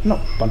aren't not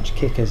a bunch of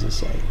kickers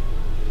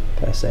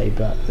per se,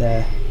 but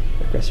they're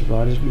aggressive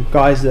riders. We've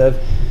guys that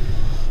have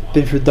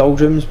been through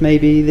doldrums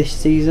maybe this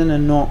season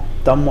and not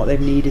done what they've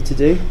needed to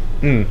do.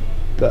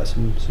 But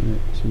some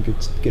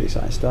good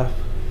exciting stuff.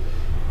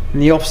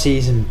 And the off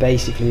season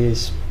basically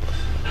is,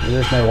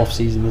 there's no off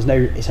season.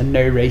 It's a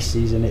no race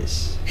season.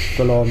 It's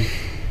full on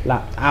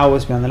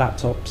hours behind the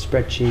laptop,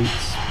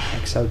 spreadsheets,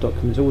 Excel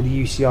documents, all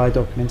the UCI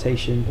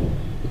documentation.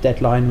 The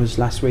deadline was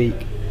last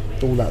week.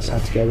 All that's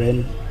had to go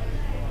in.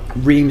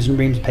 Reams and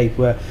reams of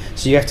paperwork.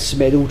 So you have to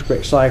submit it all to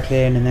Brick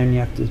Cycling, and then you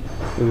have to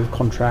deal with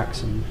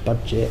contracts and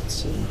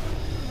budgets and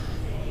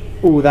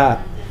all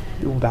that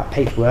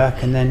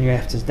paperwork, and then you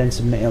have to then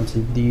submit it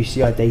onto the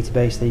UCI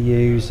database they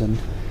use, and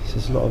it's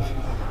just a lot of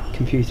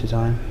computer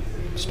time.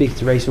 Speaking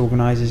to race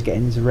organisers,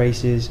 getting into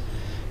races,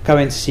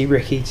 coming to see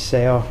Ricky to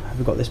say, oh, have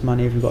we got this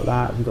money, have we got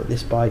that, have we got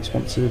this bike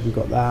sponsored, have we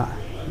got that.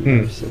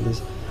 So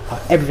there's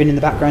everything in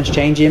the background's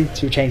changing,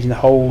 so we're changing the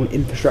whole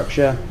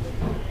infrastructure.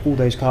 All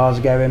those cars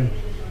are going,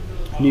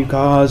 new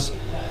cars,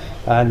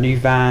 new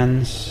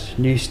vans,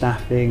 new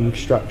staffing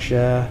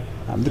structure.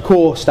 The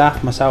core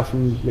staff, myself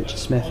and Richard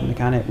Smith, the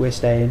mechanic, we're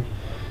staying,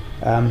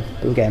 but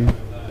we're getting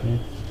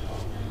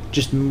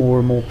just more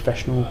and more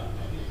professional,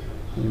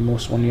 more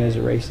soigneurs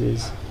at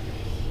races,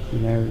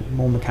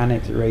 more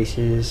mechanics at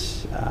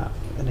races,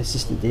 an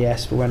assistant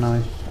DS for when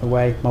I'm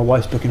away. My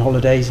wife's booking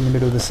holidays in the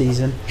middle of the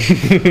season,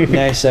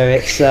 so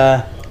it's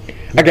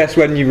I guess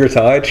when you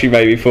retired, she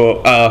maybe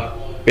thought,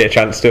 be a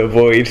chance to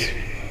avoid.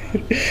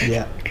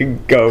 Yeah.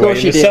 Can go away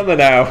in the summer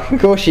now. Of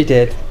course she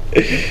did.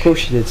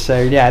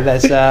 So yeah,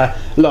 there's a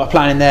lot of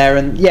planning there,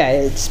 and yeah,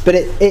 it's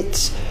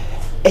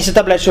a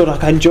double-edged sword.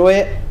 Like, I enjoy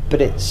it,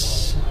 but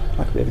it's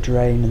like a bit of a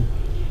drain.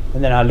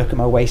 And then I look at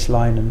my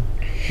waistline, and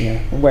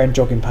I'm wearing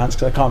jogging pants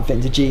because I can't fit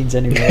into jeans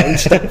anymore and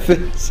stuff.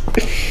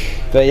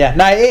 But yeah,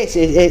 no,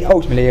 it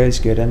ultimately is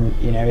good, and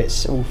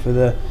it's all for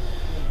the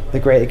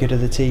greater good of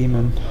the team,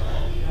 and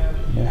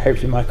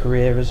hopefully my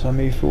career as I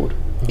move forward.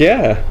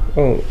 Yeah,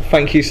 well,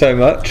 thank you so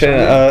much.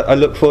 I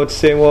look forward to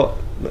seeing what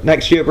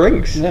next year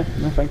brings. Yeah,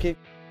 no, thank you.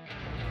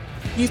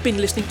 You've been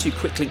listening to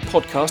Quicklink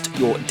Podcast,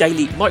 your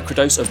daily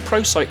microdose of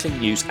pro cycling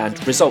news and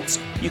results.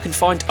 You can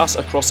find us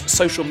across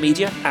social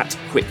media at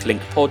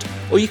QuicklinkPod,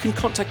 or you can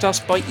contact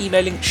us by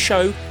emailing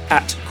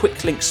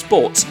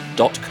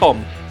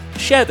show@quicklinksports.com.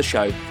 Share the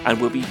show, and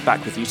we'll be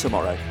back with you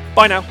tomorrow.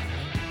 Bye now.